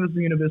 I don't think this is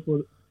a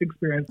universal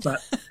experience,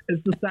 but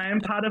it's the same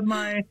part of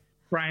my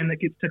brain that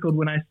gets tickled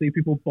when I see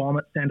people bomb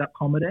at stand-up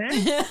comedy. And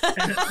it's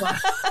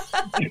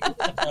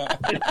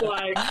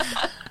like,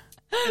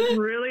 it's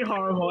really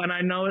horrible. And I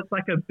know it's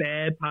like a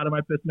bad part of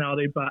my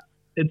personality, but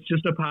it's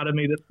just a part of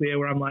me that's there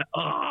where I'm like,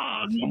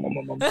 oh,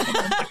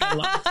 like, I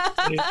love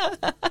it.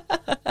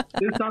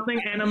 There's something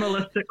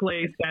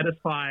animalistically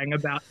satisfying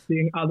about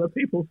seeing other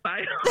people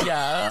fail.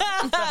 Yeah.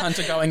 The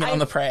hunter going in on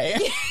the prey.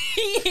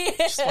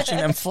 Just watching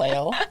them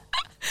flail.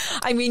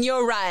 I mean,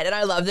 you're right. And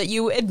I love that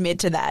you admit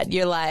to that.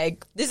 You're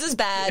like, this is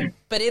bad,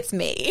 but it's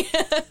me.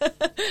 Yeah,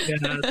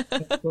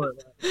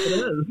 absolutely.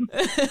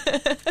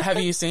 It is. Have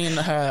you seen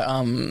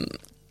her,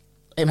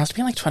 it must have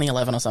been like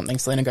 2011 or something,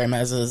 Selena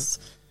Gomez's,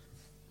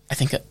 I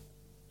think,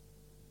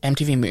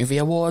 MTV Movie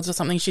Awards or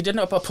something. She did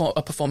a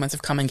performance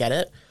of Come and Get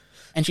It,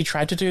 and she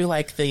tried to do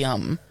like the, are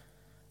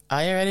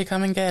you ready,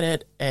 come and get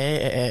it,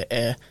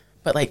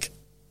 but like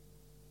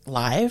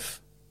live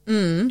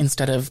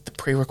instead of the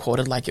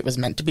pre-recorded like it was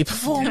meant to be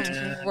performed.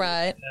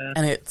 Right.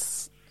 And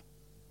it's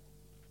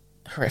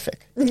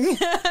horrific.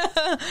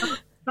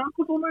 some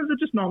performers are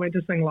just not meant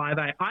to sing live.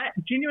 I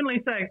genuinely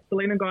think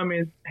Selena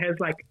Gomez has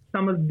like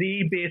some of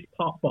the best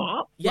pop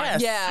bop.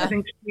 Yes. Yeah. I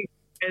think she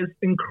has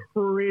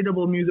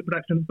incredible music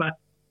production, but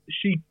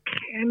she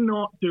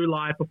cannot do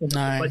live performances.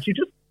 No. Like she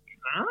just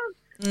can't.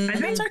 I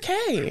And think that's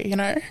okay, you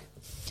know?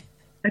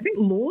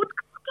 Lorde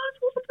does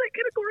falls into that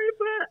category,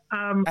 but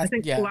I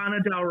think yeah.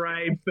 Lana Del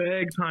Rey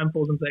big time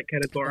falls into that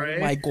category. Oh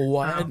my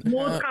God.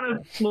 Lorde's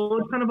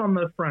kind of on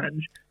the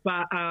fringe,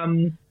 but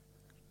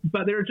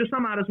there are just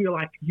some artists where you're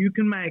like, you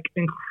can make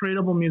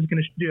incredible music in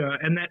a studio,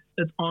 and that's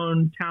its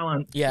own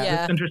talent. Yeah.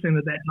 Yeah. It's interesting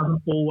that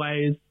doesn't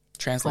always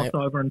Translate.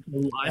 cross over into a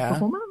live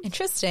performance.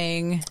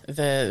 Interesting.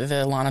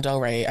 The Lana Del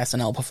Rey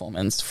SNL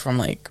performance from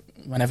like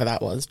whenever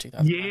that was,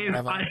 2000.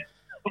 Yeah,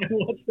 I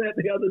watched that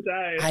the other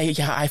day.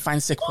 I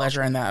find sick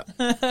pleasure in that.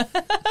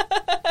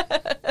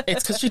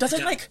 It's because she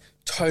doesn't like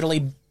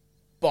totally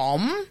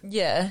bomb,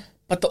 Yeah.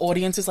 but the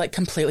audience is like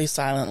completely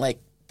silent, like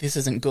this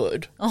isn't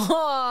good,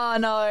 Oh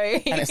no.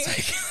 and it's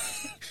like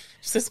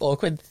just this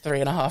awkward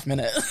 3.5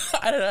 minutes.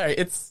 I don't know.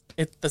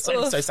 There's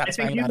something so I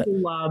satisfying think you about it.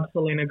 will love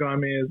Selena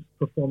Gomez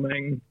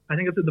performing. I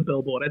think it's at the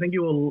Billboard. I think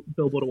you will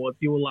Billboard Awards.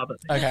 You will love it.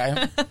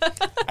 Okay,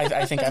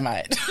 I think I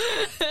might.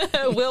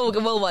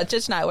 We'll watch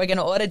it tonight. We're going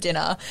to order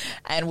dinner,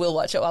 and we'll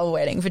watch it while we're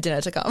waiting for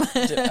dinner to come.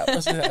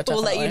 Let's do that,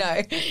 We'll let you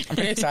definitely. know. I'm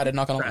pretty excited,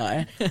 not gonna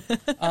lie.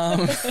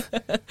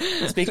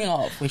 Speaking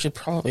of, we should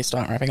probably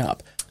start wrapping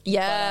up.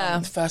 Yeah.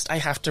 First, I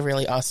have to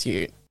really ask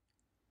you.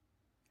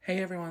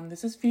 Hey everyone,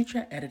 this is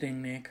Future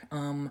Editing Nick.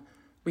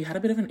 We had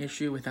a bit of an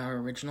issue with our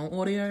original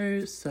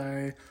audio,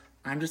 so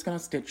I'm just gonna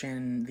stitch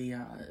in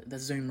the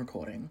Zoom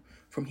recording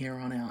from here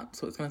on out.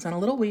 So it's gonna sound a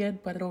little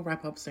weird, but it'll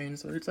wrap up soon,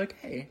 so it's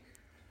okay.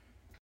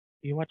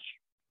 Do you watch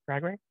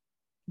Drag Race?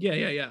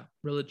 Yeah.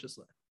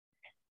 Religiously.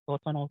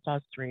 Thoughts on All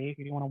Stars 3?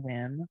 Who do you want to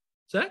win?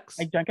 6?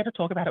 I don't get to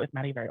talk about it with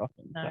Maddie very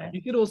often. So.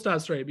 You did All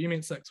Stars 3, but you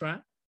mean 6, right?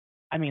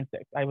 I mean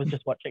 6. I was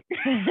just watching.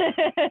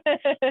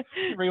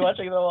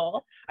 Rewatching them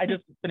all. I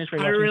just finished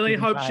rewatching I really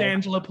season hope 5.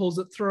 Shangela pulls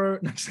it through.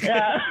 No, just kidding.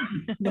 Yeah.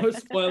 No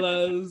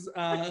spoilers.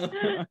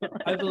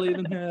 I believe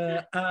in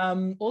her.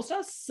 All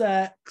Stars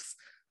 6.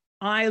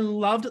 I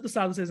loved at the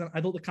start of the season.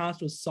 I thought the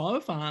cast was so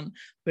fun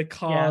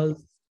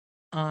because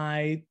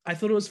I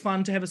thought it was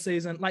fun to have a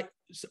season like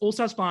All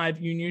Stars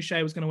 5. You knew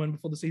Shay was going to win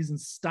before the season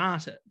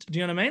started. Do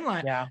you know what I mean?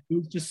 Like it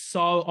was just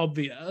so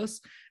obvious,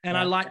 and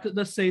I liked that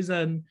this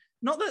season.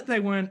 Not that they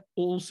weren't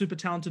all super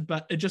talented,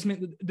 but it just meant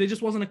that there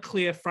just wasn't a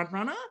clear front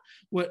runner,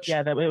 which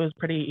it was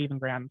pretty even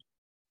ground.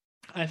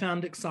 I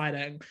found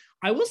exciting.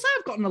 I will say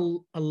I've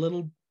gotten a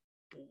little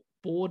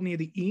bored near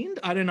the end.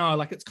 I don't know,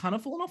 like it's kind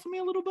of fallen off of me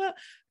a little bit.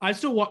 I'm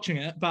still watching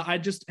it, but I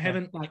just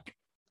haven't like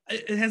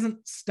it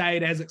hasn't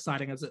stayed as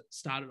exciting as it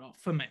started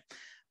off for me.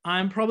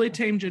 I'm probably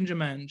Team Ginger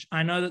Minge.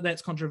 I know that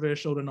that's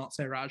controversial to not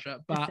say Raja,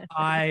 but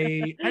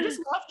I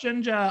just love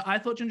Ginger. I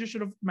thought Ginger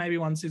should have maybe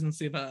won season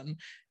 7,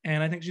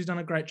 and I think she's done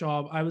a great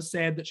job. I was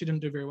sad that she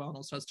didn't do very well in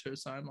All Stars 2,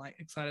 so I'm like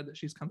excited that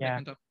she's come back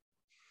and done.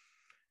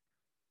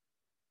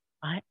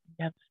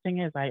 The thing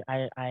is, I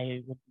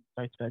would be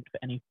so stoked for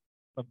any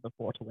of the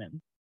 4 to win,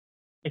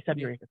 except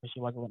Eureka because she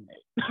was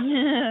eliminated.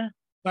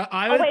 But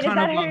I would kind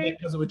of love it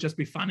because it would just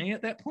be funny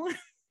at that point.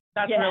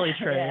 That's really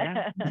true.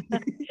 Yeah.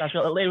 That's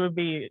really, it would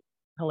be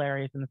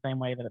hilarious in the same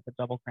way that the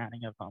double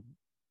crowning of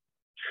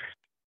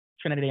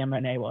Trinity and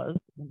Monet was.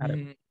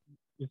 It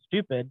was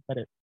stupid, but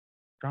it's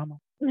drama.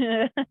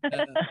 It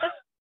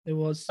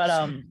was. But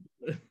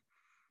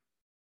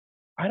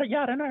I don't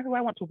know who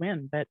I want to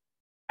win, but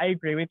I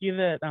agree with you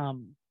that I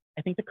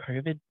think the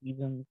COVID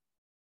seasons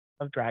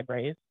of Drag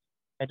Race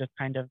are just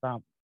kind of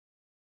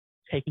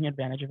taking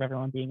advantage of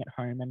everyone being at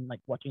home and like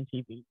watching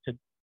TV to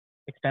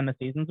extend the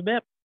seasons a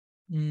bit.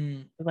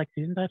 Like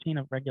season 13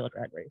 of regular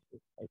Drag Race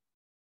is like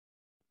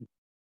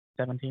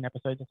 17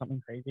 episodes or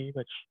something crazy,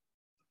 which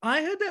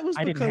I heard that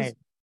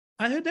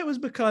was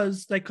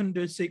because they couldn't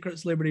do Secret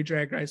Celebrity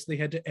Drag Race. They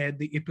had to add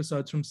the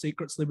episodes from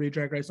Secret Celebrity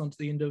Drag Race onto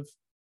the end of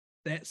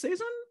that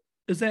season.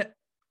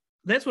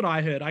 That's what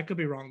I heard. I could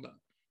be wrong though.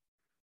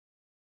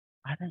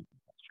 I don't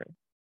think that's true.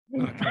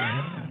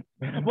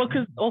 Okay. Well,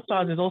 because All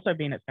Stars has also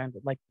been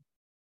expanded, like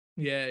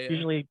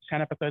usually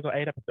 10 episodes or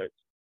 8 episodes.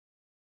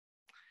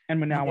 And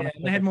we now want to.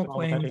 They had more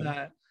queens.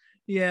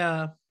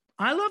 Yeah.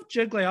 I love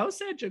Jiggly. I was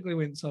sad Jiggly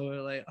went so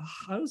early.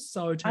 I was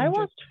so tempted. I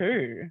was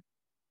too.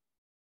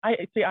 I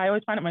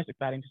always find it most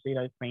exciting to see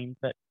those queens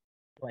that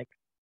like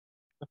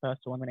the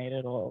first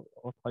eliminated or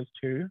close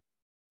to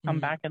come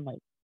back and like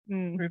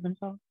prove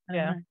themselves.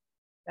 Yeah.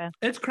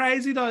 It's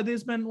crazy though.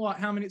 There's been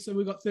how many? So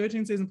we've got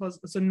 13 seasons plus,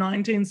 so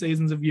 19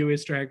 seasons of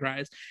US Drag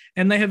Race,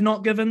 and they have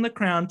not given the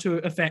crown to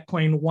a fat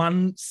queen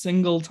one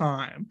single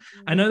time.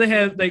 I know they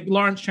have.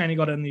 Lawrence Chaney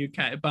got it in the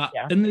UK, but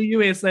in the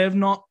US they have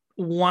not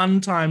one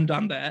time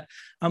done that.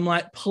 I'm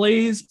like,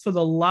 please, for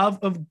the love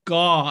of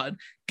God,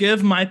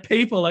 give my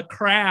people a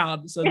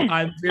crown. So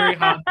I'm very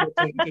hard to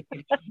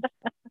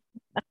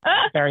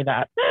Very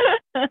that.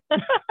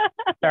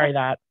 Very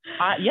that.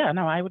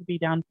 I would be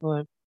down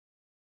for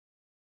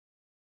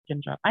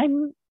Ginger.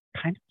 I'm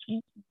kind of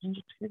changing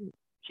Ginger too.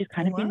 She's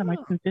kind of been the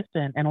most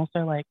consistent, and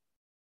also like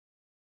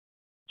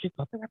she's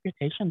got the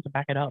reputation to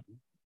back it up.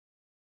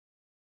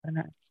 I don't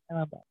know. I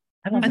love that.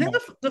 I think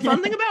the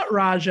fun thing about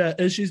Raja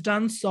is she's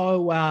done so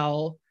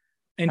well,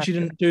 and she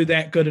didn't do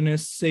that good in her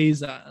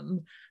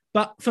season.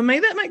 But for me,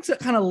 that makes it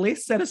kind of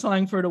less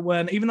satisfying for her to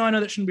win, even though I know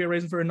that shouldn't be a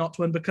reason for her not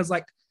to win, because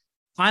like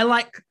I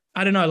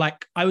don't know,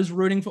 like I was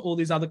rooting for all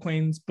these other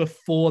queens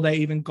before they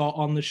even got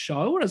on the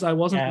show, whereas I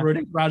wasn't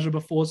rooting for Raja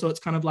before. So it's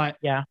kind of like,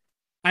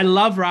 I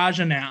love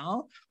Raja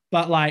now,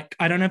 but like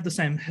I don't have the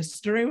same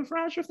history with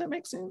Raja, if that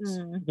makes sense.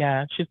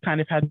 Yeah, she's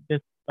kind of had this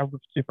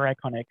super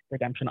iconic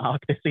redemption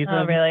arc this season.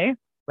 Oh, really?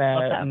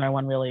 Where no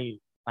one really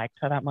liked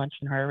her that much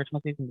in her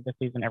original season, but this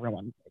season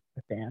everyone's like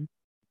a fan,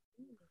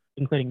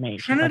 including me.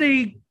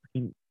 Trinity,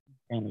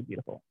 insanely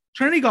beautiful.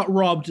 Trinity got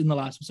robbed in the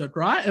last episode,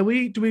 right? Do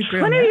we agree on that?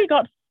 Trinity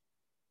got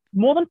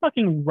more than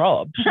fucking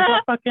robbed. She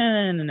got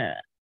fucking,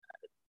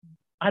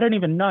 I don't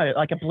even know,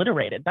 like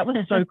obliterated. That was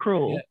so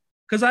cruel.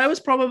 Because I was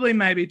probably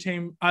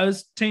I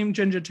was team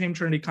Ginger, team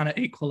Trinity kind of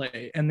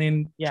equally, and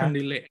then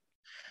Trinity left.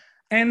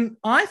 And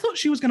I thought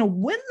she was going to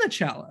win the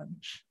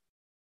challenge.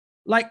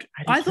 Like,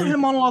 I thought her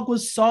monologue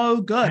was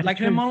so good. Like,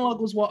 her monologue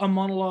was what a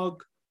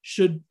monologue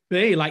should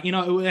be. Like, you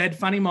know, it had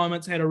funny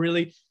moments, had a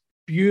really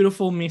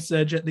beautiful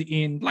message at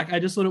the end. Like, I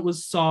just thought it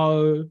was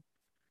so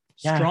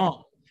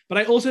strong. But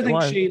I also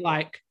think she,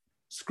 like,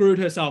 screwed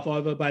herself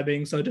over by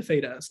being so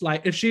defeatist.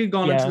 Like, if she had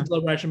gone into the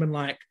deliberation and been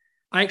like,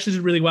 I actually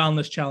did really well in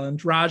this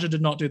challenge, Raja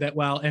did not do that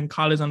well, and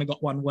Kylie's only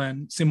got one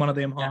win, send one of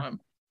them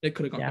home, it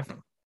could have gone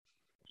different.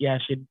 Yeah,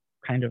 she'd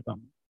kind of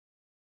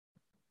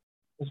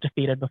was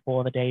defeated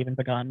before the day even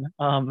begun.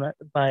 But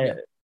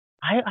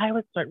I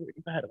was so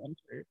rooting for her to win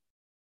too.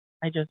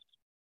 I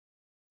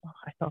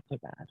felt so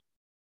bad.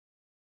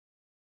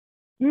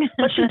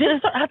 But she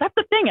did. That's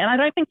the thing, and I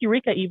don't think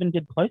Eureka even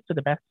did close to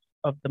the best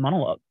of the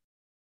monologue.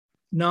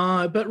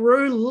 No, but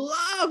Rue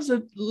loves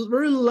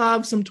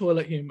some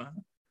toilet humor.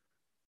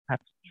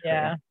 That's true.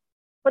 Yeah.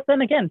 But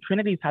then again,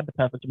 Trinity's had the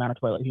perfect amount of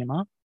toilet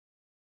humor,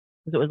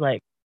 because it was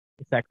like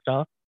the sex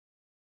stuff.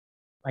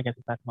 I guess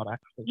that's not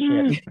actually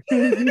shit.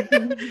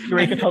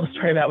 Eureka told the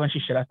story about when she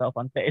shit herself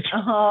on stage.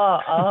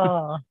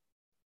 Oh,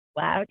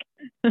 whack.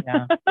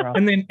 Yeah.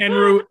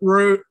 And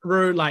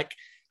Rue like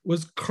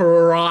was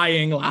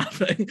crying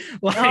laughing.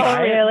 Like,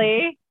 oh,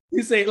 really?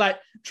 You see, like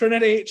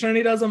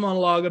Trinity does a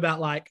monologue about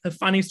like a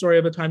funny story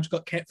of a time she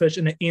got catfished,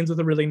 and it ends with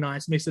a really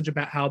nice message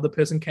about how the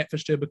person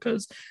catfished her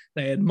because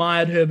they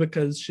admired her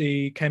because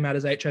she came out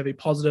as HIV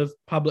positive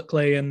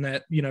publicly, and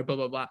that, you know, blah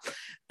blah blah.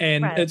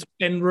 And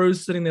and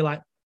Rue's sitting there like,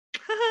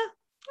 oh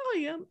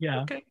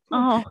yeah, okay, cool.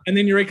 Oh. And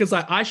then Eureka's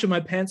like, I shit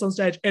my pants on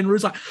stage, and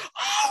Rue's like,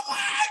 oh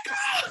my god.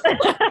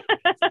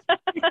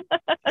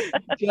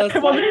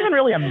 It wasn't even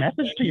really a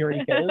message to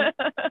Eureka.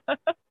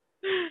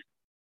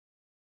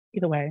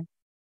 Either way.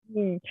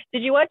 Did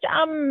you watch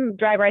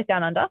Drag Race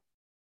Down Under?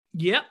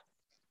 Yep.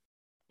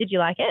 Did you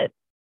like it?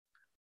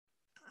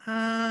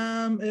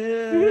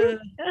 It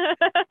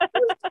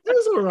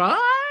was all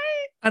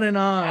right. I don't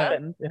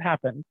know. It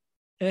happened.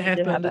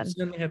 It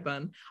certainly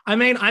happened. I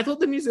mean, I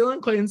thought the New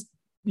Zealand queens,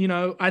 you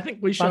know, I think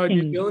we showed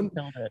New Zealand.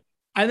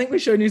 I think we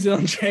showed New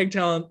Zealand drag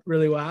talent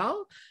really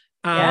well.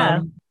 I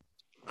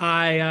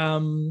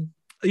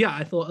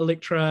thought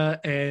Electra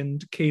and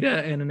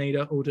Keita and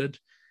Anita all did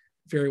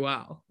very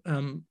well.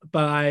 But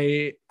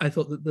I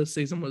thought that this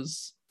season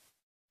was,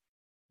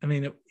 I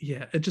mean,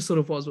 it just sort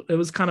of was. It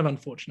was kind of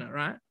unfortunate,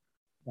 right?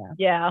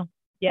 Yeah.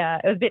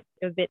 It was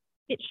a bit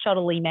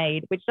shoddily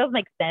made, which does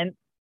make sense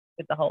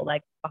with the whole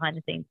like behind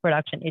the scenes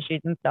production issues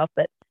and stuff,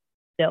 but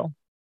still.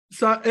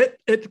 So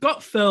it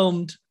got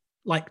filmed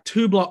like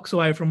 2 blocks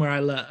away from where I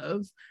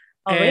live.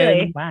 Oh,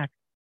 really? Wow.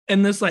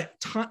 And this like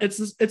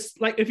it's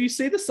like, if you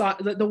see the site,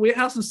 the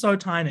warehouse is so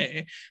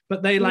tiny,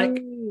 but they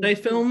they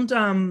filmed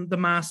The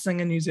Masked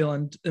Singer in New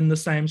Zealand in the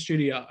same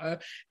studio,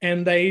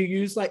 and they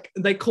use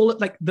they call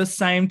it like the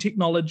same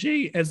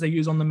technology as they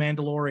use on The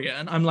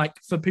Mandalorian. I'm like,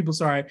 for people,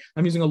 sorry,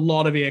 I'm using a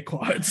lot of air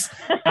quotes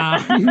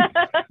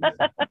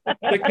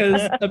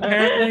because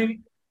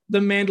apparently The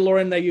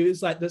Mandalorian, they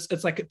use like this,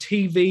 it's like a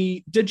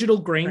TV digital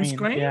green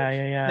screen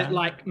that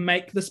like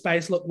make the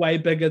space look way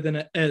bigger than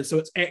it is, so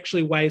it's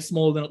actually way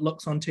smaller than it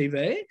looks on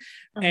TV.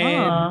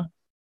 And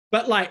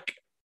but like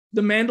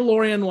the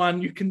Mandalorian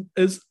one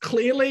is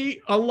clearly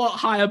a lot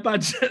higher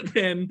budget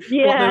than what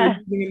they were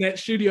using in that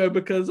studio,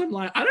 because I'm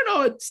like, I don't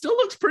know, it still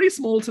looks pretty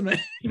small to me.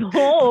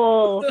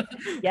 Oh,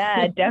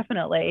 yeah,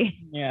 definitely.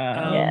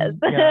 Yeah.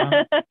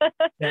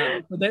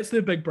 But that's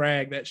their big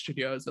brag, that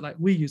studio, is that like,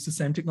 we use the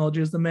same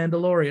technology as the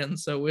Mandalorian,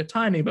 so we're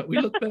tiny but we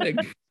look big.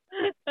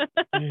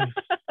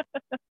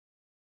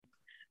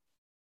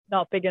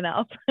 Not big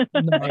enough.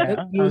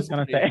 I was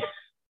gonna say.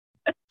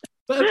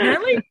 But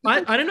apparently,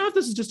 I don't know if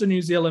this is just a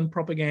New Zealand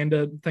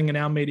propaganda thing in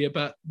our media,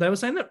 but they were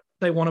saying that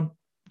they want to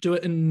do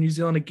it in New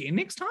Zealand again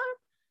next time.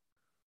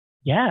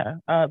 Yeah,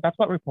 that's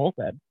what RuPaul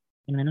said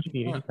in an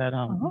interview. He said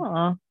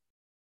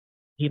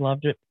he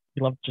loved it.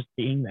 He loved just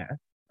being there.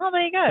 Oh,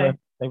 there you go.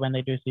 So when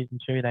they do season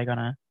 2, they're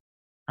gonna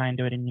try and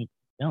do it in New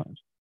Zealand.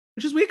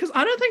 Which is weird, because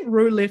I don't think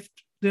Ru left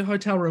the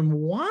hotel room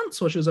once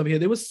while she was over here.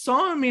 There was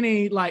so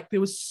many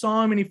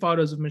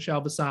photos of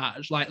Michelle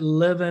Visage like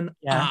living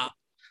up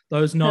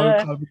those no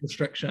COVID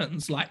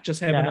restrictions, like just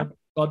having a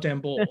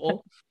goddamn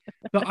ball.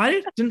 But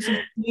I didn't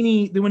see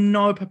any. There were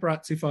no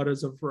paparazzi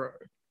photos of Rue.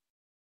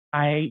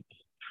 I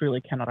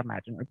truly cannot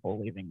imagine RuPaul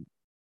leaving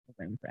the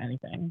room for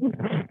anything.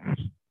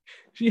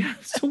 Yeah,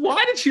 so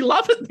why did she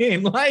love it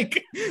then?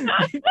 Like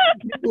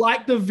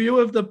the view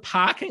of the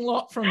parking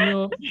lot from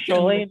your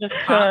surely just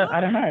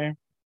I don't know,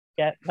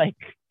 get like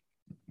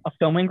a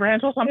filming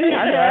grant or something.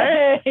 I don't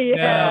know.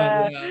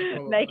 Yeah,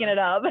 making it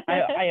up.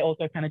 I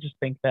also kind of just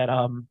think that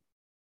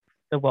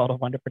the World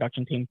of Wonder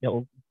production team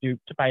feels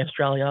duped by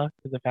Australia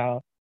because of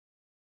how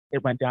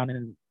it went down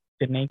in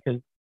Sydney,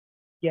 because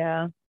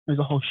it was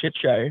a whole shit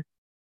show.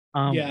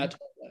 Totally.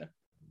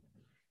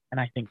 And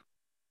I think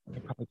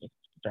they probably just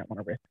don't want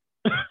to risk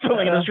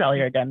filming in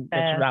Australia again.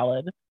 It's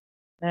valid.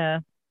 Yeah.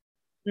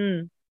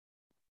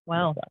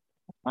 Well, that's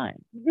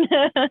fine.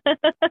 That's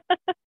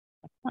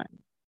fine.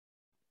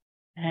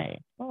 Hey.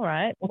 All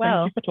right.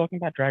 Well, thank you for talking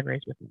about Drag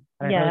Race with me.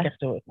 I don't really get to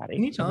do it with Maddie.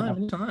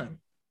 Anytime.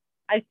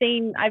 I've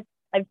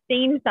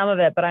seen some of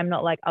it, but I'm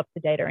not like up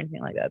to date or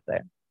anything like that. So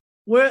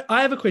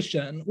I have a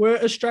question. Were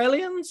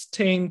Australians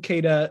Team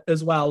Keita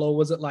as well, or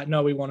was it like,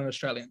 no, we want an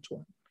Australian to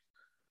win?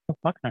 Oh,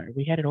 fuck no.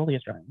 We hated all the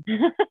Australians.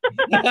 Except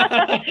for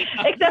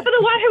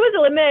the one who was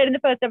eliminated in the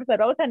first episode.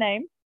 What was her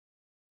name?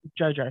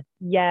 Jojo.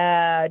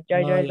 Yeah,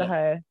 Jojo's a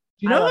hoe. Do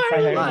you know what I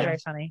really liked? Very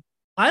funny.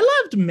 I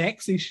loved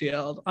Maxi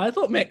Shield. I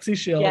thought Maxi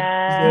Shield.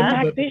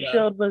 Maxi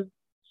Shield was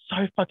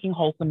so fucking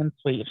wholesome and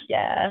sweet.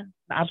 Yeah. An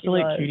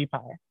absolute cutie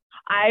pie.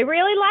 I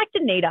really liked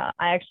Anita.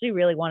 I actually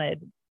really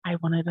wanted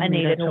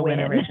Anita to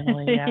win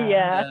originally.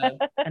 Yeah.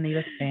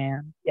 Anita's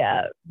fan.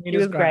 Yeah. She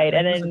was great.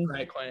 And then a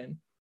great queen.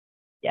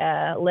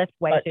 Yeah, left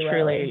way too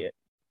early.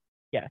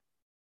 Yeah.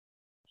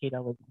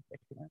 Keita was my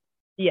favorite.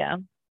 Yeah.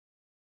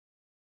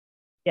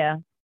 Yeah.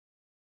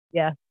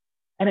 Yeah.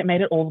 And it made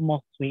it all the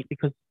more sweet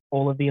because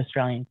all of the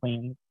Australian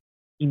queens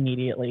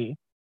immediately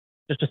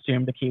just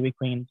assumed the Kiwi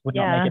queens would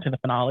not make it to the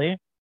finale.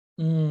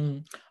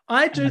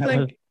 I do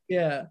think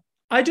it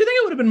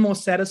would have been more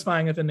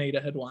satisfying if Anita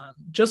had won,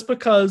 just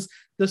because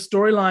the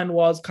storyline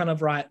was kind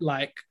of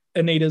like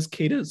Anita's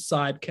Keita's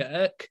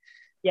sidekick.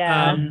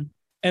 Yeah.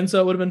 And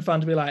so it would have been fun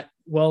to be like,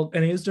 well,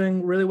 Anita's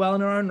doing really well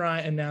in her own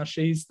right, and now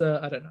she's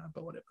I don't know,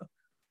 but whatever.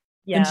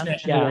 Yeah.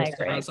 International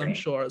All-Stars, I'm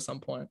sure at some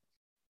point.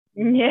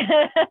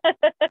 Yeah.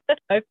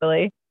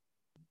 Hopefully.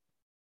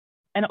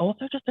 And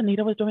also just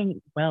Anita was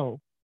doing well.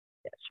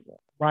 Yeah, she was.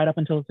 Right up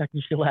until the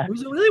second she left. It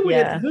was really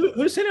weird. Yeah.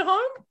 Who sent it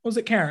home? Was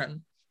it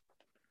Karen?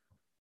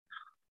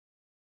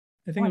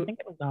 I think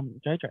it was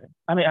Jojo.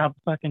 I mean,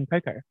 fucking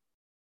Coco.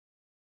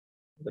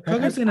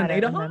 Coco sent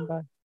Anita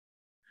home?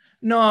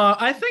 No,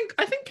 I think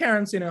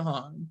Karen sent her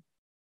home.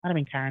 I don't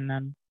mean Karen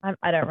then.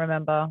 I don't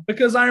remember.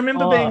 Because I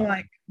remember being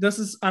like, this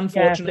is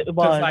unfortunate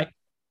because like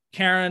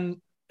Karen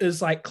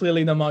is like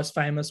clearly the most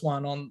famous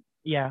one on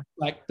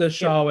like the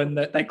show, and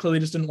that they clearly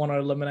just didn't want to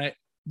eliminate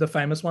the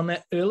famous one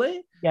that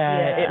early.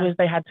 Yeah, it was,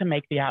 they had to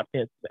make the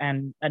outfits,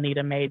 and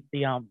Anita made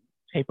the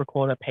tape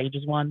recorder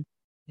Pages one,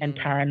 and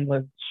Karen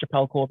was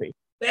Chappelle Corby.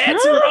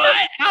 That's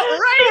right.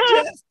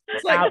 Outrageous.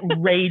 It's like,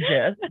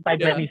 outrageous by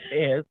Britney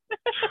Spears.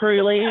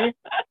 Truly,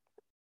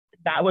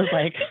 that was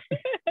like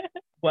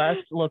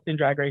worst looks in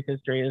Drag Race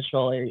history. Is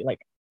surely like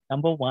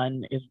number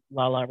one is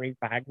Lala Ree's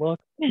bag look,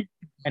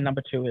 and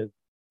number two is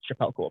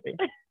Chappelle Corby.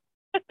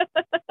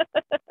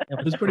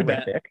 It was pretty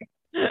bad.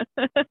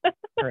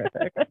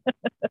 Horrific.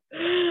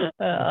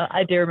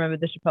 I do remember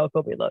the Chappelle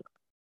Corby look.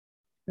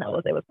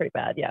 It was pretty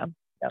bad. Yeah.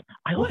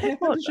 What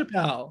happened to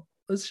Chappelle?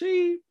 Is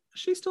she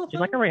still? She's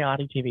like a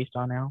reality TV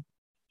star now.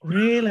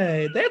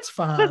 Really? That's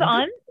fun. She was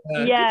on.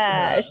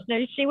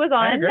 No, she was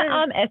on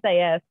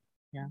SAS.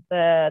 Yeah.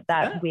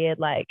 That weird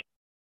like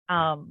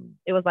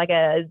it was like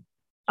a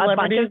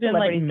bunch of in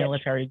like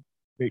military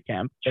boot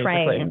camp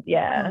trained.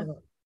 Yeah.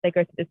 They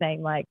go through the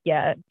same like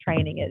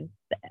training is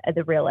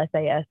the real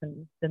SAS,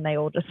 and then they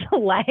all just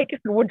like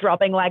were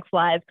dropping like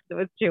flies because it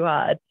was too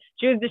hard.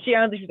 She was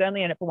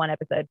only in it for one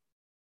episode.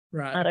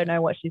 Right. I don't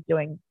know what she's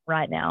doing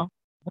right now.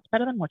 What's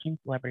better than watching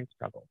celebrities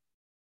struggle?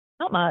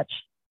 Not much.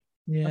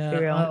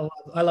 Yeah,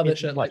 I love that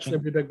shit. Like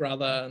Celebrity Big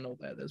Brother and all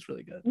that. That's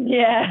really good.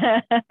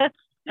 Yeah.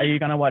 Are you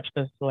gonna watch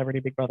the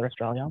Celebrity Big Brother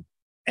Australia?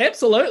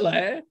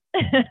 Absolutely.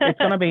 It's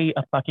gonna be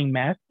a fucking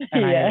mess,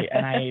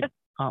 and I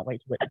can't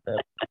wait to witness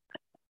it.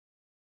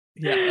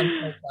 Yeah,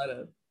 I'm so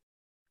excited.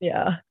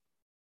 Yeah,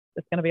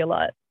 it's gonna be a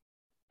lot.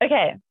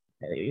 Okay.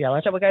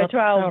 Yeah, shall we go to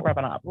our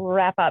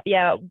wrap up?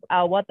 Yeah,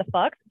 what the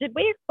fuck? Did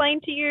we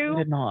explain to you?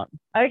 We did not.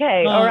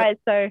 Okay, all right.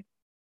 So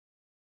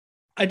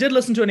I did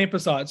listen to an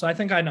episode, so I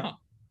think I know.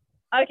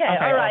 Okay,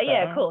 all right,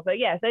 yeah, cool. So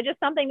just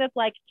something that's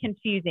like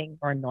confusing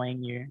or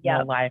annoying you,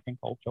 your life and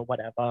culture,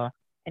 whatever,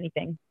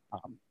 anything. I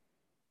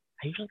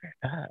usually go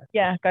first.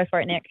 Yeah, go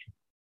for it, Nick.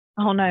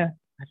 Oh no,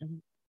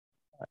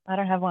 I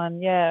don't have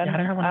one. Yeah, I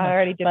don't have one. I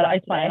already did. But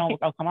it's fine.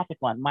 I'll come up with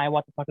one. My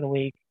what the fuck of the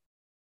week,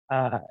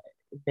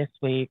 this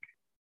week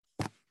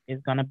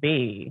is gonna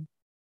be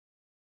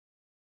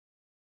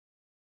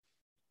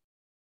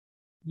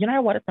you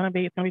know what it's going to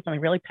be? It's going to be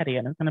something really petty,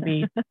 and it's going to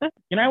be,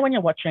 you know, when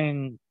you're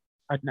watching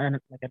like an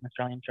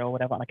Australian show or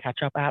whatever on a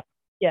catch-up app,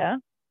 Yeah.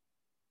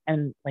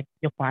 and like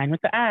you're fine with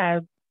the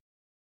ads,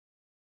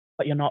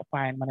 but you're not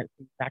fine when it's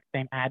the exact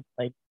same ad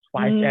played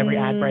twice every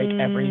ad break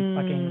every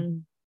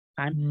fucking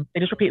time. They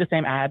just repeat the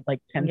same ad like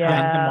 10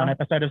 times in one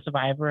episode of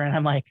Survivor, and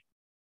I'm like,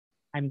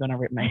 I'm gonna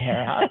rip my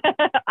hair out.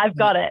 I've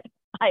got it.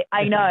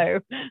 I know.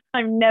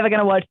 I'm never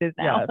gonna watch this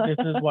now. Yeah,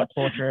 this is what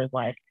torture is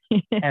like.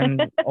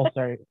 And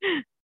also,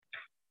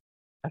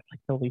 that's like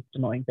the least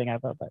annoying thing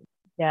ever, but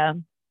yeah,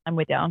 I'm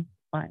with you.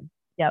 fine.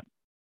 Yep.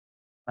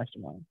 Most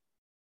annoying.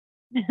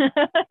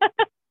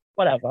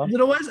 Whatever. Is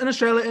it always in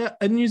Australia?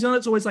 In New Zealand,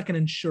 it's always like an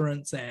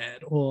insurance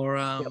ad or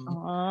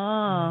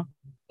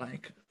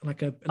like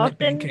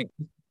banking.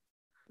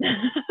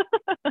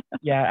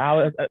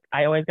 Yeah,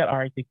 I always get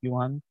RACQ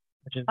ones,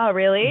 which is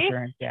really?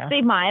 insurance. Yeah.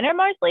 See, mine are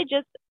mostly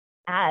just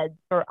ads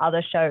for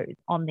other shows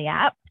on the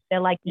app. They're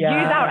like, use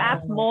our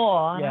app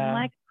more. And I'm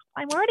like,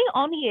 I'm already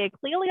on here.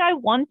 Clearly, I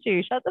want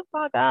to. Shut the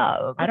fuck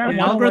up. I don't The want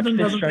to watch algorithm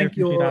this doesn't show think from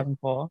you're-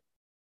 2004.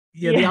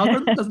 Yeah, the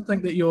algorithm doesn't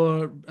think that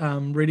you're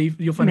ready,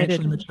 you're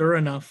financially mature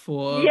enough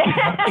for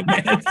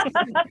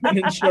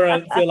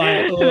insurance. They're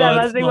like, oh, that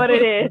must be what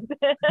it is.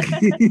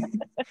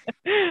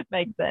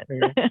 Makes sense.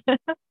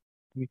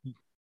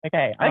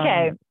 Okay.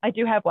 Okay, I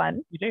do have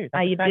one. You do.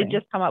 You did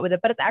just come up with it,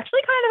 but it's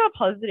actually kind of a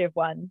positive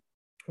one.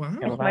 Wow.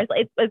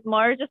 It's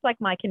more just like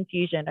my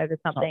confusion over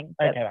something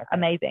that's okay.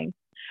 amazing,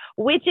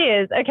 which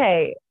is,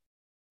 okay,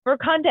 for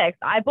context,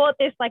 I bought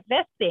this like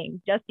vest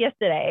thing just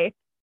yesterday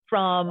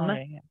from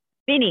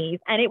Vinnie's,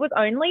 and it was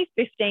only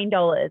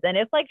 $15, and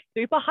it's like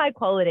super high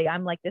quality.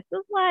 I'm like, this is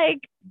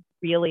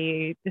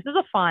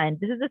a find.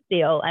 This is a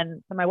steal.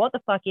 And so my what the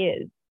fuck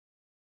is,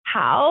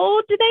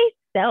 how do they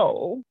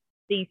sell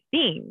these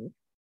things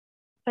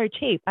so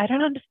cheap? I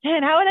don't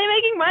understand. How are they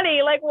making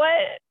money? Like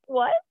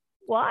what?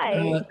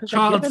 Why?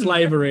 Child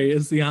slavery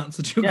is the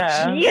answer to your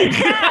question.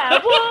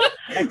 Yeah, well,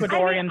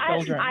 Ecuadorian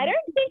children. I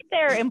don't think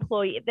they're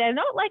employed. They're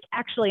not like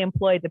actually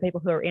employed. The people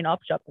who are in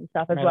op shops and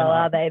stuff as No, well, they're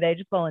are not. they? They're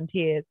just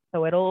volunteers.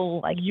 So it all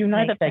like You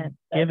know that they're sense.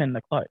 given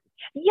the clothes.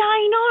 Yeah,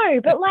 I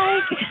know, but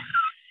like,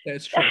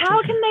 That's true.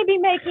 how can they be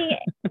making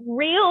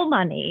real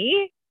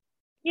money?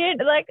 You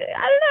know, like,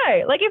 I don't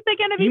know. Like if they're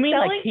going to be You mean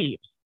selling, like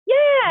heaps?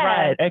 yeah,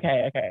 Right.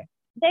 Okay.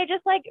 they're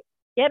just like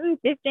getting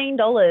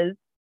 $15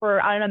 for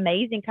an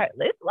amazing coat.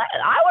 I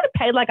would have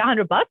paid like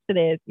 $100 for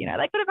this. You know,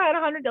 they could have paid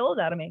 $100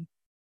 out of me,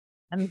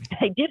 and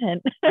they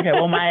didn't. Okay.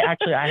 Well, I have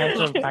to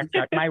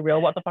backtrack. My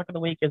real what the fuck of the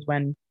week is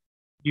when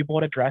you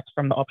bought a dress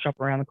from the op shop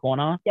around the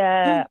corner,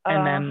 Yeah.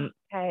 and then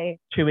okay.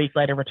 2 weeks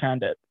later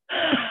returned it.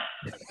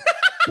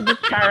 The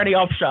charity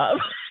op shop.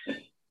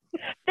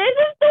 There's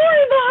a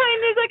story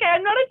behind this. Okay,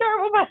 I'm not a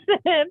terrible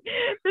person.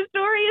 The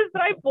story is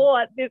that I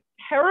bought this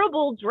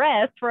terrible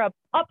dress for a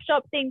pop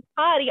shop themed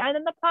party, and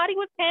then the party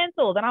was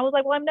cancelled. And I was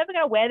like, well, I'm never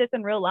going to wear this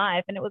in real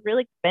life. And it was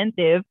really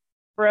expensive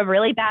for a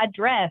really bad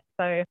dress.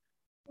 So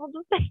I'll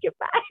just take it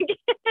back.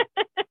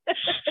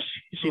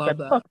 She Love said,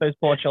 that. fuck those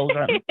poor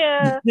children.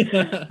 Yeah.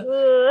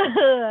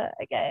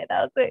 Okay,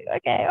 that was it.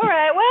 Okay, all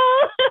right.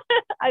 Well,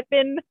 I've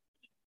been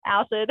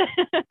outed.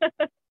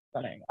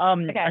 Stunning.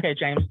 Okay. Okay,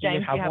 James, do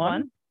you have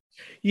one?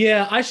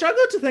 Yeah, I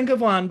struggled to think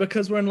of one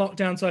because we're in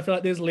lockdown, so I feel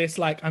like there's less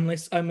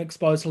unless I'm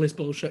exposed to less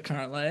bullshit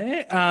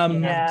currently.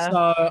 Yeah.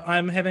 So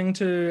I'm having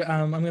to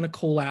I'm going to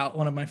call out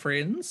one of my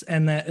friends,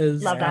 and that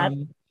is Love that.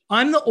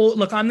 I'm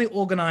the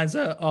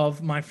organizer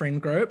of my friend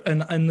group,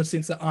 and in the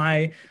sense that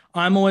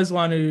I'm always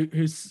one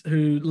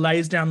who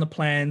lays down the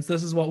plans.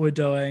 This is what we're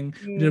doing.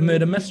 We did a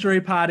murder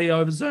mystery party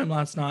over Zoom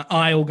last night.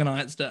 I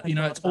organized it. You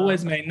know, it's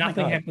always me.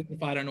 Nothing happens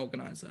if I don't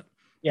organize it.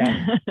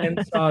 Yeah.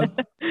 And so,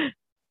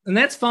 and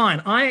that's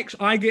fine.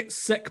 I get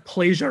sick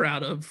pleasure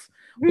out of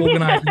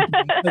organizing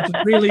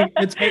things.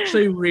 It's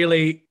actually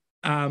really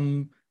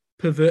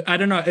pervert. I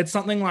don't know.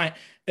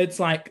 It's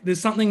like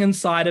there's something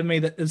inside of me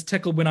that is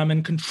tickled when I'm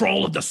in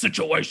control of the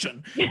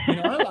situation. You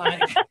know,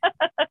 like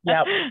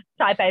Yep.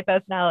 Type A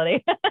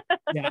personality.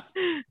 yeah.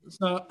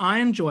 So I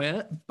enjoy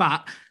it,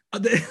 but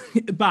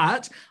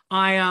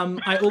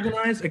I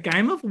organized a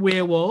game of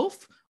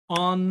werewolf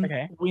on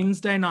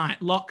Wednesday night,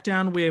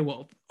 lockdown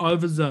werewolf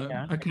over Zoom.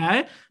 Yeah.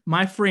 Okay.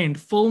 My friend,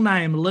 full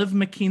name, Liv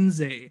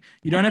McKenzie.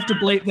 You don't have to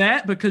bleep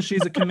that because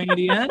she's a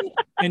comedian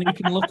and you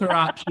can look her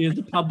up. She is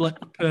a public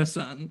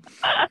person.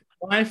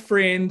 My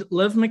friend,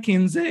 Liv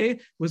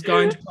McKenzie, was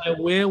going to play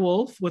a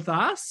werewolf with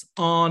us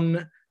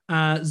on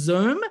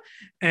Zoom,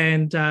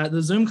 and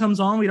the Zoom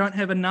comes on. We don't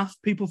have enough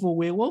people for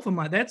werewolf. I'm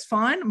like, that's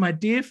fine. My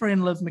dear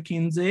friend, Liv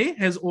McKenzie,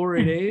 has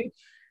already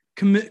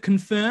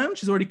confirmed.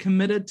 She's already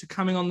committed to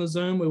coming on the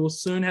Zoom. We will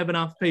soon have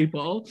enough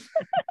people.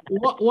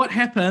 What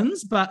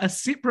happens? But a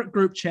separate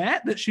group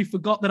chat that she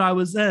forgot that I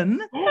was in.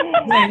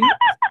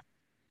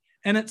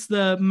 And it's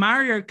the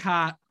Mario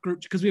Kart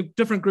group, because we have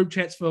different group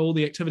chats for all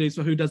the activities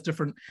for who does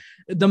different.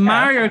 The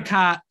Mario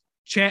Kart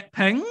chat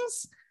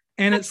pings,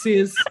 and it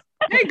says,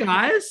 "Hey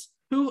guys,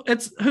 who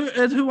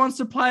wants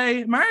to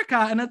play Mario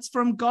Kart?" And it's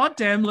from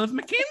goddamn Liv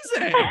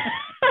McKenzie.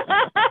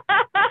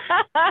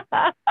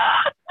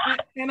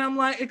 And I'm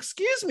like,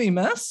 excuse me,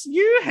 miss,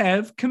 you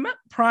have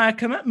prior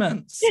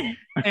commitments.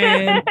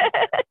 And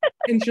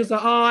she was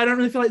like, oh, I don't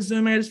really feel like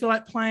Zooming. I just feel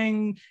like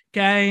playing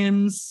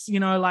games,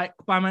 like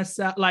by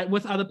myself, like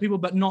with other people,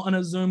 but not in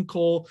a Zoom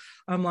call.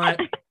 I'm like,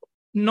 I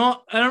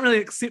don't really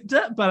accept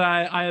it, but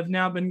I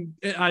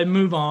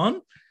move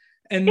on.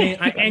 And then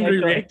I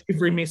angry react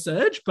every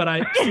message, but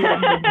I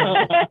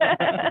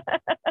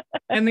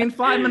and then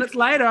 5 minutes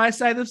later, I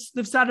say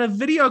they've started a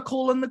video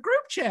call in the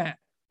group chat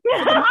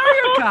for the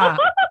Mario Kart.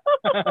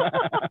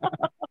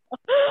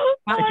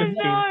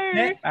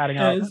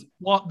 That is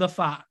what the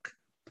fuck.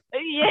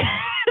 Yeah,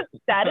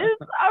 that is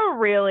a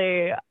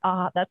really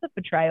that's a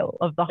betrayal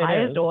of the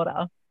highest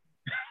order.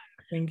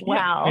 Thank you.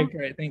 Wow. Okay,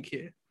 great, thank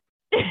you.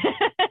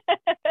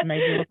 It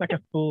made you look like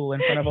a fool in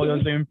front of all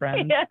your Zoom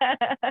friends.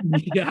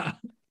 Yeah.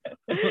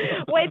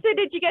 Wait, so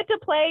did you get to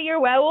play your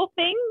werewolf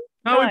thing?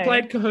 No, we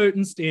played Kahoot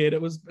instead.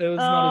 It was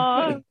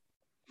not as good.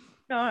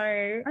 No,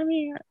 I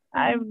mean,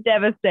 I'm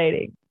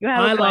devastating.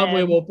 I love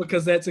werewolf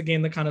because that's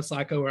again the kind of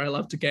psycho where I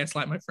love to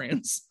gaslight my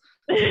friends.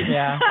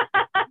 Yeah.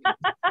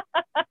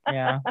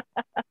 Yeah.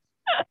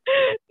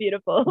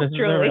 Beautiful. This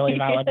truly. is a really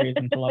valid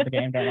reason to love the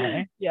game, don't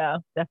I? Yeah,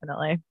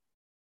 definitely.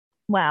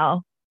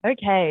 Wow.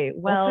 Okay.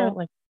 Well,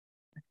 also,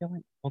 I feel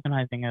like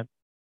organizing a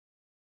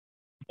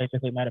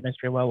basically murder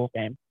mystery werewolf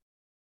game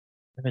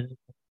wasn't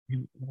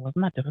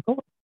that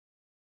difficult?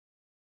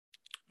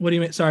 What do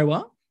you mean? Sorry,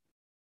 what?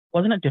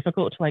 Wasn't it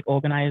difficult to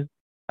organize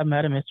a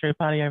murder mystery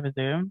party over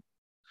Zoom?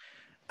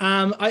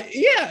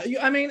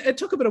 I mean, it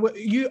took a bit of work.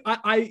 You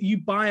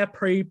buy a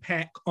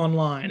pre-pack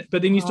online,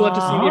 but then you still have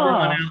to send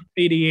everyone out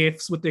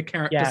PDFs with their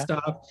character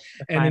stuff.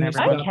 And then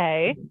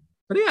okay.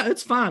 But yeah,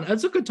 it's fun.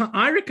 It's a good time.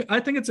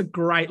 I think it's a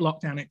great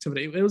lockdown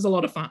activity. It was a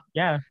lot of fun.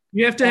 Yeah.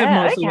 You have to have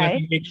mostly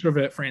like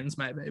extrovert friends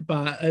maybe,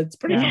 but it's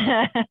pretty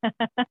fun.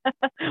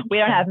 We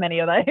don't have many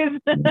of those.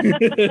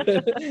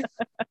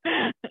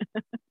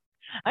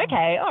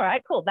 Okay, all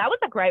right, cool. That was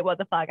a great what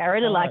the fuck. I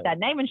really like that.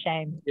 Name and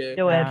shame. Yeah.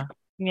 Do it.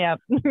 Yeah.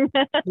 We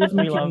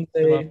love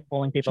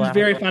calling people She's out. a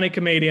very funny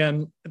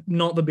comedian,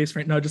 not the best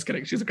friend. No, just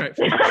kidding. She's a great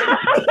friend.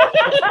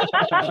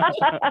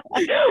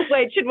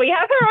 Wait, should we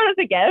have her on as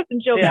a guest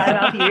and she'll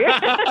badmouth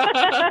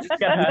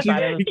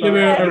you? Give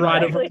her a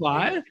right of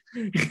reply.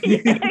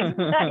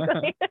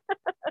 Exactly.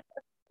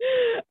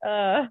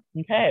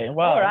 Okay,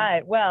 well. All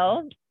right,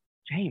 well.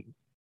 James,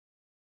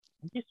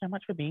 thank you so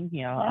much for being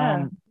here.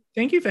 Yeah.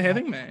 Thank you for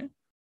having me.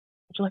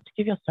 Would you like to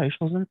give your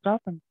socials and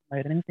stuff and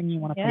promote anything you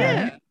want to promote?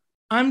 Yeah.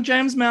 I'm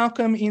James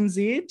Malcolm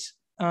NZ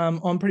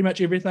on pretty much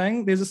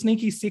everything. There's a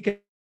sneaky second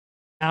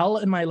L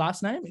in my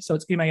last name, so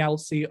it's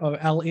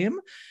MALCOLM.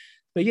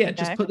 But yeah,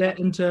 just put that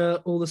into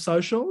all the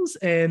socials,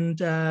 and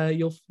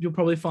you'll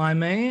probably find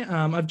me.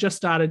 I've just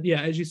started,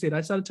 as you said,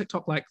 I started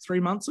TikTok like 3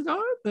 months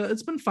ago. But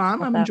it's been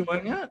fun. I'm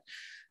enjoying it.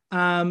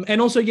 And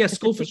also,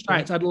 School for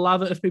Straights. I'd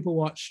love it if people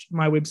watched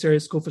my web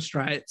series School for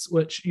Straights,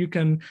 which you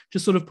can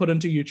just sort of put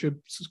into YouTube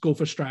School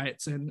for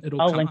Straights, and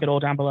I'll link it all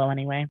down below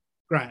anyway.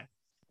 Great.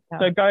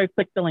 So go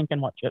click the link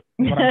and watch it.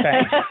 Is what I'm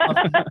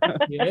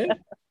saying.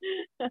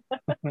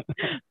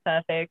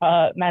 Perfect.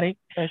 Maddie,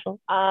 social.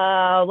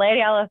 Lady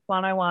Alice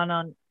 101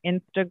 on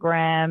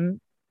Instagram,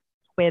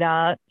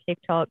 Twitter,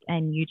 TikTok,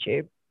 and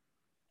YouTube.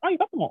 Oh, you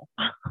got them all.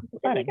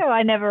 There you go.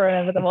 I never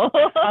remember them all.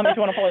 If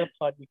you want to follow the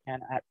pod, you can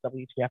at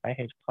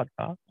WTFIH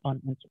Podcast on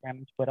Instagram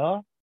and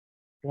Twitter.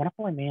 If you want to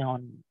follow me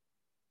on,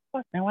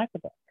 now I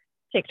forgot.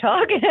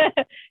 TikTok.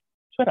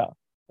 Twitter.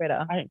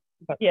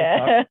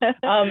 Yeah.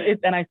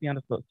 It's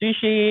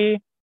NIC_sushi.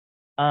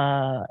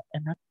 And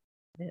that's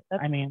it.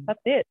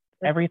 That's it.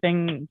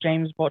 Everything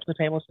James brought to the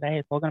table today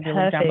is all going to be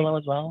linked down below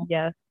as well.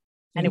 Yes.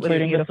 And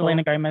including the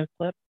Selena Gomez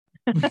clip.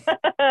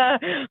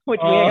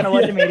 Which we are going to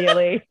watch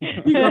immediately.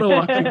 You gotta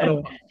watch.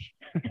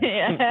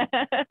 Yeah.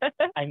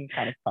 I'm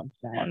kind of pumped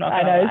now.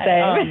 I know,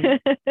 same.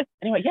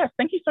 Anyway, yes,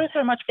 thank you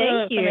so much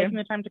for making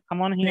the time to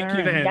come on here.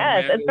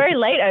 Yes, it's very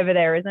late over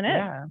there, isn't it?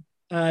 Yeah.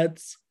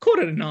 It's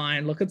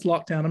 8:45. Look, it's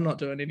lockdown. I'm not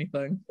doing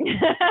anything.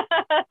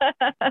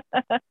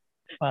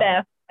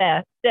 Fair.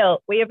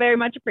 Still, we very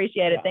much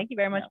appreciate it. Thank you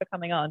very much for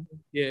coming on.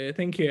 Yeah,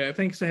 thank you.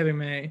 Thanks for having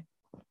me.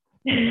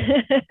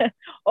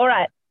 All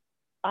right.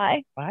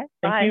 Bye.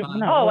 Thank you.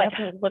 No,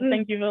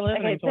 thank you for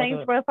listening. Okay,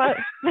 thanks for the fuck.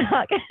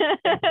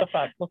 The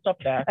fuck. We'll stop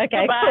there.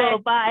 Okay, cool.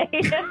 Bye.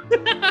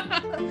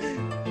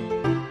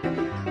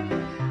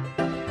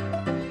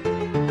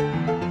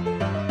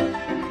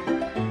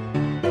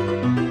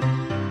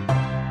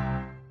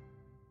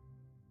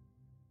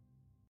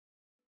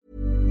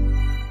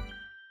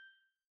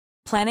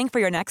 Planning for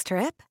your next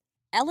trip?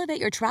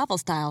 Elevate your travel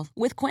style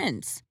with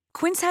Quince.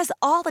 Quince has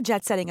all the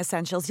jet-setting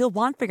essentials you'll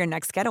want for your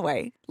next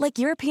getaway, like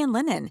European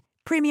linen,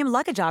 premium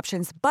luggage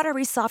options,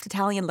 buttery soft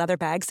Italian leather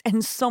bags,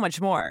 and so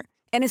much more.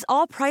 And is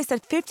all priced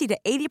at 50 to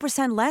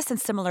 80% less than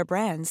similar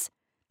brands.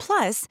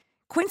 Plus,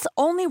 Quince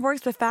only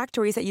works with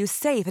factories that use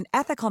safe and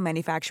ethical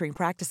manufacturing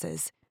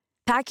practices.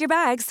 Pack your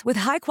bags with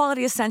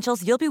high-quality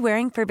essentials you'll be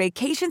wearing for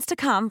vacations to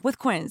come with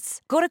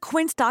Quince. Go to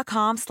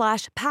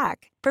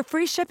quince.com/pack for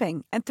free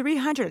shipping and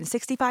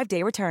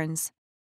 365-day returns.